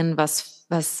 die darin was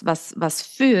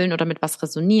fühlen oder mit was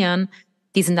resonieren,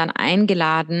 die sind dann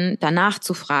eingeladen, danach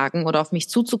zu fragen oder auf mich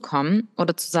zuzukommen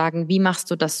oder zu sagen, wie machst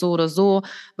du das so oder so?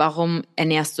 Warum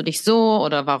ernährst du dich so?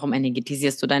 Oder warum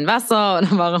energetisierst du dein Wasser? Oder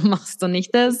warum machst du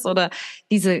nicht das? Oder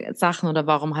diese Sachen? Oder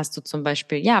warum hast du zum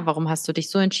Beispiel, warum hast du dich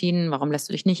so entschieden? Warum lässt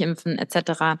du dich nicht impfen?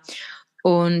 Etc.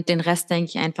 Und den Rest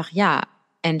denke ich einfach,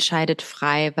 entscheidet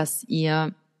frei,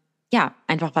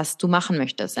 einfach was du machen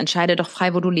möchtest. Entscheide doch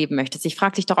frei, wo du leben möchtest. Ich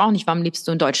frage dich doch auch nicht, warum lebst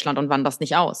du in Deutschland und wanderst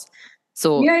nicht aus?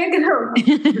 So. Ja, genau.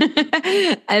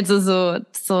 Also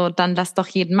so, dann lass doch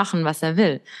jeden machen, was er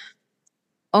will.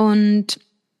 Und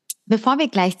bevor wir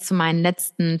gleich zu meinen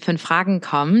letzten 5 Fragen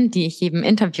kommen, die ich jedem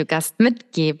Interviewgast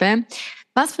mitgebe,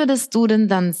 was würdest du denn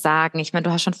dann sagen? Ich meine,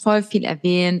 du hast schon voll viel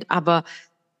erwähnt, aber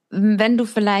wenn du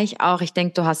vielleicht auch, ich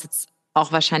denke, du hast jetzt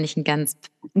auch wahrscheinlich einen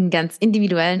ganz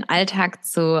individuellen Alltag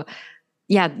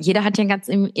jeder hat ja einen ganz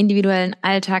individuellen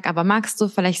Alltag, aber magst du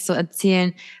vielleicht so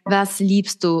erzählen, was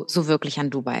liebst du so wirklich an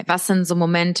Dubai? Was sind so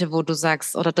Momente, wo du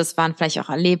sagst, oder das waren vielleicht auch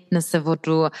Erlebnisse, wo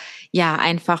du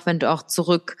einfach, wenn du auch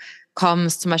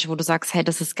zurückkommst, zum Beispiel, wo du sagst, hey,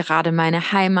 das ist gerade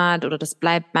meine Heimat oder das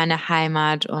bleibt meine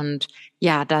Heimat und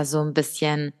da so ein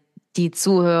bisschen die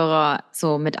Zuhörer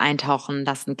so mit eintauchen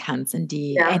lassen kannst in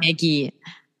die Energie.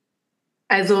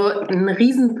 Also ein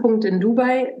Riesenpunkt in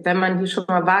Dubai, wenn man hier schon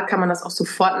mal war, kann man das auch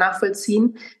sofort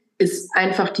nachvollziehen, ist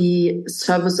einfach die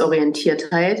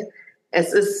Serviceorientiertheit.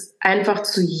 Es ist einfach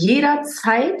zu jeder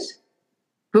Zeit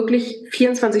wirklich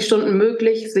 24 Stunden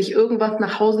möglich, sich irgendwas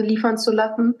nach Hause liefern zu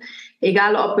lassen.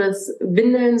 Egal, ob es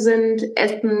Windeln sind,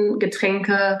 Essen,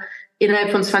 Getränke.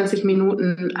 Innerhalb von 20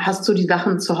 Minuten hast du die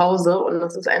Sachen zu Hause und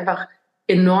das ist einfach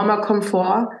enormer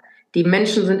Komfort. Die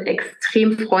Menschen sind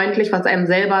extrem freundlich, was einem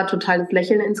selber totales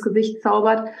Lächeln ins Gesicht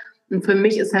zaubert. Und für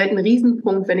mich ist halt ein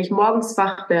Riesenpunkt, wenn ich morgens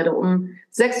wach werde um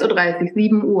 6:30 Uhr,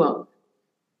 7 Uhr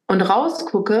und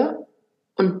rausgucke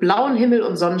und blauen Himmel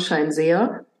und Sonnenschein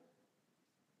sehe,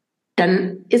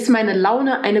 dann ist meine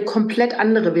Laune eine komplett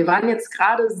andere. Wir waren jetzt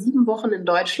gerade 7 Wochen in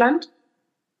Deutschland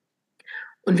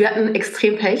und wir hatten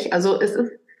extrem Pech. Also es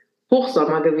ist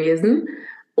Hochsommer gewesen.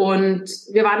 Und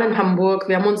wir waren in Hamburg,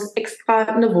 wir haben uns extra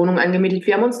eine Wohnung angemietet,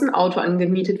 wir haben uns ein Auto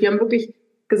angemietet, wir haben wirklich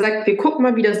gesagt, wir gucken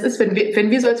mal, wie das ist, wenn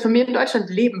wir so als Familie in Deutschland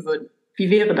leben würden. Wie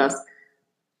wäre das?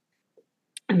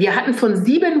 Wir hatten von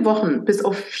 7 Wochen bis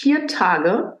auf 4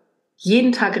 Tage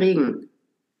jeden Tag Regen.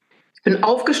 Ich bin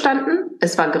aufgestanden,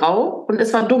 es war grau und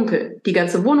es war dunkel. Die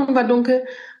ganze Wohnung war dunkel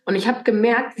und ich habe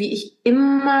gemerkt, wie ich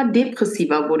immer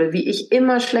depressiver wurde, wie ich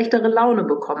immer schlechtere Laune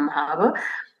bekommen habe.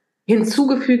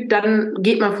 Hinzugefügt, dann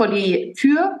geht man vor die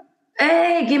Tür,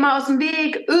 ey, geh mal aus dem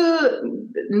Weg,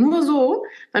 nur so.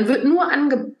 Man wird nur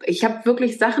ich habe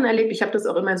wirklich Sachen erlebt, ich habe das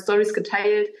auch in meinen Stories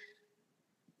geteilt,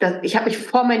 ich habe mich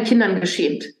vor meinen Kindern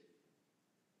geschämt.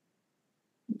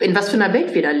 In was für einer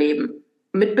Welt wir da leben.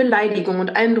 Mit Beleidigung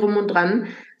und allem drum und dran.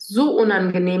 So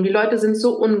unangenehm, die Leute sind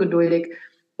so ungeduldig.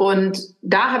 Und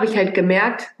da habe ich halt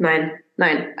gemerkt, nein,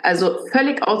 also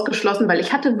völlig ausgeschlossen, weil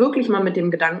ich hatte wirklich mal mit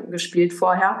dem Gedanken gespielt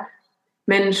vorher,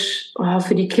 Mensch,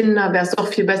 für die Kinder wäre es doch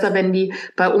viel besser, wenn die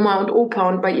bei Oma und Opa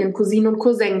und bei ihren Cousinen und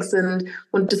Cousins sind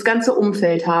und das ganze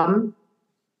Umfeld haben.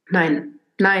 Nein.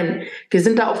 Wir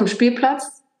sind da auf dem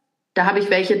Spielplatz, da habe ich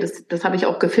welche, das habe ich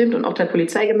auch gefilmt und auch der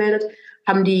Polizei gemeldet,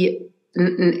 haben die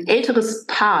ein älteres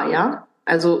Paar,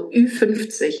 also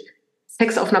Ü50,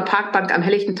 Sex auf einer Parkbank am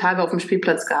helllichten Tage auf dem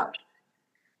Spielplatz gehabt.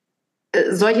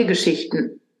 Solche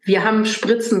Geschichten. Wir haben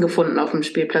Spritzen gefunden auf dem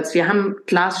Spielplatz. Wir haben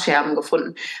Glasscherben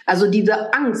gefunden. Also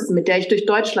diese Angst, mit der ich durch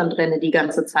Deutschland renne die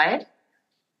ganze Zeit,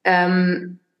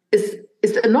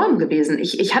 ist enorm gewesen.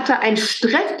 Ich hatte ein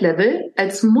Stresslevel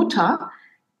als Mutter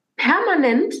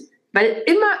permanent, weil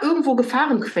immer irgendwo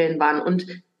Gefahrenquellen waren. Und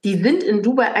die sind in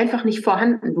Dubai einfach nicht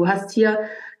vorhanden. Du hast hier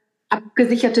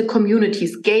abgesicherte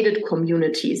Communities, gated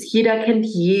Communities. Jeder kennt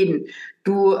jeden.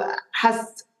 Du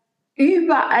hast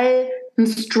überall einen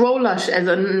Stroller,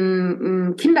 also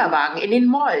einen Kinderwagen in den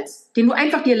Malls, den du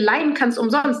einfach dir leihen kannst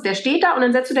umsonst. Der steht da und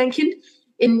dann setzt du dein Kind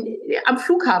am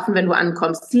Flughafen, wenn du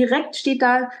ankommst. Direkt steht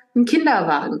da ein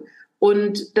Kinderwagen.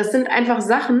 Und das sind einfach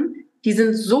Sachen, die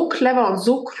sind so clever und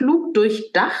so klug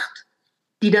durchdacht,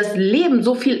 die das Leben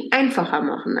so viel einfacher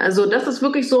machen. Also das ist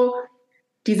wirklich so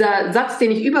dieser Satz, den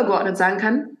ich übergeordnet sagen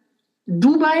kann.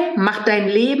 Dubai macht dein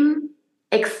Leben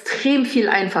extrem viel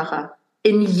einfacher.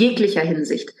 In jeglicher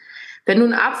Hinsicht. Wenn du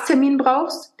einen Arzttermin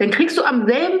brauchst, dann kriegst du am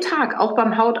selben Tag, auch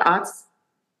beim Hautarzt,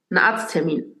 einen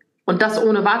Arzttermin. Und das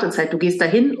ohne Wartezeit. Du gehst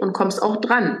dahin und kommst auch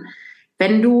dran.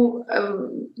 Wenn du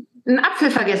einen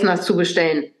Apfel vergessen hast zu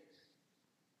bestellen,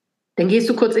 dann gehst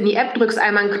du kurz in die App, drückst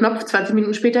einmal einen Knopf, 20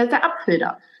 Minuten später ist der Apfel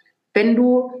da. Wenn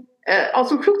du aus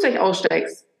dem Flugzeug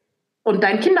aussteigst und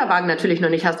deinen Kinderwagen natürlich noch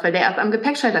nicht hast, weil der erst am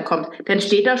Gepäckschalter kommt, dann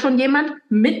steht da schon jemand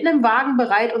mit einem Wagen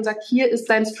bereit und sagt, hier ist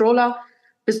dein Stroller,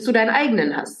 bis du deinen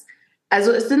eigenen hast.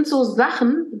 Also es sind so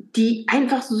Sachen, die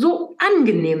einfach so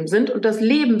angenehm sind und das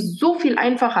Leben so viel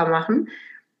einfacher machen.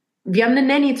 Wir haben eine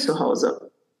Nanny zu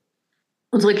Hause.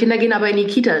 Unsere Kinder gehen aber in die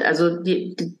Kita. Also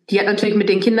die hat natürlich mit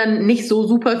den Kindern nicht so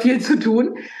super viel zu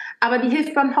tun, aber die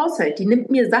hilft beim Haushalt. Die nimmt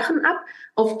mir Sachen ab,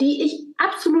 auf die ich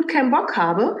absolut keinen Bock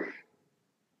habe,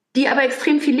 die aber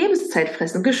extrem viel Lebenszeit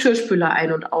fressen. Geschirrspüler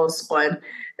ein- und ausräumen,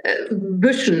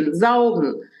 wischen,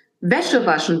 saugen, Wäsche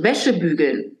waschen, Wäsche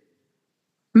bügeln,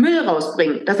 Müll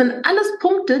rausbringen. Das sind alles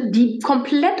Punkte, die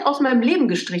komplett aus meinem Leben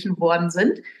gestrichen worden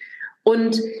sind.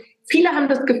 Und viele haben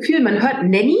das Gefühl, man hört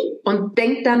Nanny und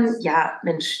denkt dann, ja,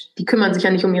 Mensch, die kümmern sich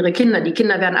ja nicht um ihre Kinder, die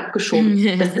Kinder werden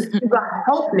abgeschoben. Das ist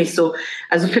überhaupt nicht so.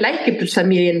 Also vielleicht gibt es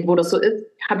Familien, wo das so ist,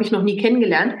 habe ich noch nie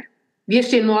kennengelernt. Wir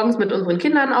stehen morgens mit unseren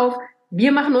Kindern auf,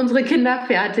 wir machen unsere Kinder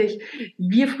fertig,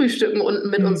 wir frühstücken unten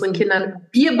mit unseren Kindern,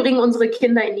 wir bringen unsere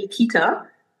Kinder in die Kita.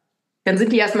 Dann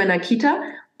sind die erstmal in der Kita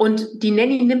und die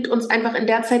Nanny nimmt uns einfach in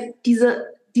der Zeit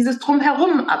dieses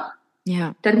Drumherum ab.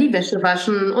 Ja. Dann die Wäsche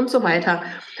waschen und so weiter.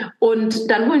 Und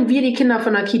dann holen wir die Kinder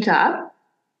von der Kita ab.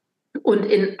 Und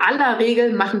in aller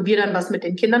Regel machen wir dann was mit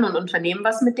den Kindern und unternehmen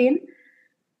was mit denen.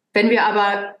 Wenn wir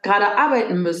aber gerade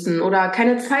arbeiten müssen oder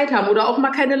keine Zeit haben oder auch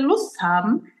mal keine Lust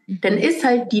haben, dann ist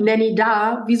halt die Nanny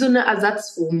da, wie so eine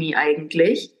Ersatzomi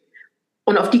eigentlich.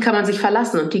 Und auf die kann man sich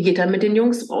verlassen. Und die geht dann mit den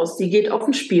Jungs raus. Die geht auf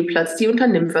den Spielplatz, die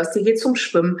unternimmt was, die geht zum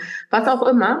Schwimmen, was auch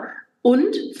immer.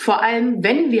 Und vor allem,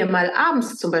 wenn wir mal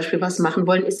abends zum Beispiel was machen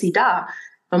wollen, ist sie da.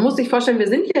 Man muss sich vorstellen, wir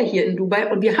sind ja hier in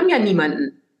Dubai und wir haben ja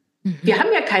niemanden. Wir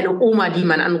haben ja keine Oma, die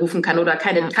man anrufen kann oder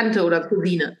keine Tante oder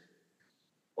Cousine.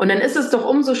 Und dann ist es doch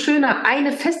umso schöner,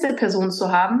 eine feste Person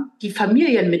zu haben, die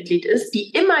Familienmitglied ist, die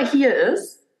immer hier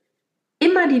ist,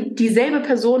 immer dieselbe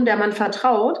Person, der man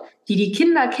vertraut, die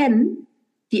Kinder kennen,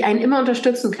 die einen immer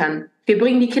unterstützen kann. Wir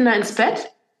bringen die Kinder ins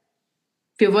Bett.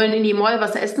 Wir wollen in die Mall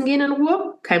was essen gehen in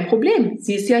Ruhe. Kein Problem.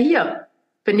 Sie ist ja hier.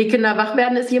 Wenn die Kinder wach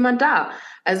werden, ist jemand da.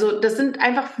 Also das sind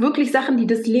einfach wirklich Sachen, die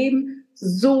das Leben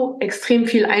so extrem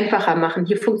viel einfacher machen.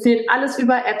 Hier funktioniert alles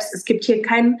über Apps. Es gibt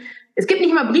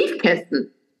nicht mal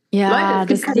Briefkästen. Ja,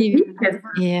 Leute, es gibt keine Briefkästen.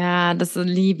 Ja, das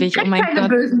liebe ich. Oh mein Gott. Keine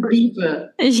bösen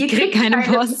Briefe. Ich kriege keine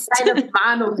Post. Keine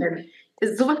Warnungen.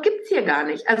 Sowas gibt's hier gar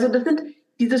nicht. Also das sind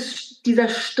dieser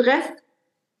Stress,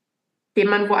 den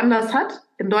man woanders hat,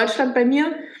 in Deutschland bei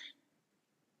mir,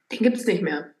 den gibt's nicht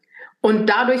mehr. Und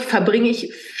dadurch verbringe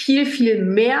ich viel, viel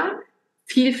mehr,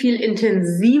 viel, viel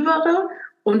intensivere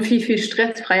und viel, viel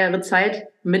stressfreiere Zeit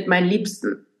mit meinen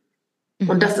Liebsten.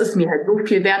 Und das ist mir halt so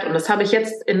viel wert. Und das habe ich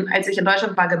jetzt, als ich in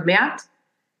Deutschland war, gemerkt.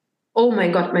 Oh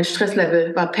mein Gott, mein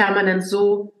Stresslevel war permanent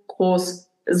so groß,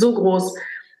 so groß.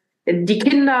 Die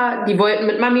Kinder, die wollten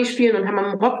mit Mami spielen und haben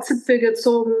am Rockzipfel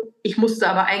gezogen. Ich musste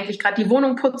aber eigentlich gerade die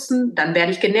Wohnung putzen. Dann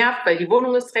werde ich genervt, weil die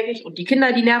Wohnung ist dreckig und die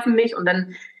Kinder, die nerven mich. Und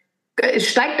dann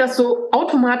steigt das so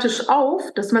automatisch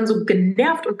auf, dass man so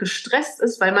genervt und gestresst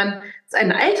ist, weil man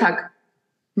seinen Alltag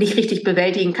nicht richtig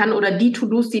bewältigen kann oder die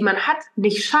To-Dos, die man hat,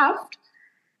 nicht schafft.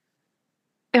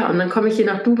 Ja, und dann komme ich hier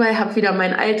nach Dubai, habe wieder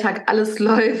meinen Alltag, alles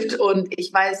läuft und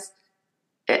ich weiß,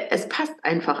 es passt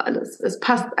einfach alles. Es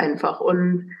passt einfach.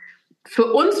 Und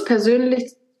für uns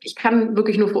persönlich, ich kann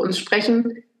wirklich nur für uns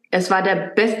sprechen, es war der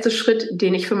beste Schritt,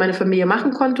 den ich für meine Familie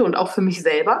machen konnte und auch für mich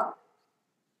selber.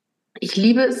 Ich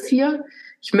liebe es hier.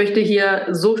 Ich möchte hier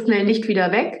so schnell nicht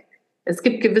wieder weg. Es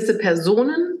gibt gewisse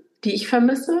Personen, die ich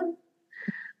vermisse.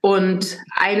 Und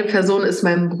eine Person ist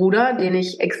mein Bruder, den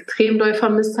ich extrem doll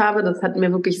vermisst habe. Das hat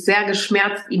mir wirklich sehr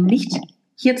geschmerzt, ihn nicht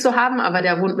hier zu haben. Aber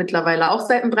der wohnt mittlerweile auch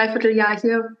seit einem Dreivierteljahr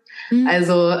hier.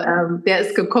 Also der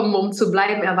ist gekommen, um zu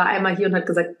bleiben. Er war einmal hier und hat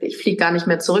gesagt, ich fliege gar nicht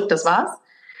mehr zurück, das war's.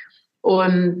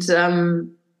 Und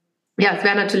ja, es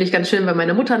wäre natürlich ganz schön, wenn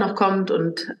meine Mutter noch kommt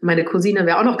und meine Cousine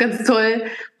wäre auch noch ganz toll.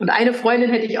 Und eine Freundin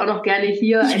hätte ich auch noch gerne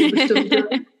hier, eine bestimmte.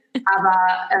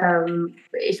 Aber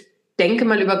ich denke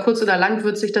mal, über kurz oder lang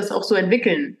wird sich das auch so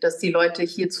entwickeln, dass die Leute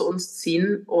hier zu uns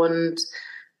ziehen. Und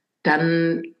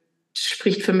dann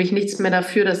spricht für mich nichts mehr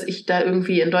dafür, dass ich da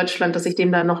irgendwie in Deutschland, dass ich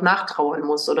dem da noch nachtrauern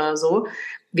muss oder so.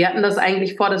 Wir hatten das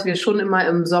eigentlich vor, dass wir schon immer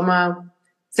im Sommer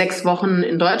 6 Wochen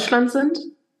in Deutschland sind.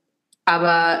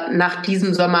 Aber nach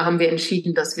diesem Sommer haben wir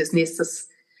entschieden, dass wir es nächstes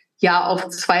Jahr auf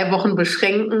 2 Wochen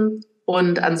beschränken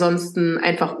und ansonsten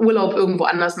einfach Urlaub irgendwo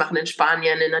anders machen, in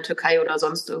Spanien, in der Türkei oder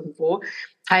sonst irgendwo.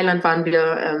 Thailand waren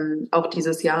wir auch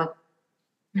dieses Jahr.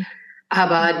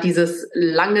 Aber dieses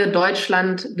lange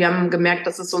Deutschland, wir haben gemerkt,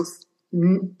 dass es uns,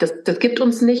 das gibt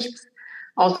uns nichts,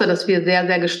 außer dass wir sehr,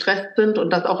 sehr gestresst sind und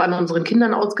das auch an unseren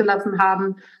Kindern ausgelassen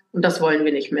haben. Und das wollen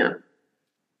wir nicht mehr.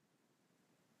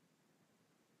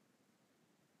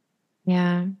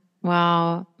 Ja,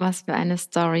 wow, was für eine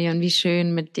Story und wie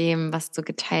schön mit dem, was du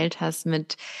geteilt hast,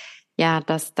 mit, ja,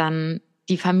 dass dann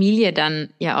die Familie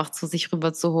dann ja auch zu sich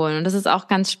rüber zu holen. Und das ist auch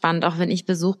ganz spannend, auch wenn ich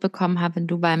Besuch bekommen habe in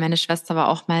Dubai, meine Schwester war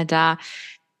auch mal da,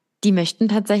 die möchten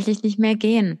tatsächlich nicht mehr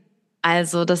gehen.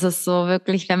 Also das ist so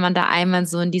wirklich, wenn man da einmal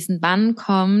so in diesen Bann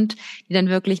kommt, die dann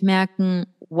wirklich merken,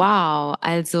 wow,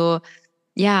 also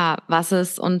ja, was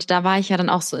ist, und da war ich ja dann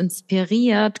auch so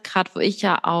inspiriert, gerade wo ich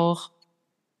ja auch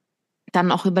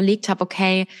dann auch überlegt habe,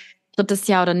 okay, drittes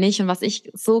Jahr oder nicht. Und was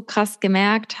ich so krass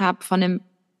gemerkt habe vor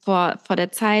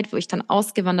der Zeit, wo ich dann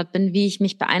ausgewandert bin, wie ich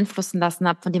mich beeinflussen lassen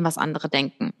habe von dem, was andere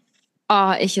denken.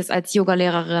 Oh, ich es als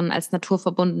Yogalehrerin, als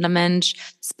naturverbundener Mensch,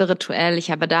 spirituell.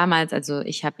 Ich habe damals, also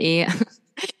ich habe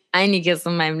einiges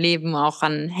in meinem Leben auch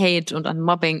an Hate und an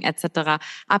Mobbing etc.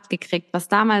 abgekriegt, was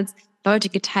damals Leute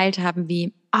geteilt haben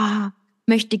wie,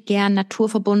 möchte gern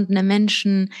naturverbundene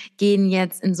Menschen gehen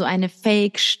jetzt in so eine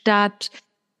Fake-Stadt.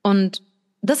 Und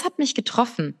das hat mich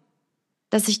getroffen,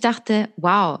 dass ich dachte,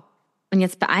 wow, und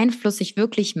jetzt beeinflusse ich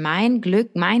wirklich mein Glück,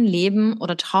 mein Leben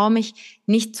oder traue mich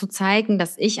nicht zu zeigen,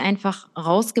 dass ich einfach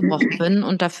rausgebrochen bin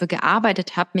und dafür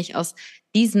gearbeitet habe, mich aus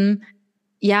diesem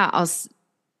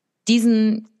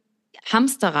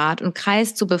Hamsterrad und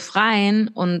Kreis zu befreien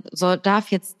und so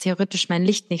darf jetzt theoretisch mein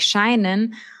Licht nicht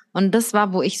scheinen. Und das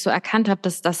war, wo ich so erkannt habe,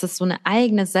 dass es so eine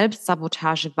eigene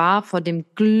Selbstsabotage war vor dem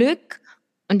Glück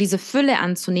und diese Fülle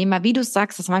anzunehmen. Aber wie du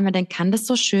sagst, dass manchmal denkt, kann das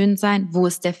so schön sein? Wo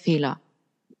ist der Fehler?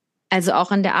 Also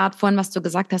auch in der Art vorhin, was du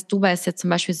gesagt hast, Dubai ist jetzt zum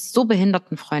Beispiel so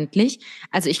behindertenfreundlich.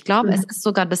 Also ich glaube, es ist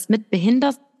sogar das mit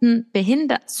behindert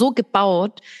so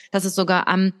gebaut, dass es sogar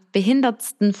am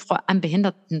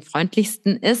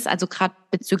behindertenfreundlichsten ist. Also gerade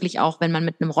bezüglich auch, wenn man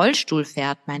mit einem Rollstuhl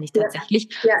fährt, meine ich tatsächlich.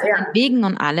 Ja, Von ja. den Wegen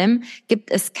und allem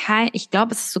gibt es ich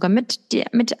glaube, es ist sogar mit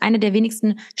einer der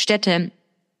wenigsten Städte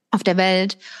auf der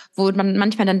Welt, wo man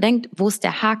manchmal dann denkt, wo ist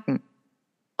der Haken?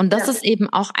 Und das ist eben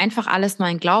auch einfach alles nur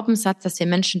ein Glaubenssatz, dass wir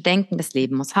Menschen denken, das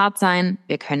Leben muss hart sein,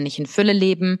 wir können nicht in Fülle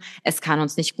leben, es kann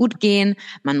uns nicht gut gehen,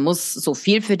 man muss so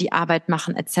viel für die Arbeit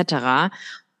machen, etc.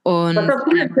 Und was hast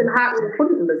du denn für einen Haken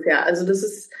gefunden bisher? Also das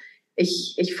ist,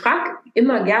 ich frage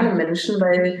immer gerne Menschen,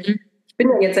 weil ich bin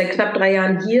ja jetzt seit knapp 3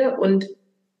 Jahren hier und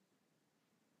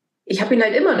ich habe ihn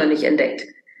halt immer noch nicht entdeckt.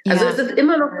 Also es ist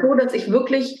immer noch so, dass ich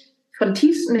wirklich von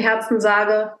tiefstem Herzen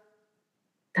sage,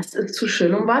 das ist zu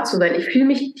schön, um wahr zu sein. Ich fühle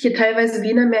mich hier teilweise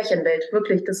wie in einer Märchenwelt.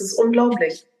 Wirklich, das ist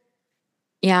unglaublich.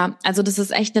 Ja, also das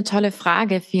ist echt eine tolle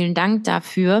Frage. Vielen Dank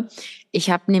dafür. Ich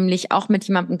habe nämlich auch mit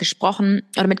jemandem gesprochen,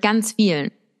 oder mit ganz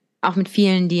vielen, auch mit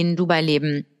vielen, die in Dubai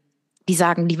leben, die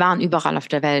sagen, die waren überall auf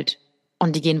der Welt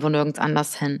und die gehen wo nirgends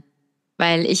anders hin.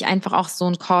 Weil ich einfach auch so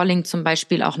ein Calling zum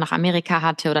Beispiel auch nach Amerika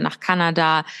hatte oder nach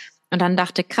Kanada und dann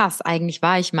dachte, krass, eigentlich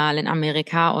war ich mal in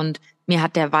Amerika und mir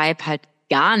hat der Vibe halt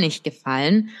gar nicht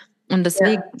gefallen. Und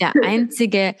deswegen der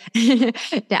einzige,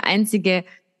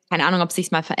 keine Ahnung, ob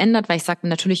sich's mal verändert, weil ich sage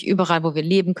natürlich, überall, wo wir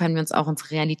leben, können wir uns auch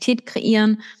unsere Realität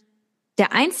kreieren.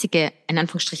 Der einzige, in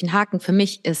Anführungsstrichen, Haken für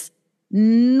mich ist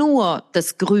nur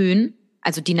das Grün,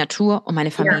 also die Natur und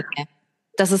meine Familie. Ja.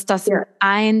 Das ist das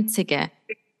Einzige.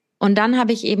 Und dann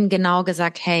habe ich eben genau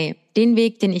gesagt, hey, den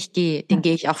Weg, den ich gehe, den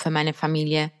gehe ich auch für meine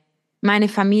Familie. Meine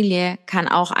Familie kann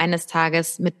auch eines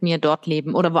Tages mit mir dort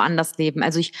leben oder woanders leben.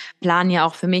 Also ich plane ja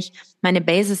auch für mich, meine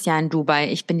Base ist ja in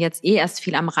Dubai. Ich bin jetzt erst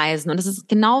viel am Reisen. Und es ist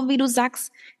genau wie du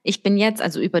sagst, ich bin jetzt,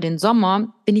 also über den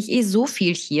Sommer, bin ich so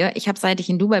viel hier. Ich habe, seit ich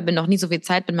in Dubai bin, noch nie so viel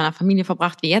Zeit mit meiner Familie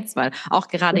verbracht wie jetzt, weil auch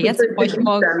gerade jetzt,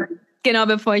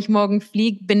 bevor ich morgen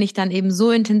fliege, bin ich dann eben so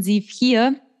intensiv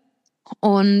hier.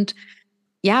 Und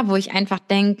ja, wo ich einfach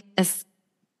denke,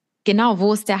 genau,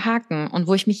 wo ist der Haken? Und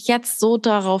wo ich mich jetzt so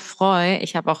darauf freue,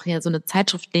 ich habe auch hier so eine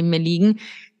Zeitschrift neben mir liegen,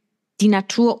 die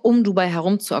Natur um Dubai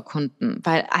herum zu erkunden.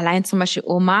 Weil allein zum Beispiel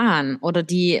Oman oder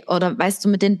weißt du,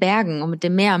 mit den Bergen und mit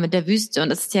dem Meer, mit der Wüste.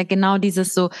 Und es ist ja genau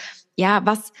dieses so, ja,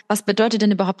 was bedeutet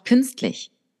denn überhaupt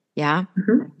künstlich? Ja.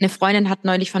 Eine Freundin hat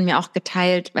neulich von mir auch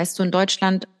geteilt, weißt du, in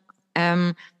Deutschland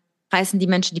reißen die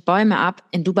Menschen die Bäume ab,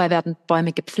 in Dubai werden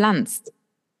Bäume gepflanzt.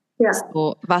 Ja.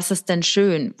 So, was ist denn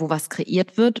schön, wo was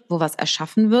kreiert wird, wo was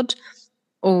erschaffen wird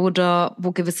oder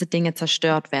wo gewisse Dinge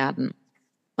zerstört werden?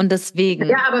 Und deswegen.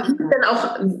 Ja, aber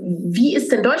wie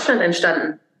ist denn Deutschland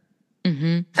entstanden?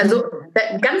 Also,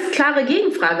 ganz klare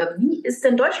Gegenfrage. Wie ist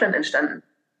denn Deutschland entstanden?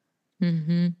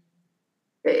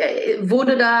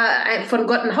 Wurde da von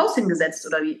Gott ein Haus hingesetzt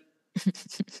oder wie?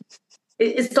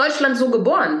 Ist Deutschland so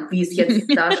geboren, wie es jetzt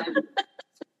dasteht?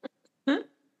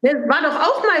 Es war doch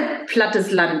auch mal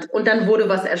plattes Land und dann wurde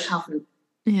was erschaffen.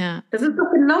 Ja. Das ist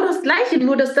doch genau das Gleiche,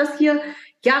 nur dass das hier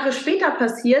Jahre später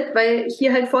passiert, weil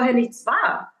hier halt vorher nichts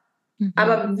war.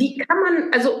 Aber wie kann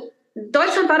man, also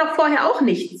Deutschland war doch vorher auch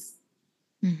nichts.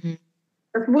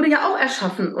 Das wurde ja auch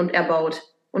erschaffen und erbaut.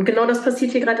 Und genau das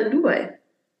passiert hier gerade in Dubai.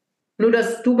 Nur,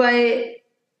 dass Dubai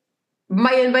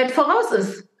meilenweit voraus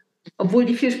ist, obwohl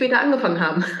die viel später angefangen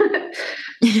haben.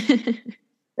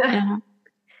 Ja.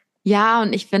 Ja,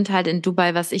 und ich finde halt in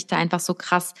Dubai, was ich da einfach so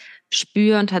krass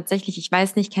spüre und tatsächlich, ich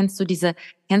weiß nicht, kennst du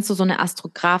so eine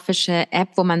astrographische App,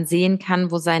 wo man sehen kann,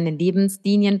 wo seine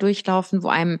Lebenslinien durchlaufen, wo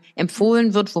einem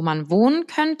empfohlen wird, wo man wohnen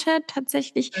könnte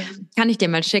tatsächlich? Kann ich dir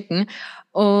mal schicken.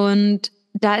 Und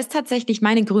da ist tatsächlich,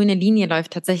 meine grüne Linie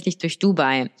läuft tatsächlich durch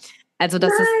Dubai. Also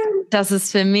das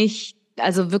ist für mich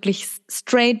also wirklich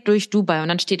straight durch Dubai und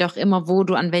dann steht auch immer, wo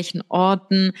du an welchen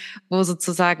Orten, wo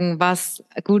sozusagen was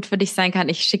gut für dich sein kann.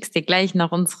 Ich schick's dir gleich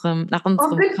nach unserem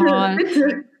Call.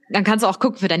 Bitte. Dann kannst du auch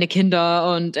gucken für deine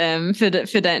Kinder und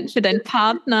für deinen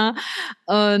Partner.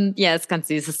 Und ja, ist ganz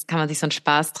süß, das kann man sich so einen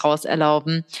Spaß draus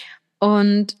erlauben.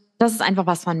 Und das ist einfach,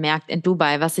 was man merkt in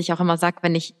Dubai, was ich auch immer sage,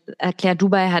 wenn ich erkläre,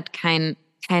 Dubai hat kein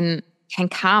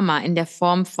Karma in der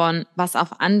Form von, was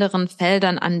auf anderen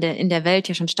Feldern in der Welt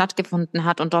hier schon stattgefunden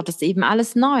hat und dort ist eben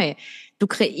alles neu. Du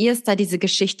kreierst da diese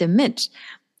Geschichte mit.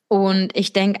 Und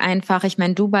ich denke einfach, ich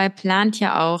meine, Dubai plant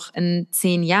ja auch in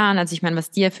 10 Jahren, also ich meine,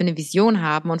 was die ja für eine Vision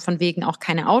haben und von wegen auch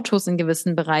keine Autos in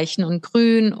gewissen Bereichen und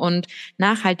Grün und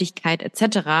Nachhaltigkeit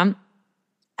etc.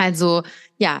 Also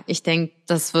ja, ich denke,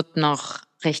 das wird noch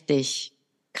richtig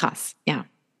krass, ja.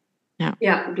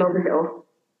 Ja, glaube ich auch.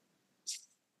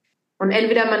 Und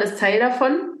entweder man ist Teil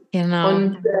davon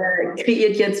und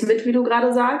kreiert jetzt mit, wie du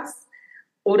gerade sagst,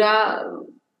 oder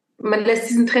man lässt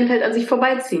diesen Trend halt an sich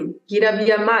vorbeiziehen. Jeder, wie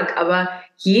er mag. Aber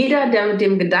jeder, der mit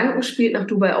dem Gedanken spielt, nach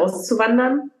Dubai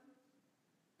auszuwandern,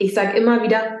 ich sage immer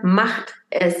wieder, macht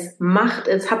es,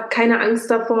 habt keine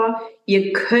Angst davor,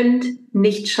 ihr könnt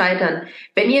nicht scheitern.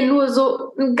 Wenn ihr nur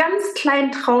so einen ganz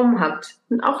kleinen Traum habt,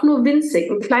 auch nur winzig,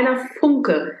 ein kleiner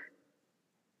Funke,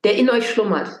 der in euch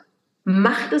schlummert,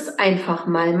 macht es einfach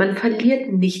mal. Man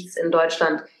verliert nichts in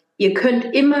Deutschland. Ihr könnt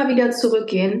immer wieder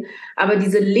zurückgehen, aber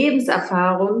diese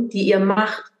Lebenserfahrung, die ihr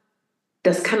macht,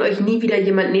 das kann euch nie wieder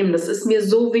jemand nehmen. Das ist mir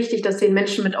so wichtig, das den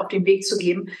Menschen mit auf den Weg zu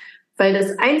geben, weil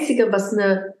das Einzige, was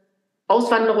eine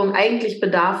Auswanderung eigentlich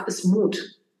bedarf, ist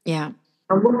Mut. Ja.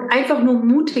 Man muss einfach nur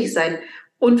mutig sein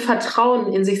und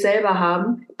Vertrauen in sich selber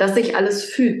haben, dass sich alles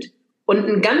fügt. Und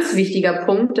ein ganz wichtiger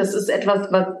Punkt, das ist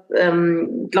etwas, was,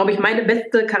 glaube ich, meine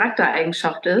beste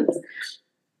Charaktereigenschaft ist.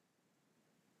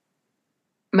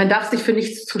 Man darf sich für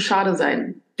nichts zu schade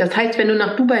sein. Das heißt, wenn du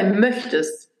nach Dubai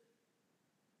möchtest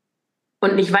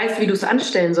und nicht weißt, wie du es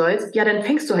anstellen sollst, ja, dann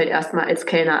fängst du halt erstmal als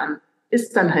Kellner an.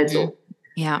 Ist dann halt so.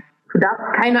 Ja. Du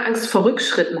darfst keine Angst vor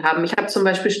Rückschritten haben. Ich habe zum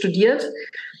Beispiel studiert,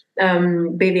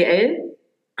 BWL,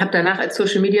 habe danach als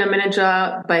Social Media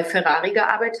Manager bei Ferrari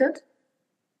gearbeitet.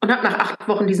 Und habe nach 8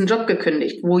 Wochen diesen Job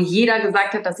gekündigt, wo jeder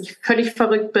gesagt hat, dass ich völlig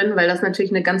verrückt bin, weil das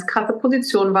natürlich eine ganz krasse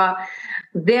Position war,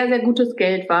 sehr, sehr gutes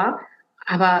Geld war.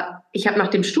 Aber ich habe nach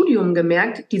dem Studium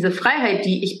gemerkt, diese Freiheit,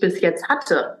 die ich bis jetzt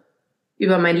hatte,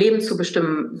 über mein Leben zu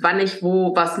bestimmen, wann ich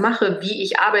wo was mache, wie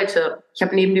ich arbeite. Ich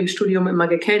habe neben dem Studium immer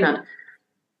gekellnert.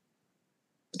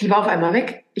 Die war auf einmal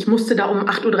weg. Ich musste da um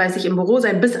 8:30 Uhr im Büro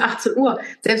sein, bis 18 Uhr.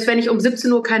 Selbst wenn ich um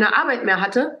 17 Uhr keine Arbeit mehr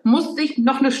hatte, musste ich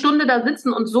noch eine Stunde da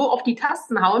sitzen und so auf die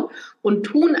Tasten hauen und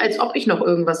tun, als ob ich noch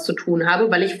irgendwas zu tun habe,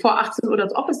 weil ich vor 18 Uhr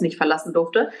das Office nicht verlassen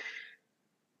durfte.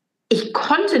 Ich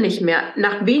konnte nicht mehr.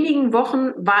 Nach wenigen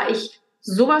Wochen war ich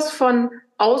sowas von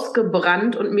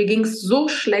ausgebrannt und mir ging es so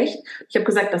schlecht. Ich habe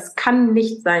gesagt, das kann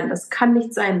nicht sein, das kann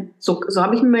nicht sein. So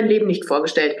habe ich mir mein Leben nicht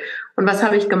vorgestellt. Und was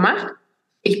habe ich gemacht?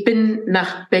 Ich bin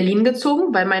nach Berlin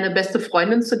gezogen, weil meine beste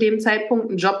Freundin zu dem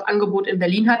Zeitpunkt ein Jobangebot in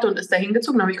Berlin hatte und ist da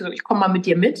hingezogen. Dann habe ich gesagt, ich komme mal mit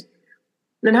dir mit.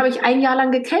 Und dann habe ich 1 Jahr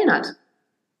lang gekellnert.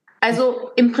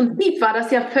 Also im Prinzip war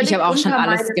das ja völlig Ich habe auch schon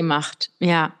alles gemacht,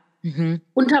 ja.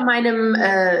 Unter meinem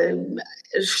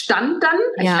Stand dann.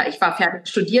 Ja. Ich war fertig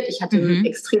studiert, ich hatte einen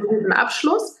extrem guten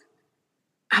Abschluss,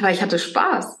 aber ich hatte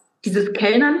Spaß. Dieses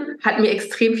Kellnern hat mir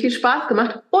extrem viel Spaß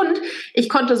gemacht und ich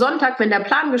konnte Sonntag, wenn der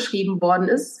Plan geschrieben worden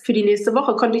ist für die nächste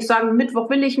Woche, konnte ich sagen, Mittwoch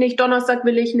will ich nicht, Donnerstag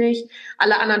will ich nicht,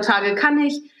 alle anderen Tage kann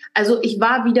ich. Also ich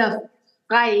war wieder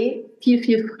frei, viel,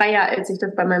 viel freier, als ich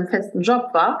das bei meinem festen Job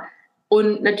war.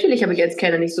 Und natürlich habe ich als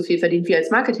Kellner nicht so viel verdient wie als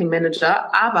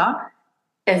Marketingmanager, aber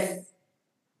es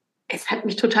hat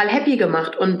mich total happy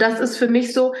gemacht. Und das ist für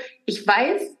mich so, ich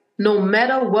weiß, no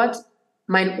matter what,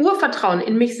 mein Urvertrauen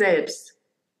in mich selbst,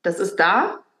 das ist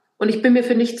da und ich bin mir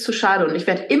für nichts zu schade. Und ich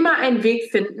werde immer einen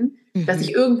Weg finden, dass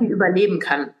ich irgendwie überleben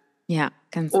kann. Ja,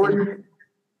 ganz und genau.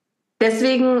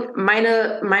 Deswegen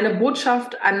meine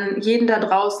Botschaft an jeden da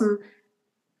draußen,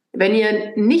 wenn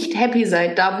ihr nicht happy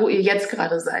seid, da wo ihr jetzt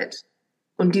gerade seid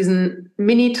und diesen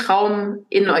Mini-Traum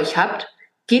in euch habt,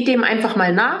 geht dem einfach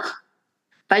mal nach,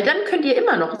 weil dann könnt ihr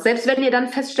immer noch, selbst wenn ihr dann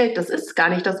feststellt, das ist gar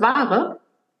nicht das Wahre,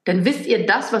 dann wisst ihr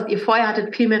das, was ihr vorher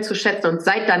hattet, viel mehr zu schätzen und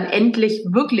seid dann endlich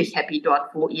wirklich happy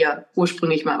dort, wo ihr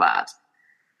ursprünglich mal wart.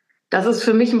 Das ist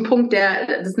für mich ein Punkt,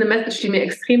 das ist eine Message, die mir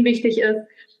extrem wichtig ist,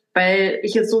 weil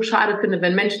ich es so schade finde,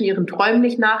 wenn Menschen ihren Träumen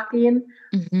nicht nachgehen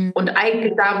und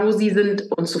eigentlich da, wo sie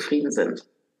sind, unzufrieden sind.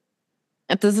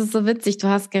 Das ist so witzig.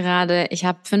 Ich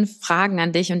habe 5 Fragen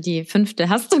an dich und die 5.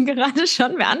 hast du gerade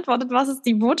schon beantwortet. Was ist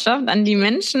die Botschaft an die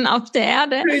Menschen auf der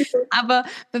Erde? Aber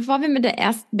bevor wir mit der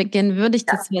ersten beginnen, würde ich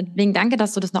deswegen, danke,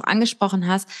 dass du das noch angesprochen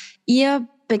hast.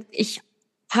 Ich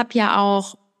habe ja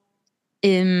auch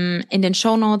in den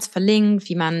Shownotes verlinkt,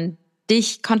 wie man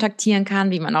dich kontaktieren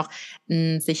kann, wie man auch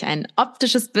sich ein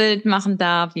optisches Bild machen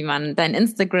darf, wie man dein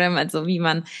Instagram, also wie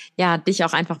man dich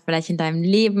auch einfach vielleicht in deinem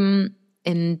Leben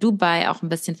in Dubai auch ein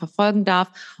bisschen verfolgen darf.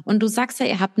 Und du sagst ja,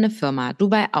 ihr habt eine Firma,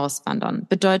 Dubai Auswandern.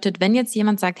 Bedeutet, wenn jetzt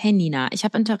jemand sagt, hey Nina, ich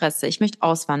habe Interesse, ich möchte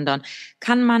auswandern,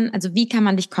 wie kann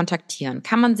man dich kontaktieren?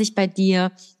 Kann man sich bei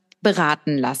dir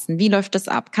beraten lassen? Wie läuft das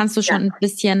ab? Kannst du schon ein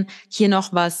bisschen hier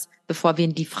noch was, bevor wir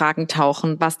in die Fragen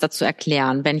tauchen, was dazu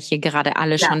erklären, wenn hier gerade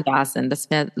alle schon da sind?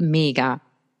 Das wäre mega.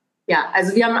 Ja,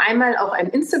 also wir haben einmal auch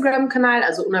einen Instagram-Kanal,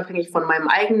 also unabhängig von meinem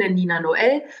eigenen Nina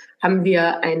Noel, haben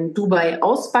wir ein Dubai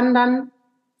Auswandern,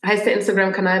 heißt der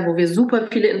Instagram-Kanal, wo wir super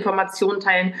viele Informationen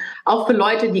teilen, auch für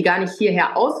Leute, die gar nicht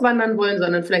hierher auswandern wollen,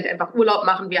 sondern vielleicht einfach Urlaub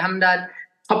machen. Wir haben da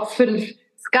Top 5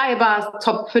 Skybars,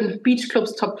 Top 5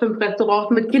 Beachclubs, Top 5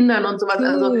 Restaurants mit Kindern und sowas.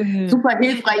 Also super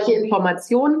hilfreiche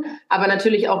Informationen, aber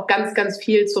natürlich auch ganz, ganz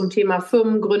viel zum Thema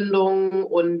Firmengründung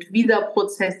und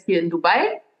Visaprozess hier in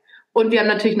Dubai. Und wir haben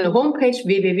natürlich eine Homepage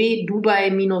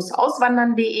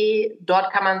www.dubai-auswandern.de.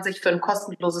 Dort kann man sich für ein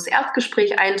kostenloses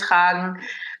Erstgespräch eintragen.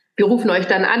 Wir rufen euch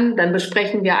dann an, dann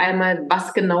besprechen wir einmal,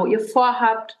 was genau ihr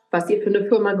vorhabt, was ihr für eine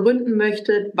Firma gründen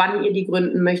möchtet, wann ihr die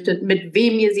gründen möchtet, mit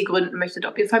wem ihr sie gründen möchtet,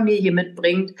 ob ihr Familie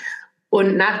mitbringt.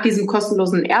 Und nach diesem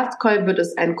kostenlosen Erstcall wird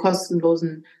es einen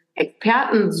kostenlosen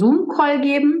Experten-Zoom-Call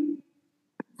geben,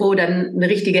 wo dann eine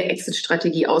richtige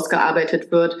Exit-Strategie ausgearbeitet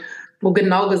wird, wo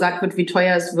genau gesagt wird, wie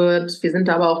teuer es wird. Wir sind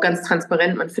da aber auch ganz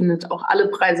transparent. Man findet auch alle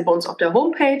Preise bei uns auf der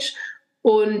Homepage.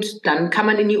 Und dann kann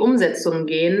man in die Umsetzung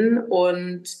gehen.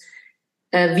 Und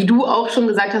wie du auch schon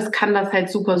gesagt hast, kann das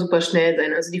halt super, super schnell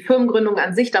sein. Also die Firmengründung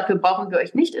an sich, dafür brauchen wir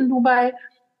euch nicht in Dubai.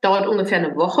 Dauert ungefähr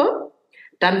eine Woche.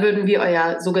 Dann würden wir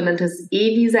euer sogenanntes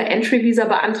E-Visa, Entry-Visa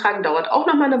beantragen. Dauert auch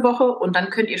nochmal eine Woche. Und dann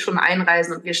könnt ihr schon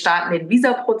einreisen und wir starten den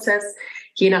Visa-Prozess.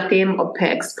 Je nachdem, ob per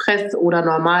Express oder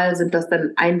normal, sind das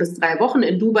dann 1 bis 3 Wochen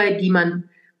in Dubai, die man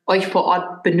euch vor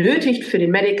Ort benötigt für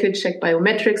den Medical Check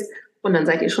Biometrics und dann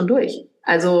seid ihr schon durch.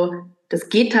 Also das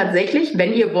geht tatsächlich,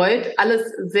 wenn ihr wollt, alles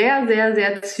sehr, sehr,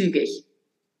 sehr zügig.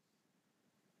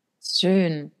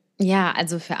 Schön. Ja,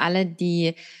 also für alle,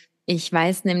 ich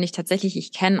weiß nämlich tatsächlich,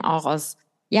 ich kenne auch aus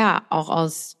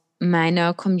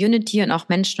meiner Community und auch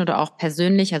Menschen oder auch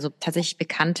persönlich, also tatsächlich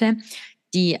Bekannte,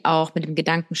 die auch mit dem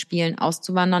Gedanken spielen,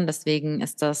 auszuwandern. Deswegen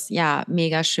ist das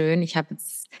mega schön. Ich habe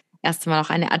jetzt erst mal auch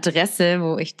eine Adresse,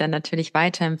 wo ich dann natürlich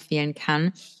weiterempfehlen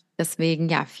kann. Deswegen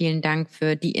vielen Dank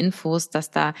für die Infos,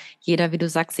 dass da jeder, wie du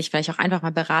sagst, sich vielleicht auch einfach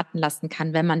mal beraten lassen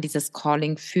kann, wenn man dieses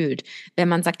Calling fühlt. Wenn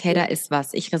man sagt, hey, da ist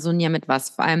was, ich resoniere mit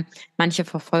was. Vor allem manche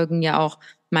verfolgen ja auch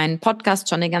meinen Podcast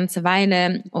schon eine ganze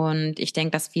Weile und ich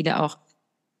denke, dass viele auch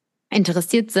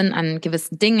interessiert sind an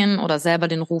gewissen Dingen oder selber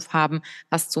den Ruf haben,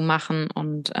 was zu machen.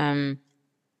 Und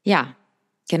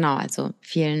genau, also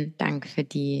vielen Dank für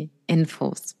die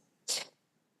Infos.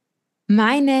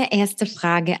 Meine erste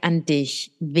Frage an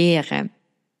dich wäre,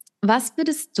 was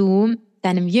würdest du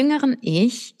deinem jüngeren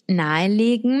Ich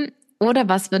nahelegen oder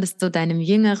was würdest du deinem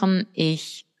jüngeren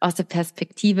Ich aus der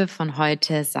Perspektive von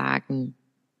heute sagen?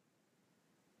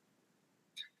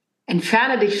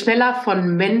 Entferne dich schneller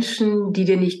von Menschen, die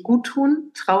dir nicht gut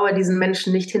tun. Traue diesen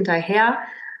Menschen nicht hinterher,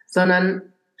 sondern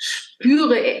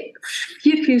spüre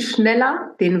viel, viel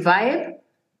schneller den Vibe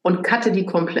und cutte die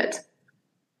komplett.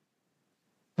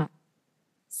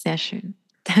 Sehr schön.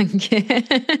 Danke.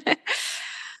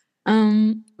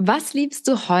 Was liebst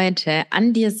du heute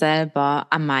an dir selber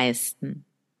am meisten?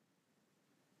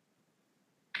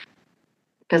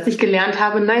 Dass ich gelernt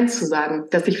habe, Nein zu sagen.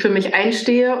 Dass ich für mich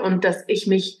einstehe und dass ich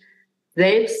mich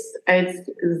selbst als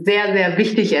sehr, sehr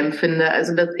wichtig empfinde.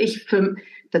 Also dass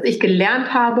ich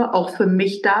gelernt habe, auch für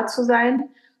mich da zu sein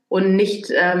und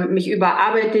nicht mich über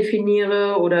Arbeit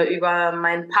definiere oder über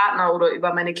meinen Partner oder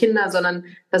über meine Kinder, sondern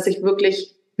dass ich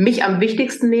wirklich mich am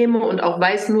wichtigsten nehme und auch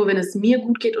weiß, nur wenn es mir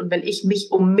gut geht und wenn ich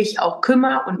mich um mich auch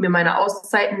kümmere und mir meine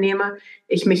Auszeiten nehme,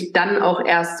 ich mich dann auch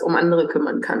erst um andere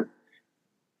kümmern kann.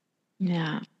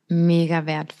 Ja, mega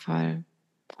wertvoll.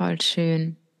 Voll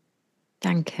schön.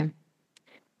 Danke.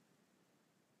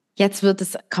 Jetzt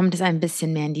kommt es ein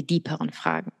bisschen mehr in die deeperen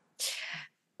Fragen.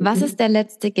 Was ist der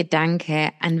letzte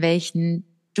Gedanke, an welchen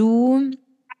du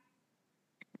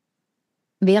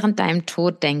während deinem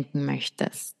Tod denken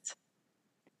möchtest?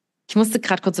 Ich musste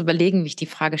gerade kurz überlegen, wie ich die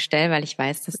Frage stelle, weil ich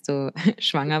weiß, dass du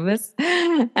schwanger bist.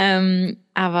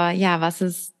 Aber ja, was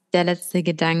ist der letzte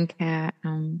Gedanke,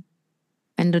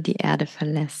 wenn du die Erde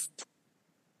verlässt?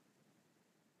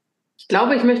 Ich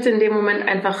glaube, ich möchte in dem Moment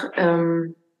einfach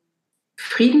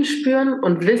Frieden spüren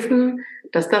und wissen,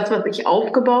 dass das, was ich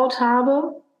aufgebaut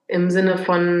habe, im Sinne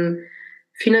von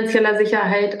finanzieller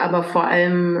Sicherheit, aber vor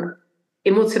allem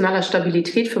emotionaler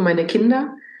Stabilität für meine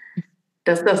Kinder,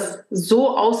 dass das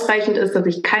so ausreichend ist, dass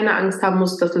ich keine Angst haben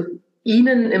muss, dass es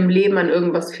ihnen im Leben an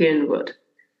irgendwas fehlen wird.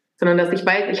 Sondern dass ich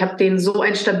weiß, ich habe denen so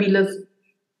ein stabiles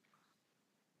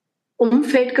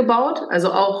Umfeld gebaut,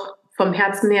 also auch vom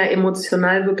Herzen her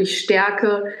emotional wirklich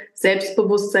Stärke,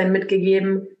 Selbstbewusstsein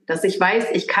mitgegeben, dass ich weiß,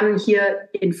 ich kann hier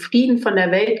in Frieden von der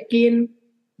Welt gehen,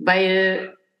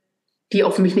 weil die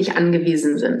auf mich nicht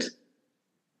angewiesen sind.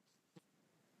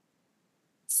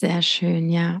 Sehr schön,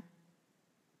 ja.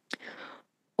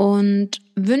 Und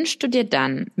wünschst du dir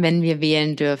dann, wenn wir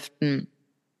wählen dürften,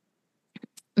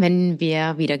 wenn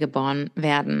wir wiedergeboren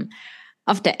werden,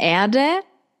 auf der Erde,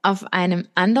 auf einem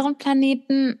anderen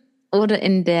Planeten oder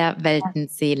in der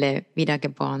Weltenseele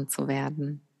wiedergeboren zu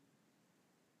werden?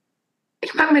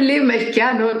 Ich mag mein Leben echt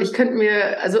gerne und ich könnte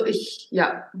mir,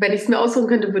 wenn ich es mir aussuchen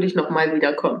könnte, würde ich nochmal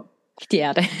wiederkommen. Auf die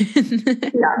Erde.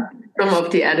 Ja, nochmal auf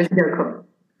die Erde wiederkommen.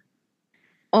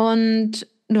 Und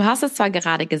du hast es zwar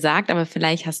gerade gesagt, aber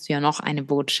vielleicht hast du ja noch eine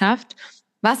Botschaft.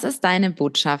 Was ist deine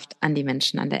Botschaft an die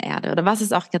Menschen an der Erde? Oder was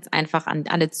ist auch jetzt einfach an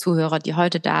alle Zuhörer, die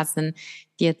heute da sind,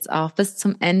 die jetzt auch bis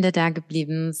zum Ende da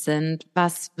geblieben sind?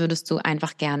 Was würdest du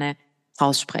einfach gerne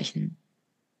raussprechen?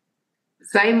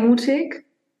 Sei mutig.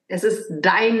 Es ist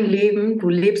dein Leben. Du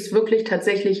lebst wirklich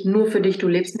tatsächlich nur für dich. Du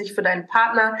lebst nicht für deinen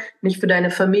Partner, nicht für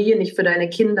deine Familie, nicht für deine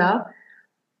Kinder.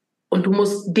 Und du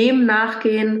musst dem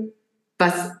nachgehen,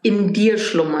 was in dir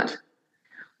schlummert.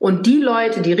 Und die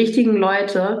Leute, die richtigen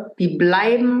Leute, die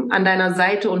bleiben an deiner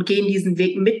Seite und gehen diesen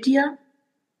Weg mit dir.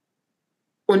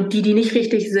 Und die nicht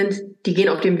richtig sind, die gehen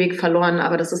auf dem Weg verloren.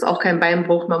 Aber das ist auch kein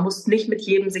Beinbruch. Man muss nicht mit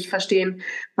jedem sich verstehen.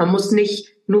 Man muss nicht,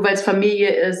 nur weil es Familie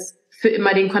ist, für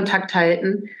immer den Kontakt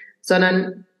halten,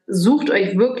 sondern sucht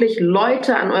euch wirklich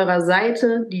Leute an eurer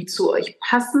Seite, die zu euch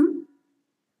passen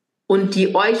und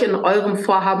die euch in eurem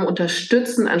Vorhaben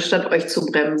unterstützen, anstatt euch zu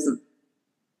bremsen.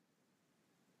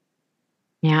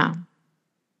 Ja,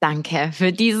 danke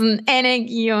für diesen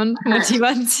Energie- und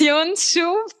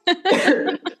Motivationsschub.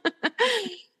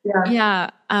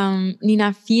 Ja,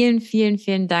 Nina, vielen, vielen,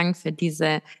 vielen Dank für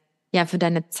für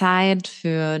deine Zeit,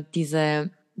 für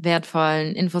diese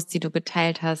wertvollen Infos, die du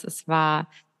geteilt hast. Es war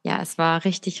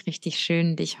richtig, richtig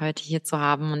schön, dich heute hier zu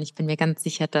haben. Und ich bin mir ganz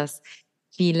sicher, dass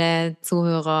viele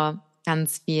Zuhörer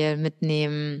ganz viel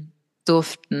mitnehmen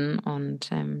durften. Und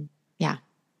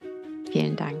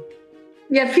vielen Dank.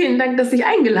 Ja, vielen Dank, dass ich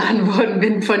eingeladen worden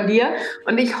bin von dir.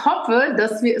 Und ich hoffe,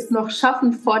 dass wir es noch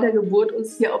schaffen, vor der Geburt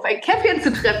uns hier auf ein Käffchen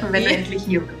zu treffen, wenn du endlich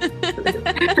hier bist.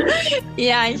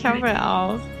 Ja, ich hoffe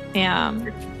auch. Ja.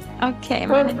 Okay,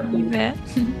 meine Liebe.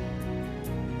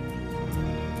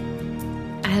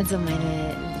 Also,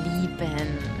 meine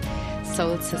lieben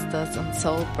Soul Sisters und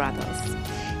Soul Brothers,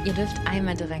 Ihr dürft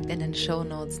einmal direkt in den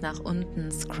Shownotes nach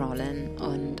unten scrollen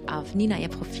und auf Nina ihr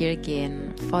Profil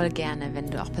gehen. Voll gerne,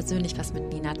 wenn du auch persönlich was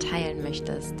mit Nina teilen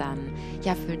möchtest, dann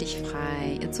fühl dich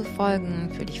frei, ihr zu folgen,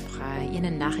 fühl dich frei, ihr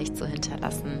eine Nachricht zu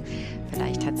hinterlassen.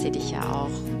 Vielleicht hat sie dich ja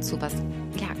auch zu was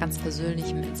ganz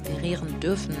Persönlichem inspirieren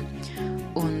dürfen.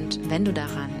 Und wenn du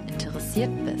daran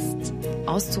interessiert bist,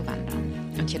 auszuwandern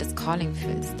und hier das Calling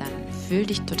fühlst, dann fühl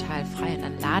dich total frei und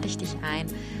dann lade ich dich ein,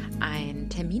 einen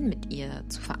Termin mit ihr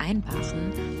zu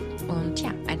vereinbaren und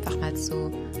einfach mal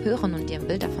zu hören und dir ein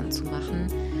Bild davon zu machen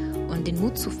und den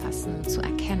Mut zu fassen und zu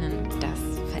erkennen, dass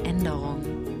Veränderung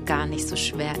gar nicht so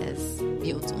schwer ist,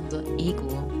 wie uns unser Ego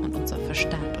und unser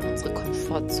Verstand und unsere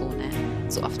Komfortzone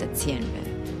so oft erzählen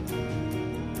will.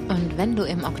 Und wenn du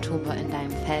im Oktober in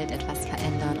deinem Feld etwas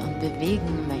verändern und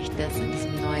bewegen möchtest in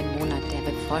diesem neuen Monat,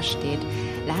 der bevorsteht,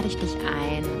 lade ich dich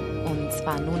ein, und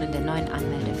zwar nun in der neuen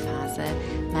Anmeldephase,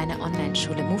 meine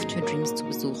Online-Schule Move to Your Dreams zu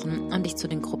besuchen und dich zu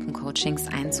den Gruppencoachings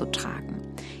einzutragen.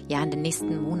 Ja, in den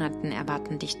nächsten Monaten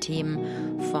erwarten dich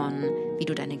Themen von, wie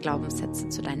du deine Glaubenssätze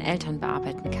zu deinen Eltern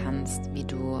bearbeiten kannst, wie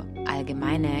du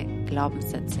allgemeine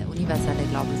Glaubenssätze, universelle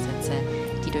Glaubenssätze,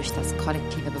 die durch das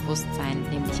kollektive Bewusstsein,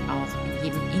 nämlich auch in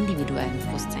jedem individuellen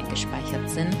Bewusstsein gespeichert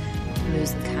sind,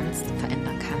 lösen kannst,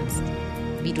 verändern kannst,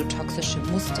 wie du toxische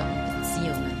Muster und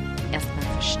Beziehungen erstmal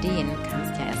verstehen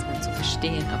kannst, erstmal zu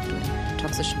verstehen, ob du in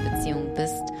toxischen Beziehungen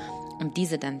bist, um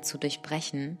diese dann zu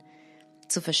durchbrechen,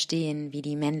 zu verstehen, wie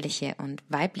die männliche und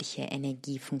weibliche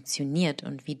Energie funktioniert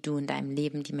und wie du in deinem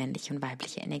Leben die männliche und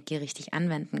weibliche Energie richtig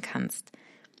anwenden kannst,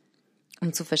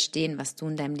 um zu verstehen, was du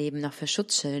in deinem Leben noch für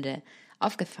Schutzschilde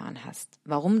aufgefahren hast,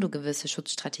 warum du gewisse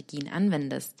Schutzstrategien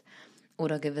anwendest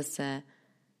oder gewisse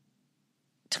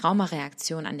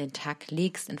Traumareaktionen an den Tag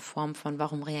legst in Form von,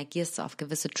 warum reagierst du auf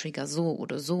gewisse Trigger so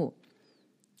oder so.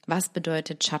 Was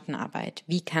bedeutet Schattenarbeit?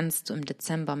 Wie kannst du im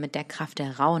Dezember mit der Kraft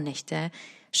der Rauhnächte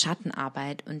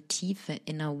Schattenarbeit und tiefe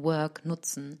Inner Work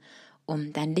nutzen,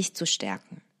 um dein Licht zu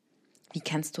stärken? Wie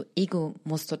kannst du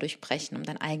Ego-Muster durchbrechen, um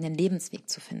deinen eigenen Lebensweg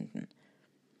zu finden?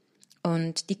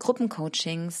 Und die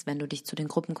Gruppencoachings, wenn du dich zu den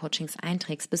Gruppencoachings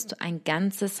einträgst, bist du ein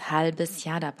ganzes halbes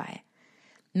Jahr dabei.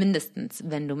 Mindestens,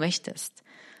 wenn du möchtest.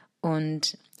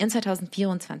 Und in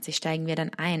 2024 steigen wir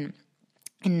dann ein,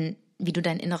 in wie du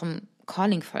deinem inneren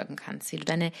Calling folgen kannst, wie du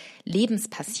deine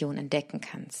Lebenspassion entdecken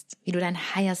kannst, wie du dein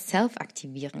Higher Self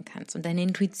aktivieren kannst und deine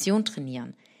Intuition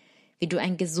trainieren, wie du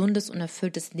ein gesundes und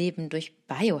erfülltes Leben durch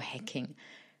Biohacking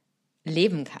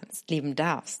leben kannst, leben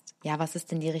darfst. Ja, was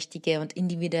ist denn die richtige und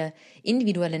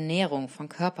individuelle Nährung von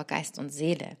Körper, Geist und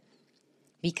Seele?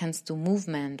 Wie kannst du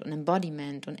Movement und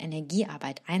Embodiment und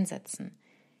Energiearbeit einsetzen?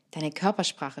 Deine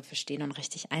Körpersprache verstehen und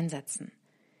richtig einsetzen?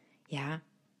 Ja,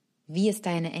 wie ist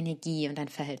deine Energie und dein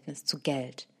Verhältnis zu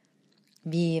Geld?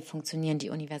 Wie funktionieren die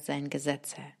universellen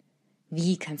Gesetze?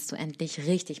 Wie kannst du endlich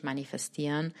richtig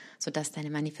manifestieren, sodass deine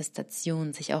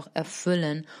Manifestationen sich auch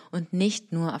erfüllen und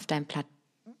nicht nur auf deinem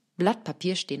Blatt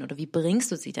Papier stehen? Oder wie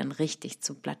bringst du sie dann richtig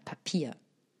zu Blatt Papier?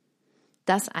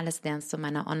 Das alles lernst du in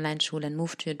meiner Online-Schule in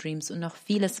Move to Your Dreams und noch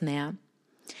vieles mehr.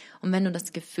 Und wenn du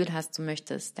das Gefühl hast, du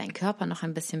möchtest deinen Körper noch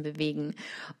ein bisschen bewegen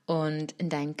und in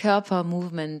deinen Körper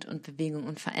Movement und Bewegung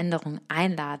und Veränderung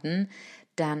einladen,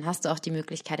 dann hast du auch die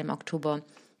Möglichkeit im Oktober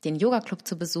den Yoga-Club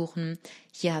zu besuchen.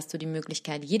 Hier hast du die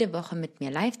Möglichkeit, jede Woche mit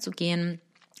mir live zu gehen.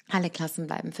 Alle Klassen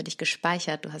bleiben für dich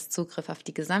gespeichert. Du hast Zugriff auf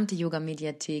die gesamte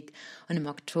Yoga-Mediathek. Und im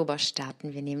Oktober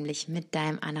starten wir nämlich mit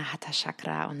deinem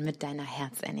Anahata-Chakra und mit deiner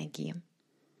Herzenergie.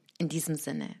 In diesem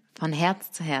Sinne, von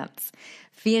Herz zu Herz,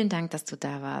 vielen Dank, dass du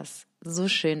da warst. So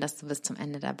schön, dass du bis zum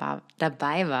Ende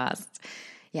dabei warst.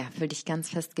 Ja, fühl dich ganz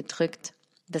fest gedrückt.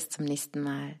 Bis zum nächsten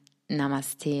Mal.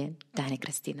 Namaste, deine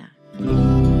Christina.